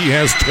night. He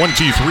has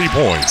 23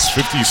 points.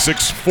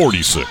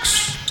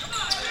 56-46.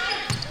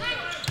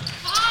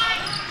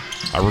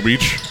 Harbor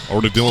Beach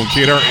over to Dylan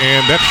Kadar,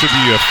 and that should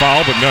be a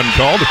foul, but none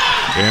called,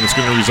 and it's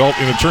going to result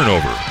in a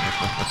turnover.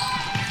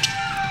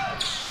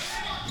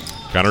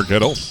 Connor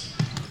Gettle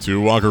to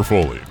Walker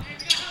Foley.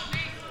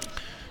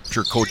 I'm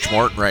sure Coach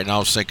Martin right now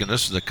is thinking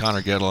this is the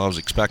Connor Gettle I was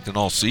expecting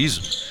all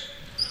season.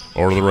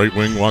 Over to the right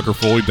wing, Walker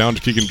Foley down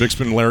to Keegan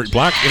Bixman and Larry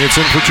Block, and it's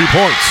in for 2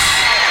 points.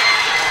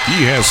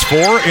 He has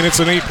 4, and it's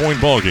an 8-point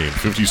ball game,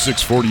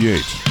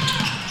 56-48.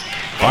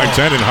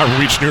 5-10, and Harbor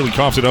Beach nearly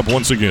coughed it up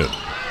once again.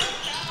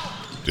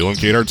 Dylan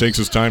Kadar takes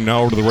his time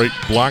now over to the right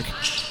block.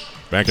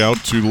 Back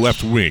out to the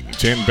left wing.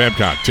 Tan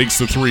Babcock takes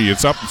the 3.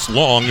 It's up. It's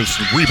long. It's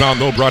a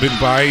rebound, though, brought in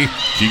by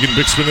Keegan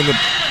Bixman and the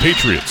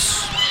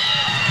Patriots.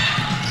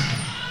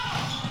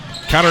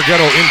 Connor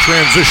Gettle in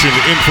transition,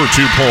 in for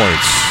 2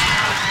 points.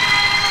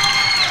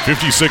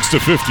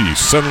 56-50.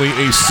 Suddenly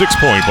a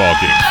 6-point ball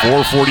game.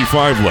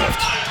 4:45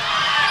 left.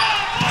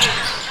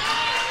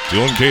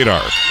 Dylan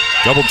Kadar,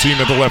 double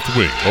team at the left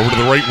wing. Over to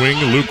the right wing,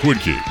 Luke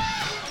Woodkey.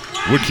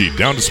 Woodkey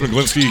down to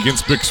Smiglinski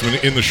against Bixman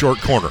in the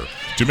short corner.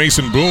 to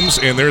Mason Booms,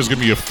 and there's going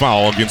to be a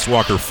foul against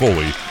Walker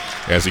Foley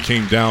as he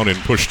came down and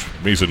pushed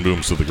Mason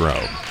Booms to the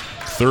ground.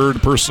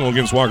 Third personal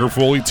against Walker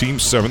Foley, team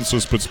 7, so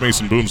this puts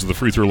Mason Booms at the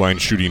free throw line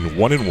shooting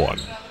 1-1.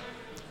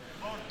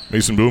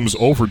 Mason Booms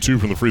 0 for 2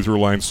 from the free throw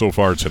line so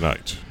far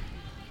tonight.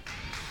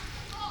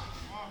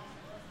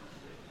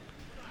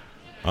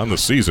 On the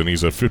season,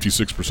 he's a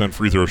 56%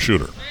 free throw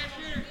shooter.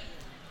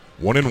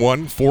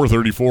 1-1,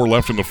 4:34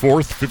 left in the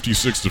fourth,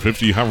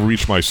 56-50. Howard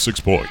Beach by 6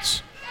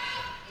 points.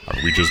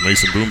 Howard reaches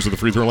Mason Booms at the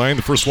free throw line.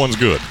 The first one's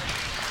good.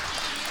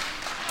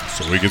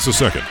 So he gets a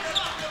second.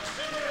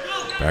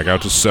 Back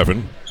out to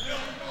 7,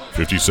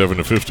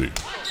 57-50.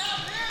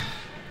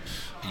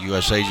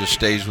 USA just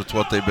stays with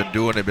what they've been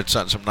doing. They've been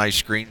setting some nice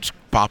screens,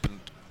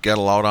 popping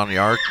Gettle out on the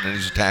arc, and then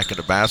he's attacking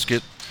the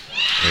basket.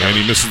 And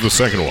he misses the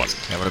second one.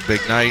 Having a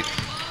big night.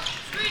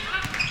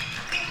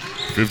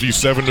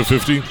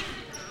 57-50.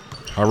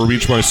 Harbor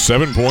Beach by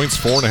 7 points,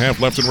 4.5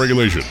 left in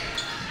regulation.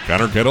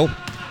 Connor Kettle,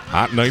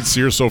 hot nights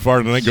here so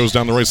far tonight, goes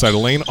down the right side of the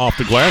lane, off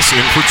the glass,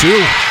 in for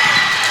 2.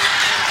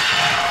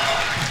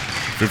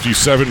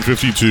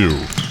 57-52.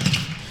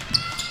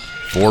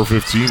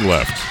 4:15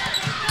 left.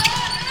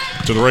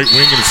 To the right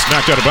wing, and it's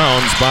knocked out of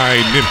bounds by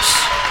Nimps.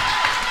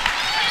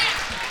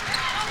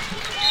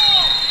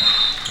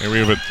 And we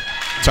have a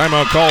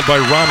timeout called by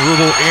Ron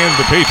Rubel and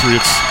the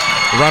Patriots.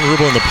 Ron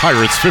Rubel and the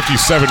Pirates,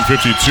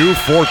 57-52,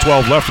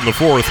 4:12 left in the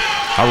fourth.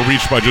 Howard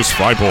Beach by just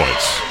 5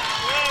 points.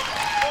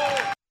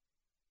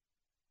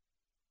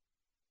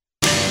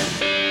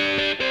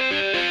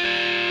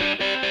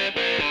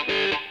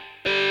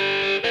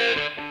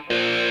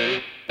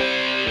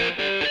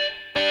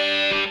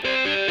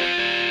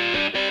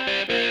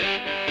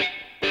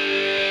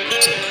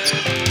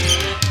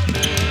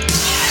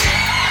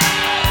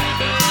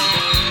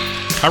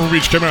 Howard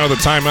Beach coming out of the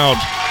timeout.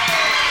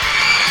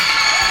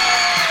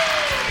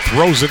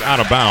 Throws it out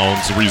of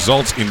bounds,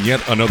 results in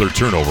yet another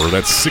turnover.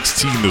 That's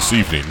 16 this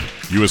evening.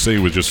 USA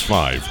with just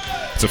 5.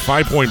 It's a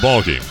 5-point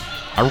ball game.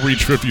 Howard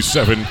Beach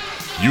 57,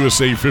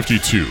 USA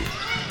 52.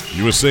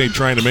 USA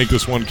trying to make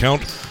this one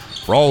count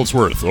for all it's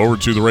worth. Over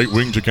to the right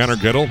wing to Connor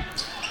Gettle,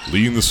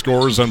 leading the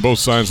scores on both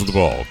sides of the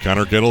ball.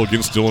 Connor Gettle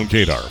against Dylan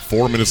Kadar.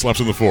 4 minutes left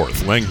in the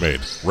fourth.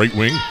 Langmaid, right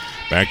wing,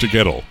 back to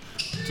Gettle.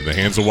 To the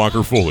hands of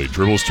Walker Foley.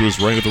 Dribbles to his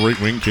right at the right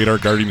wing.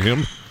 Kadar guarding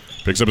him.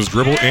 Picks up his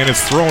dribble, and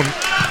it's thrown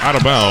out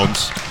of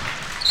bounds.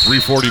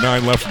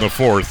 3:49 left in the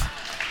fourth.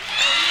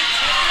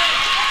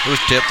 It was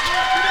tipped.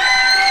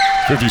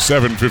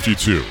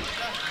 57-52.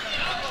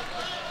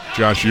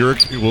 Josh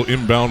Urich will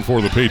inbound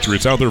for the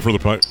Patriots. Out there for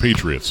the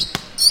Patriots.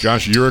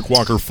 Josh Urich,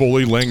 Walker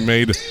Foley,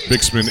 Langmaid,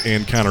 Bixman,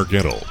 and Connor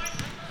Gettle.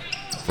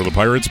 For the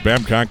Pirates,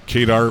 Babcock,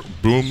 Kadar,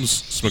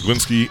 Booms,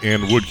 Smiglinski,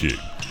 and Woodkey.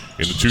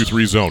 In the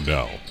 2-3 zone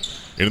now.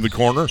 Into the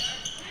corner,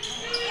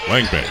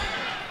 Langmaid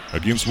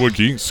against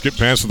Woodkey. Skip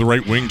pass to the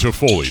right wing to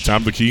Foley.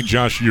 Top of the key,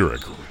 Josh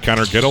Urich.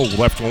 Connor Gettle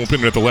left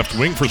open at the left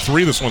wing for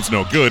 3. This one's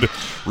no good.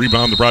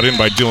 Rebound brought in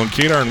by Dylan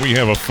Kadar, and we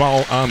have a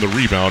foul on the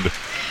rebound.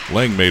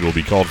 Langmaid will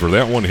be called for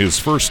that one. His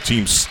first,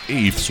 team's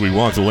 8th, so we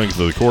walk the length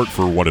of the court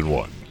for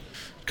 1-1.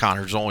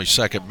 Connor's only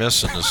second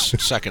miss in the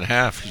second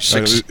half.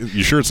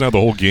 You sure it's not the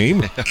whole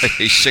game?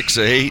 He's 6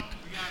 of 8.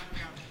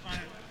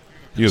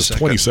 He has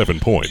 27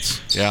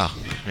 points. Yeah,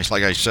 it's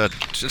like I said.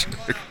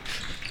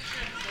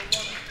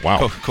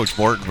 Wow. Coach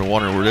Morton been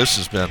wondering where this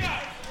has been.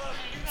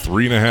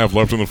 3.5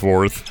 left in the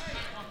fourth.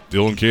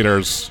 Dylan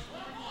Kadar's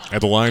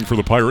at the line for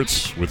the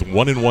Pirates with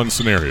 1-1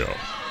 scenario.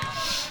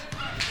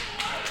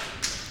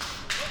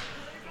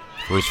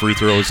 First free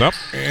throw is up,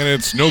 and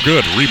it's no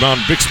good. Rebound,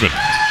 Bixman.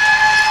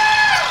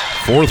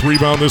 4th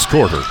rebound this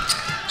quarter.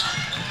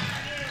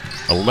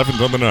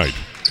 11th on the night.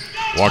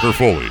 Walker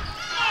Foley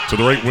to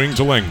the right wing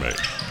to Langmaid.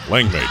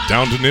 Langmaid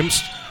down to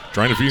Nimst,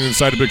 trying to feed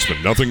inside to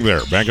Bixman. Nothing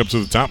there. Back up to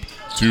the top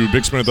to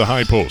Bixman at the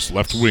high post.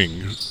 Left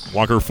wing,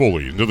 Walker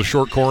Foley. Into the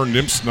short corner,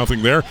 Nimst,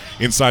 nothing there.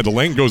 Inside the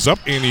lane, goes up,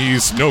 and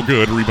he's no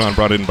good. Rebound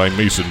brought in by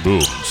Mason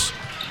Booms.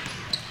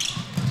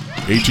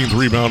 18th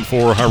rebound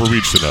for Harbor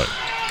Beach tonight.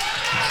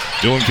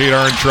 Dylan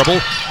Kadar in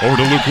trouble. Over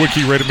to Luke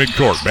Woodkey right at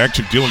midcourt. Back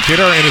to Dylan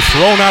Kadar, and it's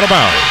thrown out of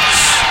bounds.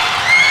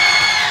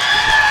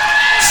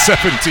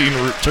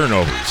 17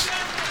 turnovers.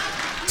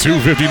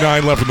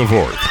 2:59 left in the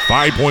fourth.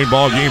 5-point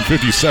ball game,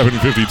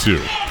 57-52.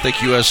 I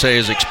think USA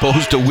is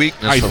exposed to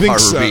weakness I of think Harbor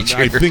so. Beach.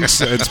 I think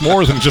so. It's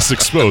more than just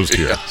exposed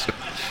here. Yes.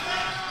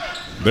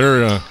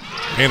 They're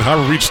and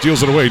Harbor Beach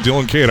steals it away.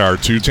 Dylan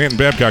Kadar to Tanton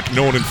Babcock,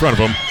 no one in front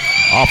of him.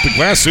 Off the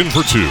glass, in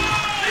for 2.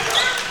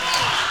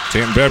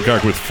 Tanton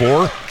Babcock with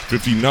 4,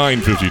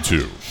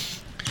 59-52.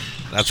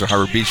 That's what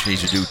Harbor Beach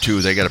needs to do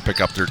too. They got to pick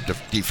up their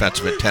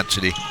defensive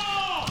intensity.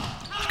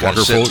 Got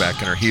to sit Foley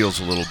back in her heels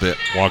a little bit.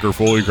 Walker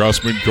Foley across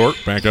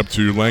midcourt, back up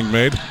to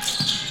Langmaid.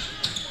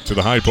 To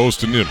the high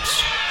post to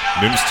Nims.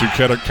 Nims to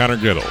Connor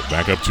Gettle.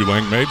 Back up to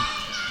Langmaid.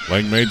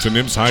 Langmaid to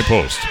Nims, high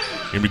post.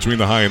 In between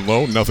the high and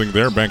low, nothing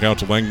there. Back out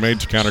to Langmaid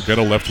to Connor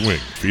Gettle, left wing.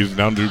 Feeds it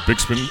down to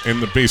Bixman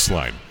in the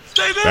baseline.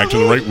 Back to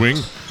the right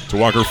wing to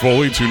Walker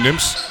Foley to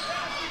Nims.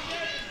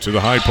 To the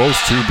high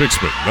post to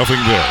Bixman. Nothing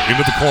there.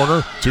 Into the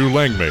corner to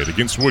Langmaid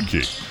against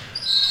Woodkey.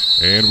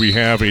 And we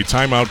have a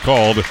timeout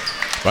called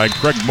by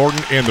Craig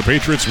Morton and the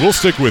Patriots. We'll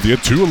stick with you.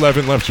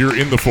 2:11 left here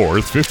in the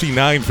fourth.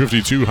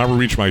 59-52. Harbor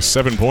Beach by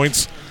 7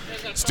 points.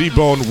 Steve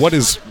Bone, what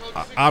is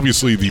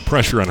obviously the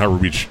pressure on Harbor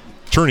Beach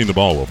turning the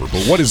ball over,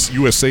 but what is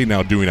USA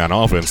now doing on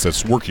offense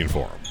that's working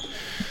for them?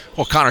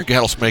 Well, Connor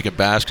Gettle's making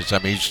baskets. I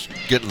mean, he's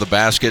getting to the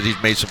basket.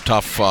 He's made some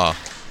tough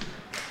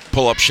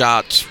pull-up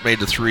shots, made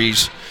the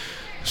threes.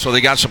 So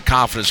they got some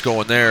confidence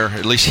going there.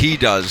 At least he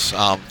does.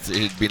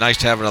 It'd be nice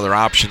to have another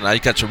option. I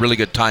think that's a really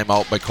good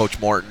timeout by Coach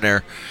Morton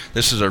there.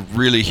 This is a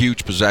really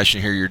huge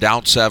possession here. You're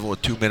down 7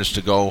 with 2 minutes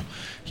to go.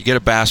 You get a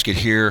basket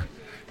here.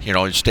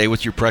 You stay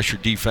with your pressure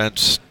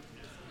defense.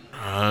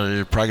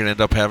 You're probably going to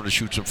end up having to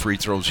shoot some free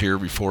throws here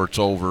before it's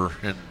over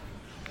and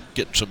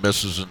getting some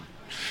misses and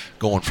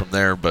going from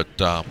there. But,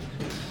 they're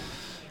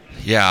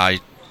going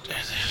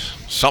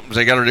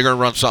to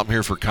run something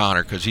here for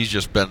Connor because he's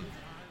just been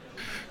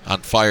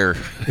on fire.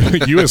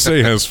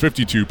 USA has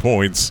 52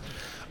 points.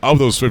 Of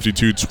those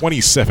 52,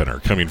 27 are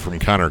coming from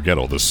Connor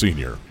Gettle, the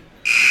senior.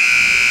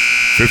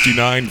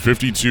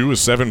 59-52, a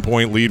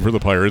 7-point lead for the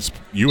Pirates.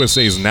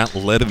 USA is not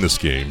led in this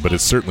game, but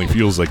it certainly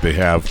feels like they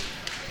have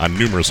on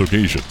numerous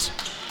occasions.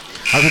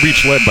 Harbor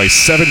Beach led by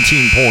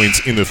 17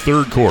 points in the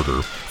third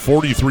quarter,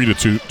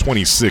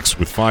 43-26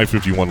 with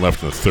 5:51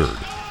 left in the third.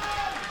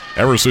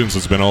 Ever since,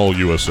 it's been all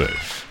USA.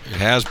 It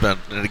has been.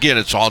 And again,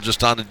 it's all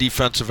just on the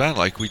defensive end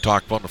like we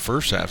talked about in the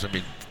first half. I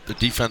mean, the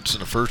defense in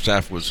the first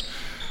half was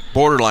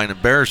borderline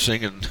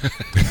embarrassing, and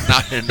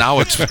now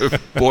it's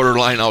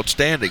borderline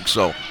outstanding.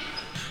 So,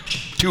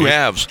 2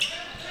 halves.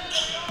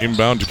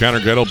 Inbound to Connor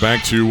Gettle,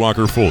 back to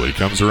Walker Foley.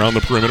 Comes around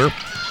the perimeter.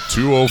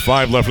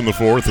 2:05 left in the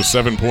fourth, a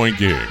 7-point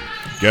game.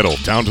 Gettle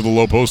down to the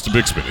low post to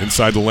Bixman.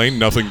 Inside the lane,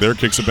 nothing there.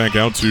 Kicks it back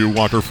out to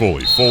Walker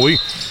Foley. Foley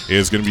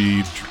is going to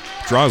be,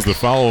 draws the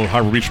foul.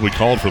 Harbor Beach will be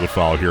called for the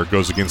foul here. It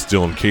goes against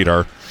Dylan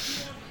Kadar.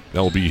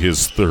 That'll be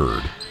his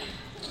third.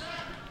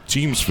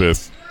 Team's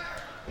fifth.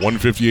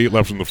 1:58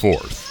 left in the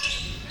fourth.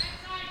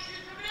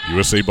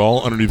 USA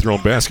ball underneath their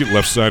own basket,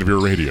 left side of your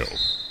radio.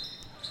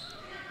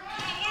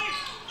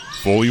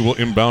 Foley will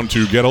inbound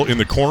to Gettle in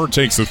the corner,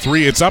 takes the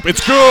three, it's up,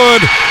 it's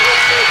good!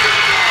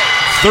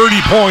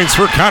 30 points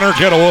for Connor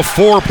Gettle, a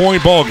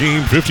 4-point ball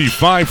game,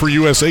 55 for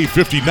USA,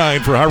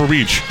 59 for Harbor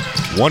Beach.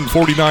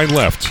 1:49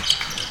 left.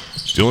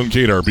 Dylan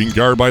Kadar being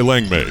guarded by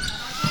Langmaid.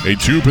 A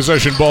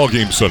 2-possession ball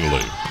game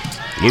suddenly.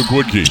 Luke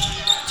Woodkey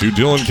to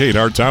Dylan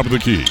Kadar, top of the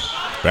key.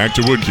 Back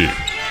to Woodkey.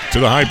 To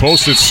the high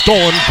post, it's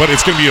stolen, but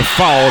it's going to be a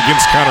foul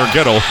against Connor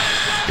Gettle.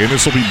 And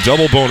this will be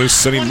double bonus,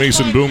 sending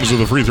Mason Booms to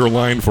the free throw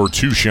line for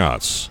 2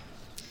 shots.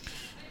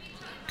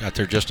 Got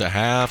there just a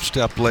half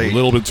step late. A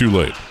little bit too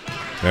late.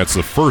 That's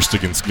the first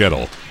against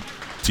Gettle.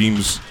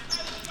 Team's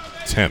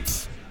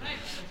 10th.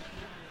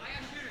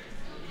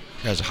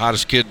 Guy's the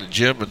hottest kid in the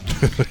gym, and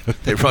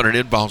they run an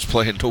inbounds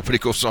play, and nobody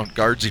goes on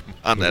guards him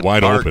on that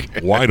wide mark.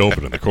 Wide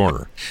open in the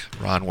corner.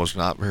 Ron was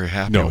not very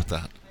happy with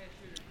that.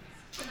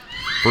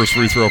 First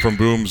free throw from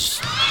Booms.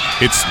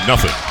 It's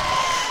nothing.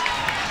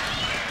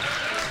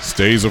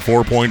 Stays a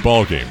 4-point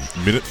ball game.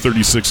 Minute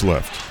 36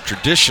 left.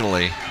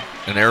 Traditionally,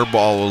 an air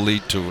ball will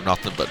lead to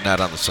nothing but net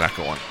on the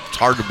second one. It's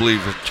hard to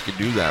believe that you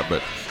can do that,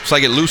 but it's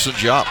like it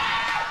loosens you up.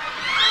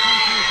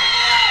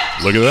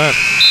 Look at that.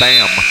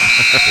 Bam.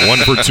 1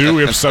 for 2.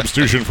 We have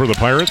substitution for the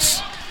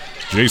Pirates.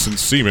 Jason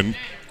Seaman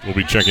will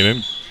be checking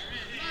in.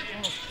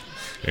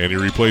 And he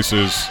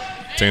replaces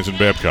Tanton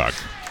Babcock.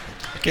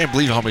 I can't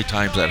believe how many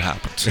times that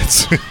happens.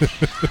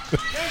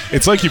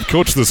 It's like you've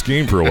coached this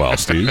game for a while,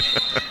 Steve.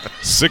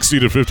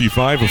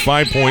 60-55, a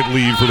 5-point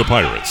lead for the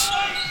Pirates.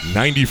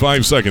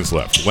 95 seconds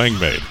left.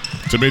 Langmaid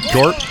to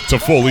midcourt, to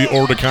Foley,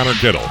 or to Connor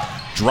Gettle.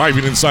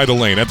 Driving inside the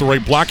lane. At the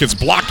right block, it's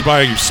blocked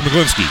by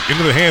Smiglinski.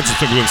 Into the hands of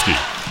Smiglinski.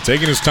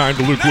 Taking his time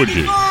to Luke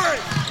Woodkey.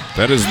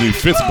 That is the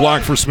 5th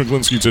block for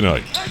Smiglinski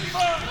tonight.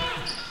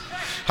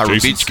 Harbor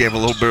Beach gave a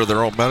little bit of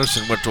their own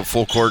medicine, went to a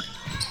full court,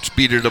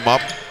 speeded them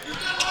up.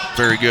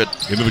 Very good.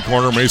 Into the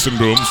corner, Mason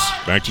Booms.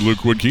 Back to Luke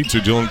Woodkey, to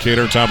Dylan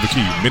Kadar, top of the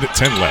key. Minute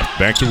 10 left.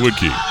 Back to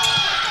Woodkey.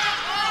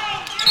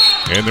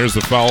 And there's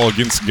the foul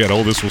against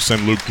Gettle. This will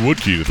send Luke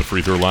Woodkey to the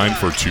free throw line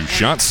for 2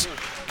 shots.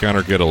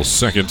 Connor Gettle's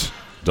second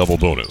double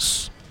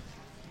bonus.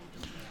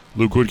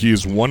 Luke Woodkey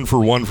is 1 for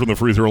 1 from the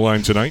free throw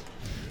line tonight.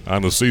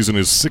 On the season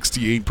is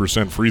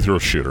 68% free throw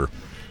shooter.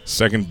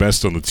 Second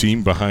best on the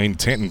team behind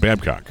Tanton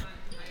Babcock.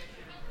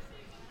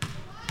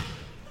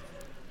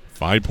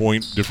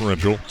 5-point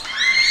differential.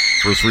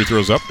 First free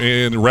throw's up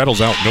and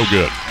rattles out, no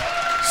good.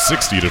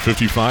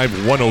 60-55,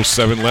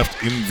 1:07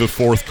 left in the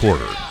fourth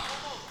quarter.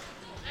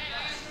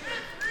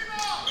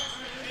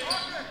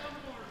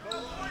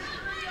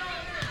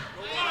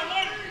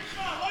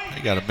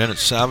 You got a minute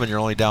 7, you're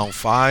only down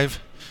 5.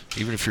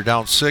 Even if you're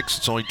down 6,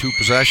 it's only 2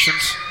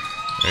 possessions.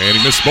 And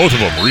he missed both of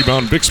them.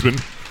 Rebound Bixman.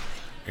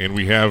 And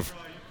we have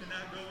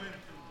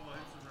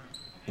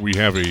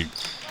a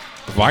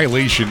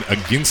violation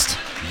against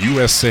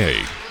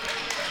USA.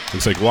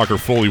 Looks like Walker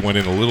Foley went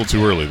in a little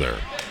too early there.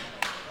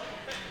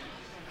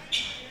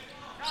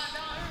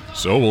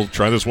 So we'll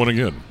try this one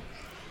again.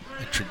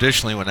 And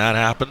traditionally, when that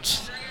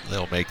happens,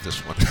 they'll make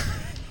this one.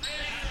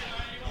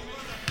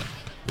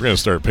 We're going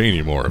to start paying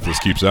you more if this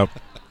keeps up.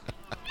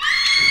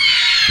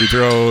 Free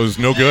throw is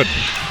no good.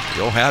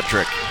 Yo, hat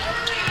trick.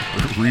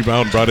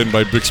 Rebound brought in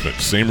by Bixman.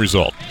 Same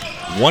result.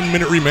 1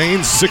 minute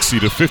remains,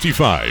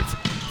 60-55.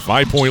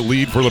 5-point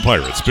lead for the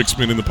Pirates.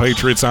 Bixman and the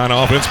Patriots on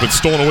offense, but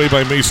stolen away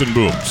by Mason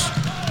Booms.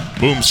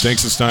 Booms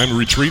takes his time,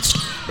 retreats.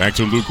 Back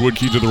to Luke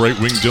Woodkey to the right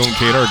wing. Dylan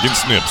Kadar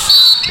against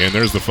Nips. And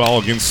there's the foul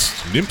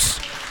against Nips.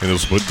 And they'll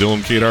put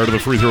Dylan Kadar to the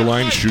free throw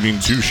line, shooting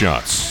 2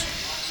 shots.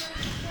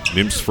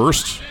 Nips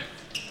first.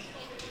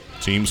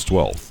 Team's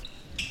 12th.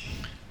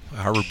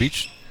 Harbor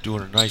Beach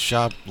doing a nice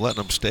job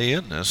letting them stay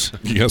in this.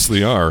 Yes,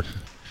 they are.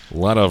 A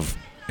lot of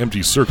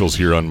empty circles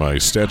here on my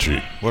stat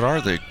sheet. What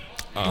are they?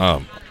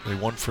 They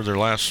won for their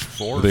last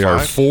 4 or They 5? are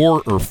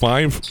 4 or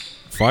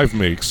 5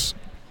 makes,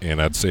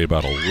 and I'd say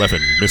about 11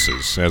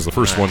 misses, as the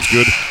first one's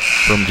good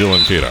from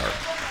Dylan Kadar.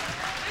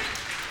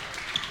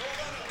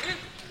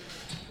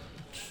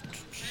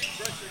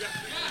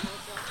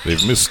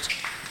 They've missed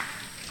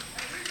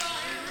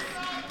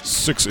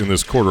 6 in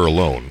this quarter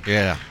alone.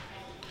 Yeah.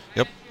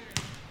 Yep.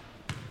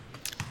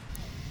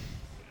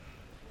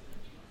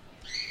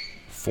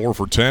 4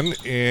 for 10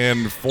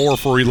 and 4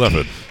 for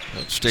 11.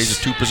 That stays a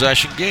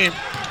 2-possession game.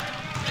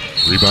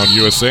 Rebound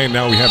USA.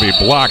 Now we have a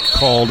block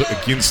called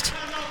against,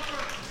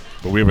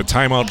 but we have a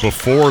timeout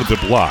before the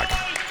block.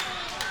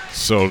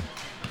 So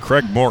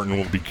Craig Morton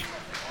will be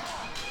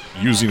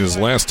using his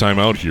last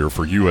timeout here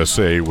for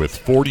USA with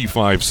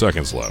 45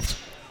 seconds left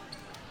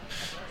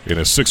in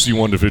a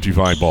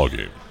 61-55 ball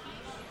game.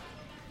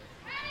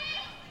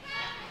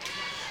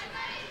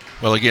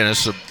 Well, again,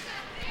 it's a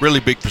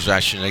really big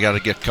possession. They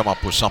got to come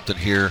up with something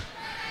here.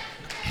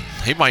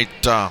 He might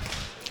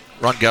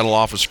run Gettle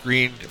off a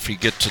screen if he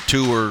gets a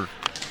 2 or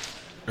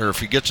if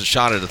he gets a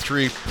shot at a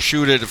 3.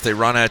 Shoot it. If they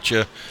run at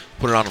you,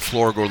 put it on the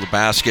floor, go to the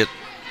basket,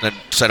 then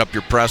set up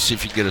your press. See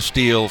if you get a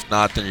steal. If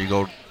not, then you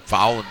go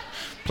foul and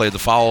play the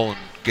foul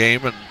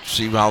game and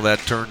see how that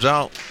turns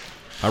out.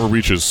 Harbor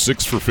Beach is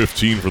 6 for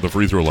 15 for the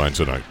free throw line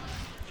tonight.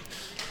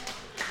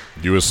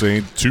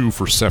 USA 2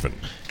 for 7.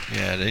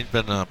 Yeah, it ain't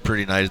been a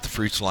pretty night at the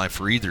free throw line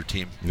for either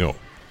team. No.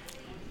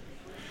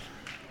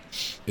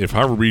 If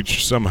Harbor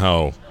Beach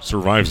somehow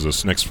survives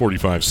this next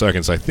 45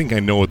 seconds, I think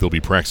I know what they'll be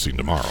practicing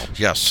tomorrow.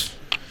 Yes.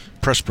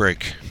 Press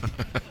break.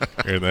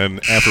 And then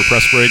after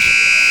press break,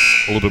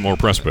 a little bit more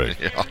press break.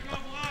 Yeah.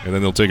 And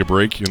then they'll take a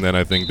break, and then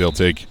I think they'll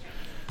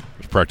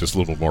practice a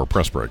little more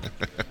press break.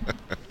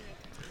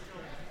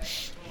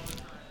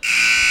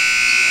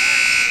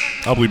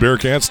 Ubly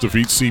Bearcats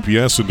defeat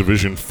CPS in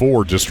Division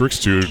 4 districts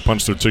to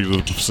punch their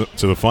ticket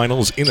to the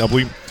finals in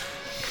Ubly.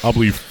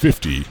 Ubly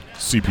 50,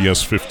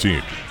 CPS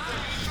 15.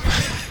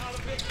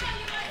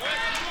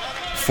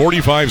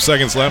 45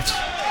 seconds left.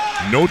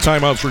 No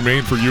timeouts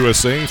remain for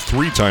USA.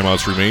 3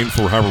 timeouts remain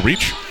for Harbor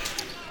Beach.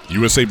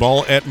 USA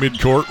ball at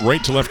midcourt,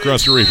 right to left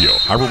across your radio.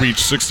 Harbor Beach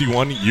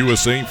 61,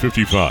 USA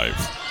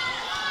 55.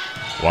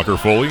 Walker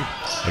Foley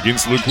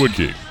against Luke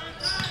Woodkey.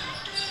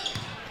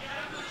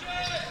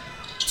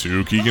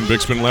 To Keegan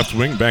Bixman, left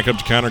wing. Back up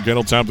to Connor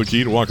Gettle, top of the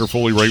key to Walker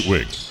Foley, right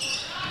wing.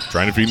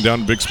 Trying to feed him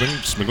down to Bixman.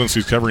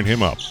 Smiglinski's covering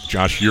him up.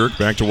 Josh Yerk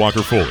back to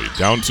Walker Foley.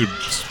 Down to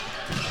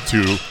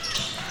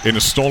and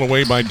is stolen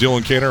away by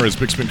Dylan Kadar as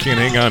Bixman can't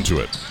hang on to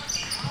it.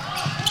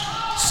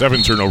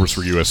 7 turnovers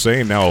for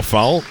USA, and now a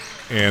foul.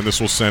 And this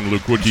will send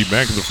Luke Woodkey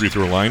back to the free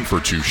throw line for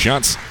 2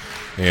 shots.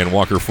 And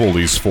Walker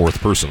Foley's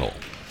 4th personal.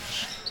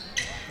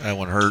 That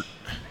one hurt.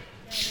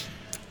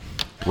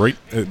 Right,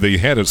 they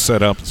had it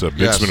set up so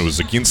Bixman Yes. was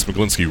against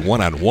Smiglinski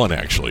one-on-one,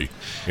 actually,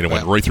 and it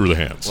went right through the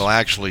hands. Well,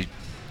 actually,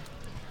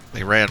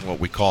 they ran what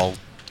we call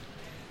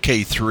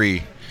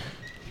K3,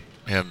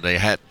 and they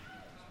had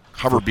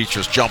Harbor Beach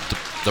just jumped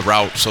the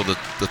route so that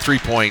the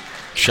 3-point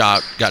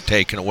shot got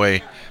taken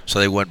away, so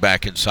they went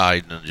back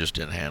inside and just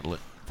didn't handle it.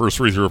 First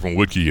free throw from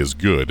Woodkey is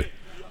good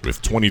with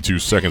 22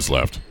 seconds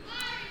left.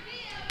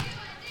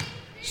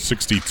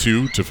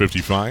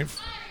 62-55.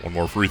 One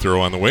more free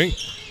throw on the way,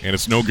 and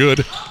it's no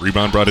good.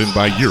 Rebound brought in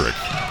by Urich.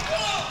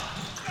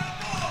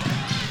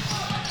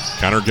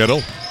 Connor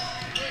Gettle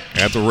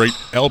at the right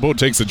elbow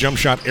takes a jump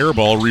shot air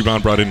ball.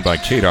 Rebound brought in by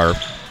Kadar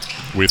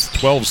with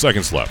 12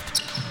 seconds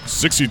left.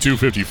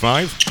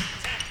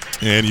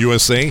 62-55, and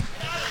USA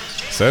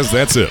says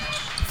that's it.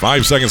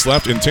 5 seconds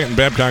left, and Tanton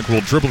Babcock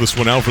will dribble this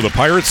one out for the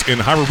Pirates, and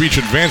Harbor Beach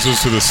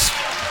advances to this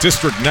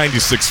District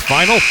 96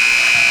 final.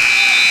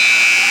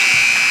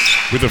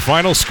 With the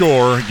final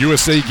score,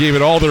 USA gave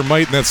it all their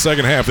might in that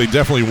second half. They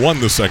definitely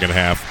won the second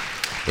half.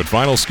 But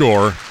final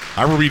score,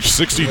 Harbor Beach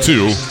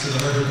 62,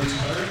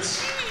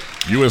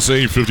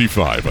 USA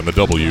 55 on the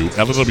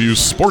WLW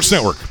Sports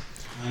Network.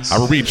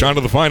 Harbor Beach on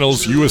to the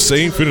finals.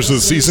 USA finishes the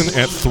season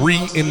at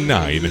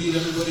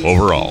 3-9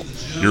 overall.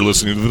 You're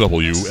listening to the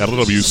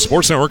WLW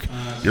Sports Network,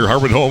 your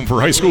Harvard home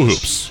for high school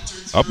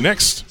hoops. Up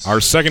next,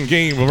 our second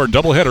game of our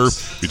doubleheader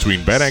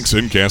between Bad Axe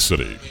and Cass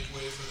City.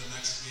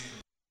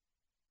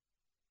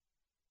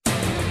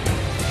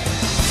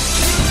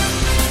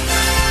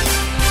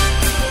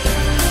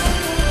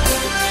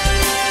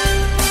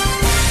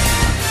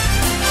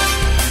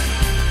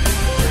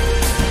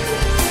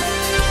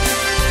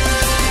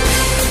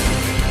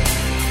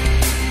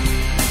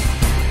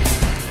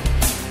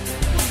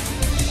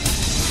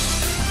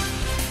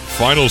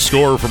 Final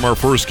score from our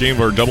first game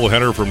of our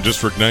doubleheader from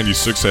District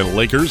 96 at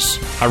Lakers.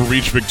 Harbor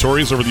Beach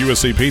victorious over the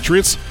USA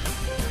Patriots.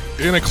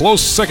 In a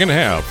close second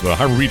half,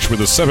 Harbor Beach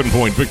with a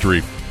 7-point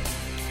victory,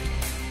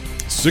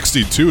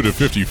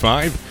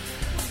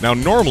 62-55. Now,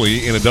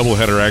 normally in a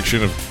doubleheader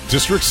action of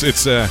districts,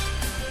 it's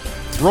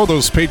throw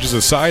those pages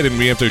aside and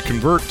we have to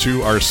convert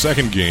to our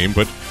second game,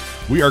 but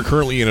we are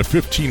currently in a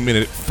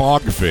 15-minute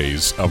fog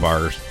phase of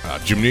our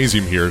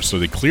gymnasium here, so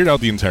they cleared out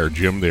the entire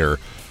gym. They're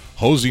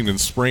hosing and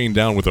spraying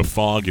down with a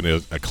fog and a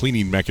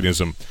cleaning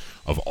mechanism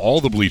of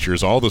all the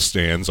bleachers, all the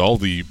stands, all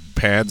the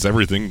pads,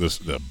 everything,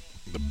 the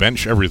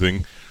bench,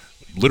 everything.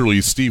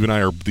 Literally, Steve and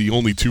I are the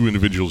only two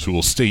individuals who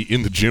will stay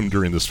in the gym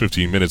during this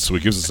 15 minutes, so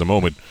it gives us a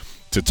moment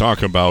to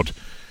talk about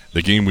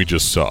the game we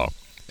just saw.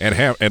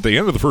 At the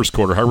end of the first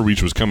quarter, Harbor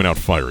Beach was coming out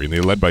firing.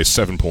 They led by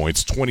 7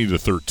 points,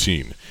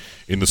 20-13.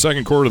 In the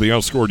second quarter, they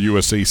outscored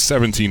USA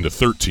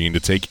 17-13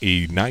 to take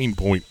a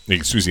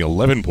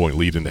 11-point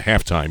lead into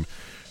halftime,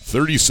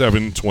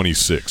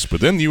 37-26. But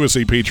then the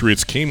USA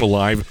Patriots came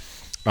alive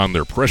on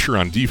their pressure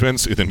on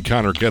defense, and then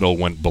Connor Gettle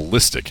went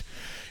ballistic.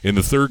 In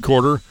the third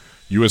quarter,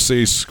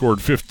 USA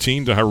scored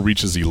 15 to Harbor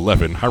Beach's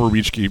 11. Harbor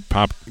Beach gave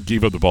up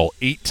the ball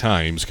 8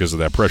 times because of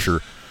that pressure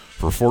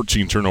for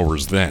 14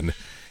 turnovers then,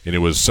 and it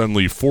was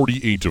suddenly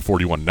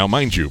 48-41. Now,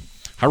 mind you,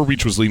 Harbor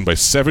Beach was leading by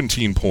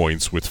 17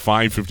 points with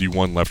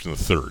 5:51 left in the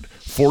third,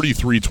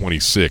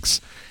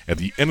 43-26. At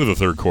the end of the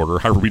third quarter,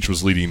 Harbor Beach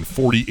was leading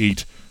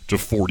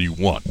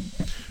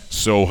 48-41.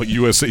 So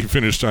USA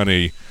finished on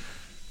a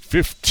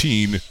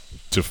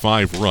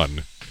 15-5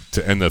 run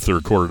to end that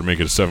third quarter to make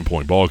it a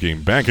 7-point ball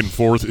game. Back and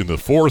forth in the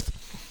fourth,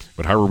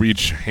 but Harbor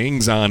Beach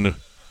hangs on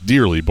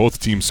dearly, both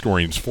teams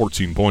scoring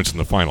 14 points in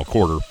the final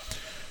quarter.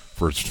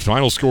 For its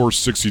final score,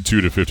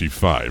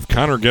 62-55.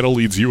 Connor Gettle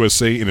leads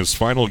USA in his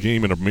final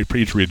game in a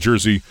Patriot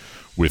jersey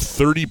with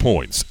 30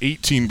 points,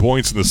 18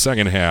 points in the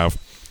second half.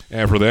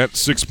 After that,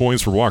 6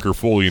 points for Walker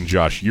Foley and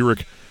Josh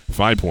Urich,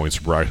 5 points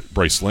for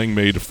Bryce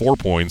Langmaid, 4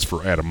 points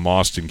for Adam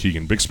Most and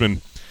Keegan Bixman.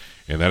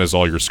 And that is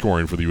all your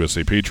scoring for the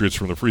USA Patriots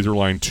from the free throw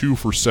line, 2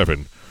 for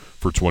 7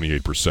 for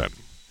 28%.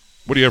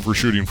 What do you have for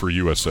shooting for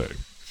USA?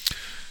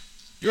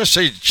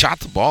 USA shot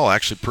the ball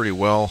actually pretty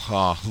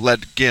well,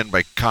 led again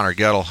by Connor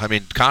Gettle. I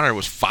mean, Connor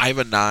was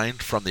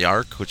 5-9 from the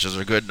arc, which is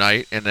a good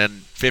night, and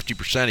then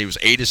 50%. He was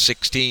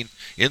 8-16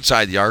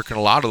 inside the arc, and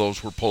a lot of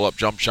those were pull-up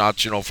jump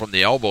shots, from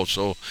the elbow.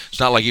 So it's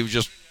not like he was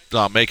just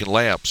making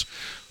layups.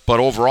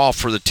 But overall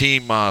for the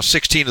team,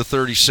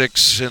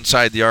 16-36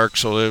 inside the arc,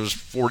 so it was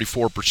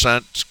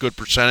 44%. It's a good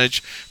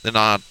percentage. Then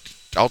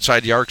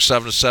outside the arc,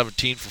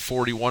 7-17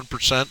 for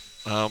 41%.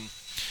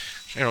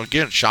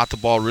 Again, shot the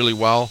ball really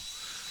well.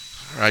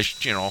 I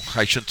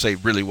shouldn't say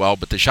really well,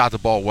 but they shot the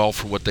ball well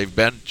for what they've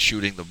been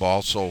shooting the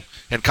ball. So,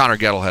 and Connor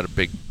Gettle had a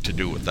big to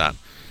do with that.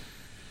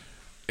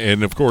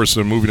 And of course,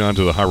 moving on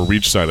to the Harbor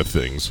Beach side of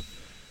things,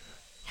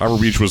 Harbor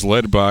Beach was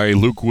led by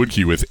Luke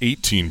Woodkey with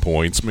 18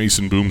 points,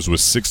 Mason Booms with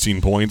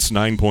 16 points,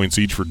 9 points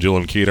each for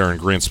Dylan Kadar and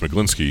Grant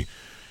Smiglinski,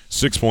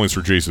 6 points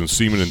for Jason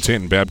Seaman and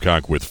Tanton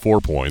Babcock with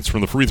 4 points.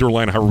 From the free throw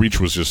line, Harbor Beach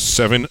was just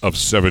 7 of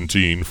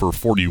 17 for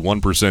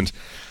 41%.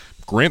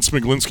 Grant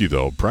Smiglinski,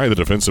 though, probably the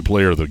defensive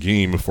player of the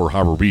game for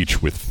Harbor Beach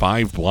with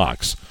 5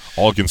 blocks,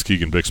 all against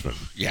Keegan Bixman.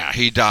 Yeah,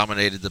 he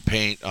dominated the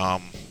paint.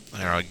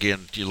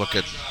 Again, you look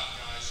at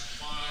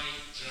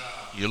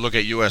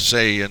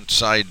USA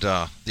inside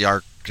the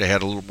arc, they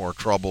had a little more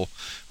trouble.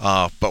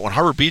 But when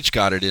Harbor Beach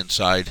got it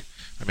inside,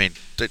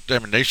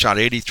 they shot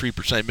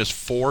 83%. They missed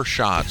 4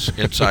 shots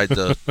inside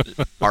the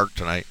arc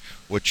tonight,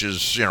 which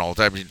is, they're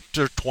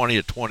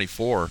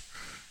 20-24,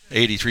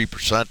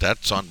 83%.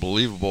 That's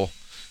unbelievable.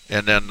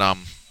 And then,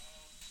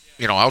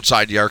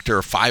 outside the arc,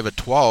 they're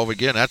 5-12.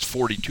 Again, that's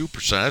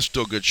 42%. That's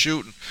still good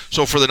shooting.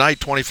 So for the night,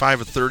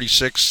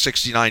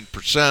 25-36,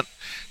 69%.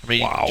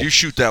 Wow. You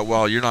shoot that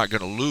well, you're not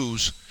going to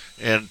lose.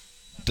 And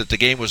that the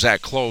game was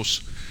that close,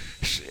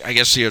 I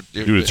guess due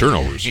to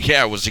turnovers.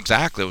 Yeah, it was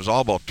exactly. It was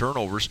all about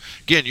turnovers.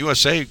 Again,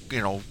 USA,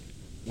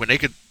 when they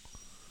could,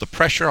 the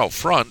pressure out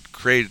front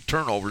created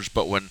turnovers,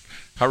 but when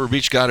Harbor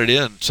Beach got it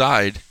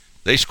inside,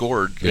 they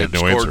scored. They had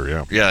no answer,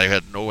 yeah. Yeah, they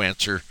had no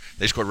answer.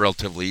 They scored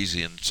relatively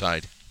easy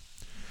inside.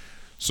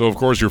 So, of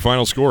course, your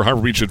final score,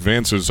 Harbor Beach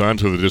advances on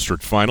to the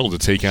district final to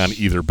take on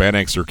either Bad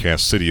Axe or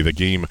Cass City, the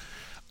game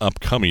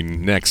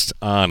upcoming next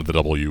on the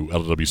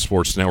WLW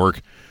Sports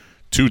Network.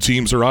 2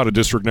 teams are out of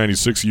District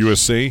 96.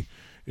 USA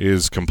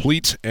is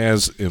complete,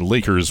 as in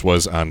Lakers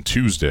was on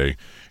Tuesday.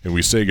 And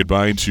we say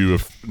goodbye to a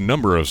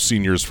number of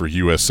seniors for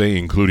USA,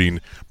 including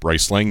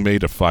Bryce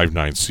Langmaid, a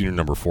 5'9 senior,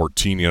 number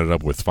 14. He ended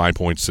up with 5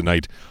 points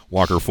tonight.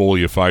 Walker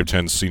Foley, a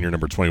 5'10 senior,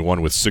 number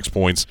 21, with 6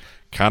 points.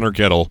 Connor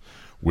Gettle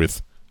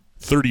with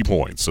 30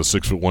 points, a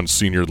 6'1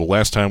 senior. The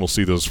last time we'll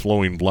see those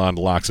flowing blonde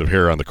locks of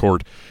hair on the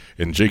court.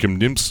 And Jacob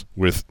Nimps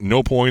with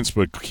no points,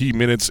 but key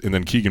minutes. And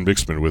then Keegan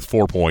Bixman with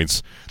 4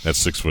 points.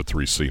 That's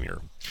 6'3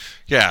 senior.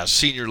 Yeah,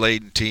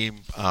 senior-laden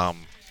team.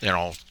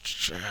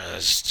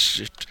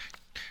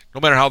 No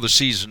matter how the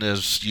season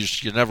is,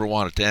 you never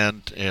want it to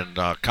end. And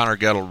Connor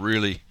Gettle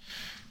really,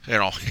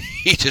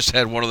 he just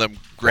had one of them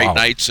great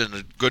nights and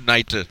a good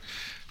night to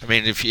I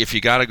mean, if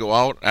you got to go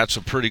out, that's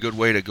a pretty good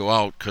way to go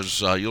out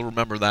because you'll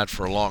remember that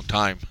for a long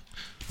time.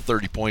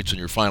 30 points in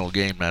your final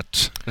game,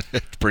 that's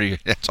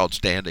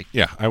outstanding.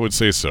 Yeah, I would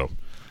say so.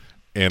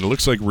 And it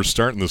looks like we're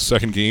starting the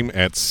second game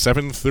at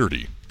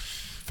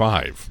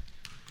 7:35.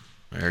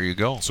 There you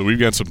go. So we've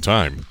got some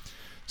time.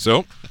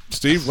 So,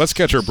 Steve, let's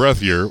catch our breath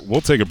here.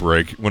 We'll take a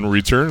break. When we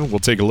return, we'll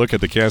take a look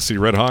at the Cass City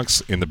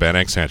Redhawks and the Bad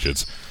Axe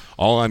Hatchets.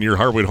 All on your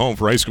Hardwood home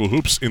for high school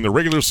hoops in the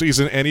regular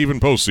season and even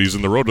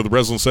postseason. The road to the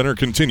Breslin Center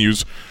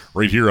continues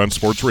right here on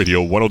Sports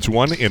Radio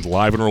 102.1 and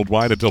live and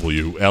worldwide at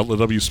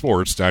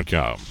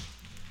WLWSports.com.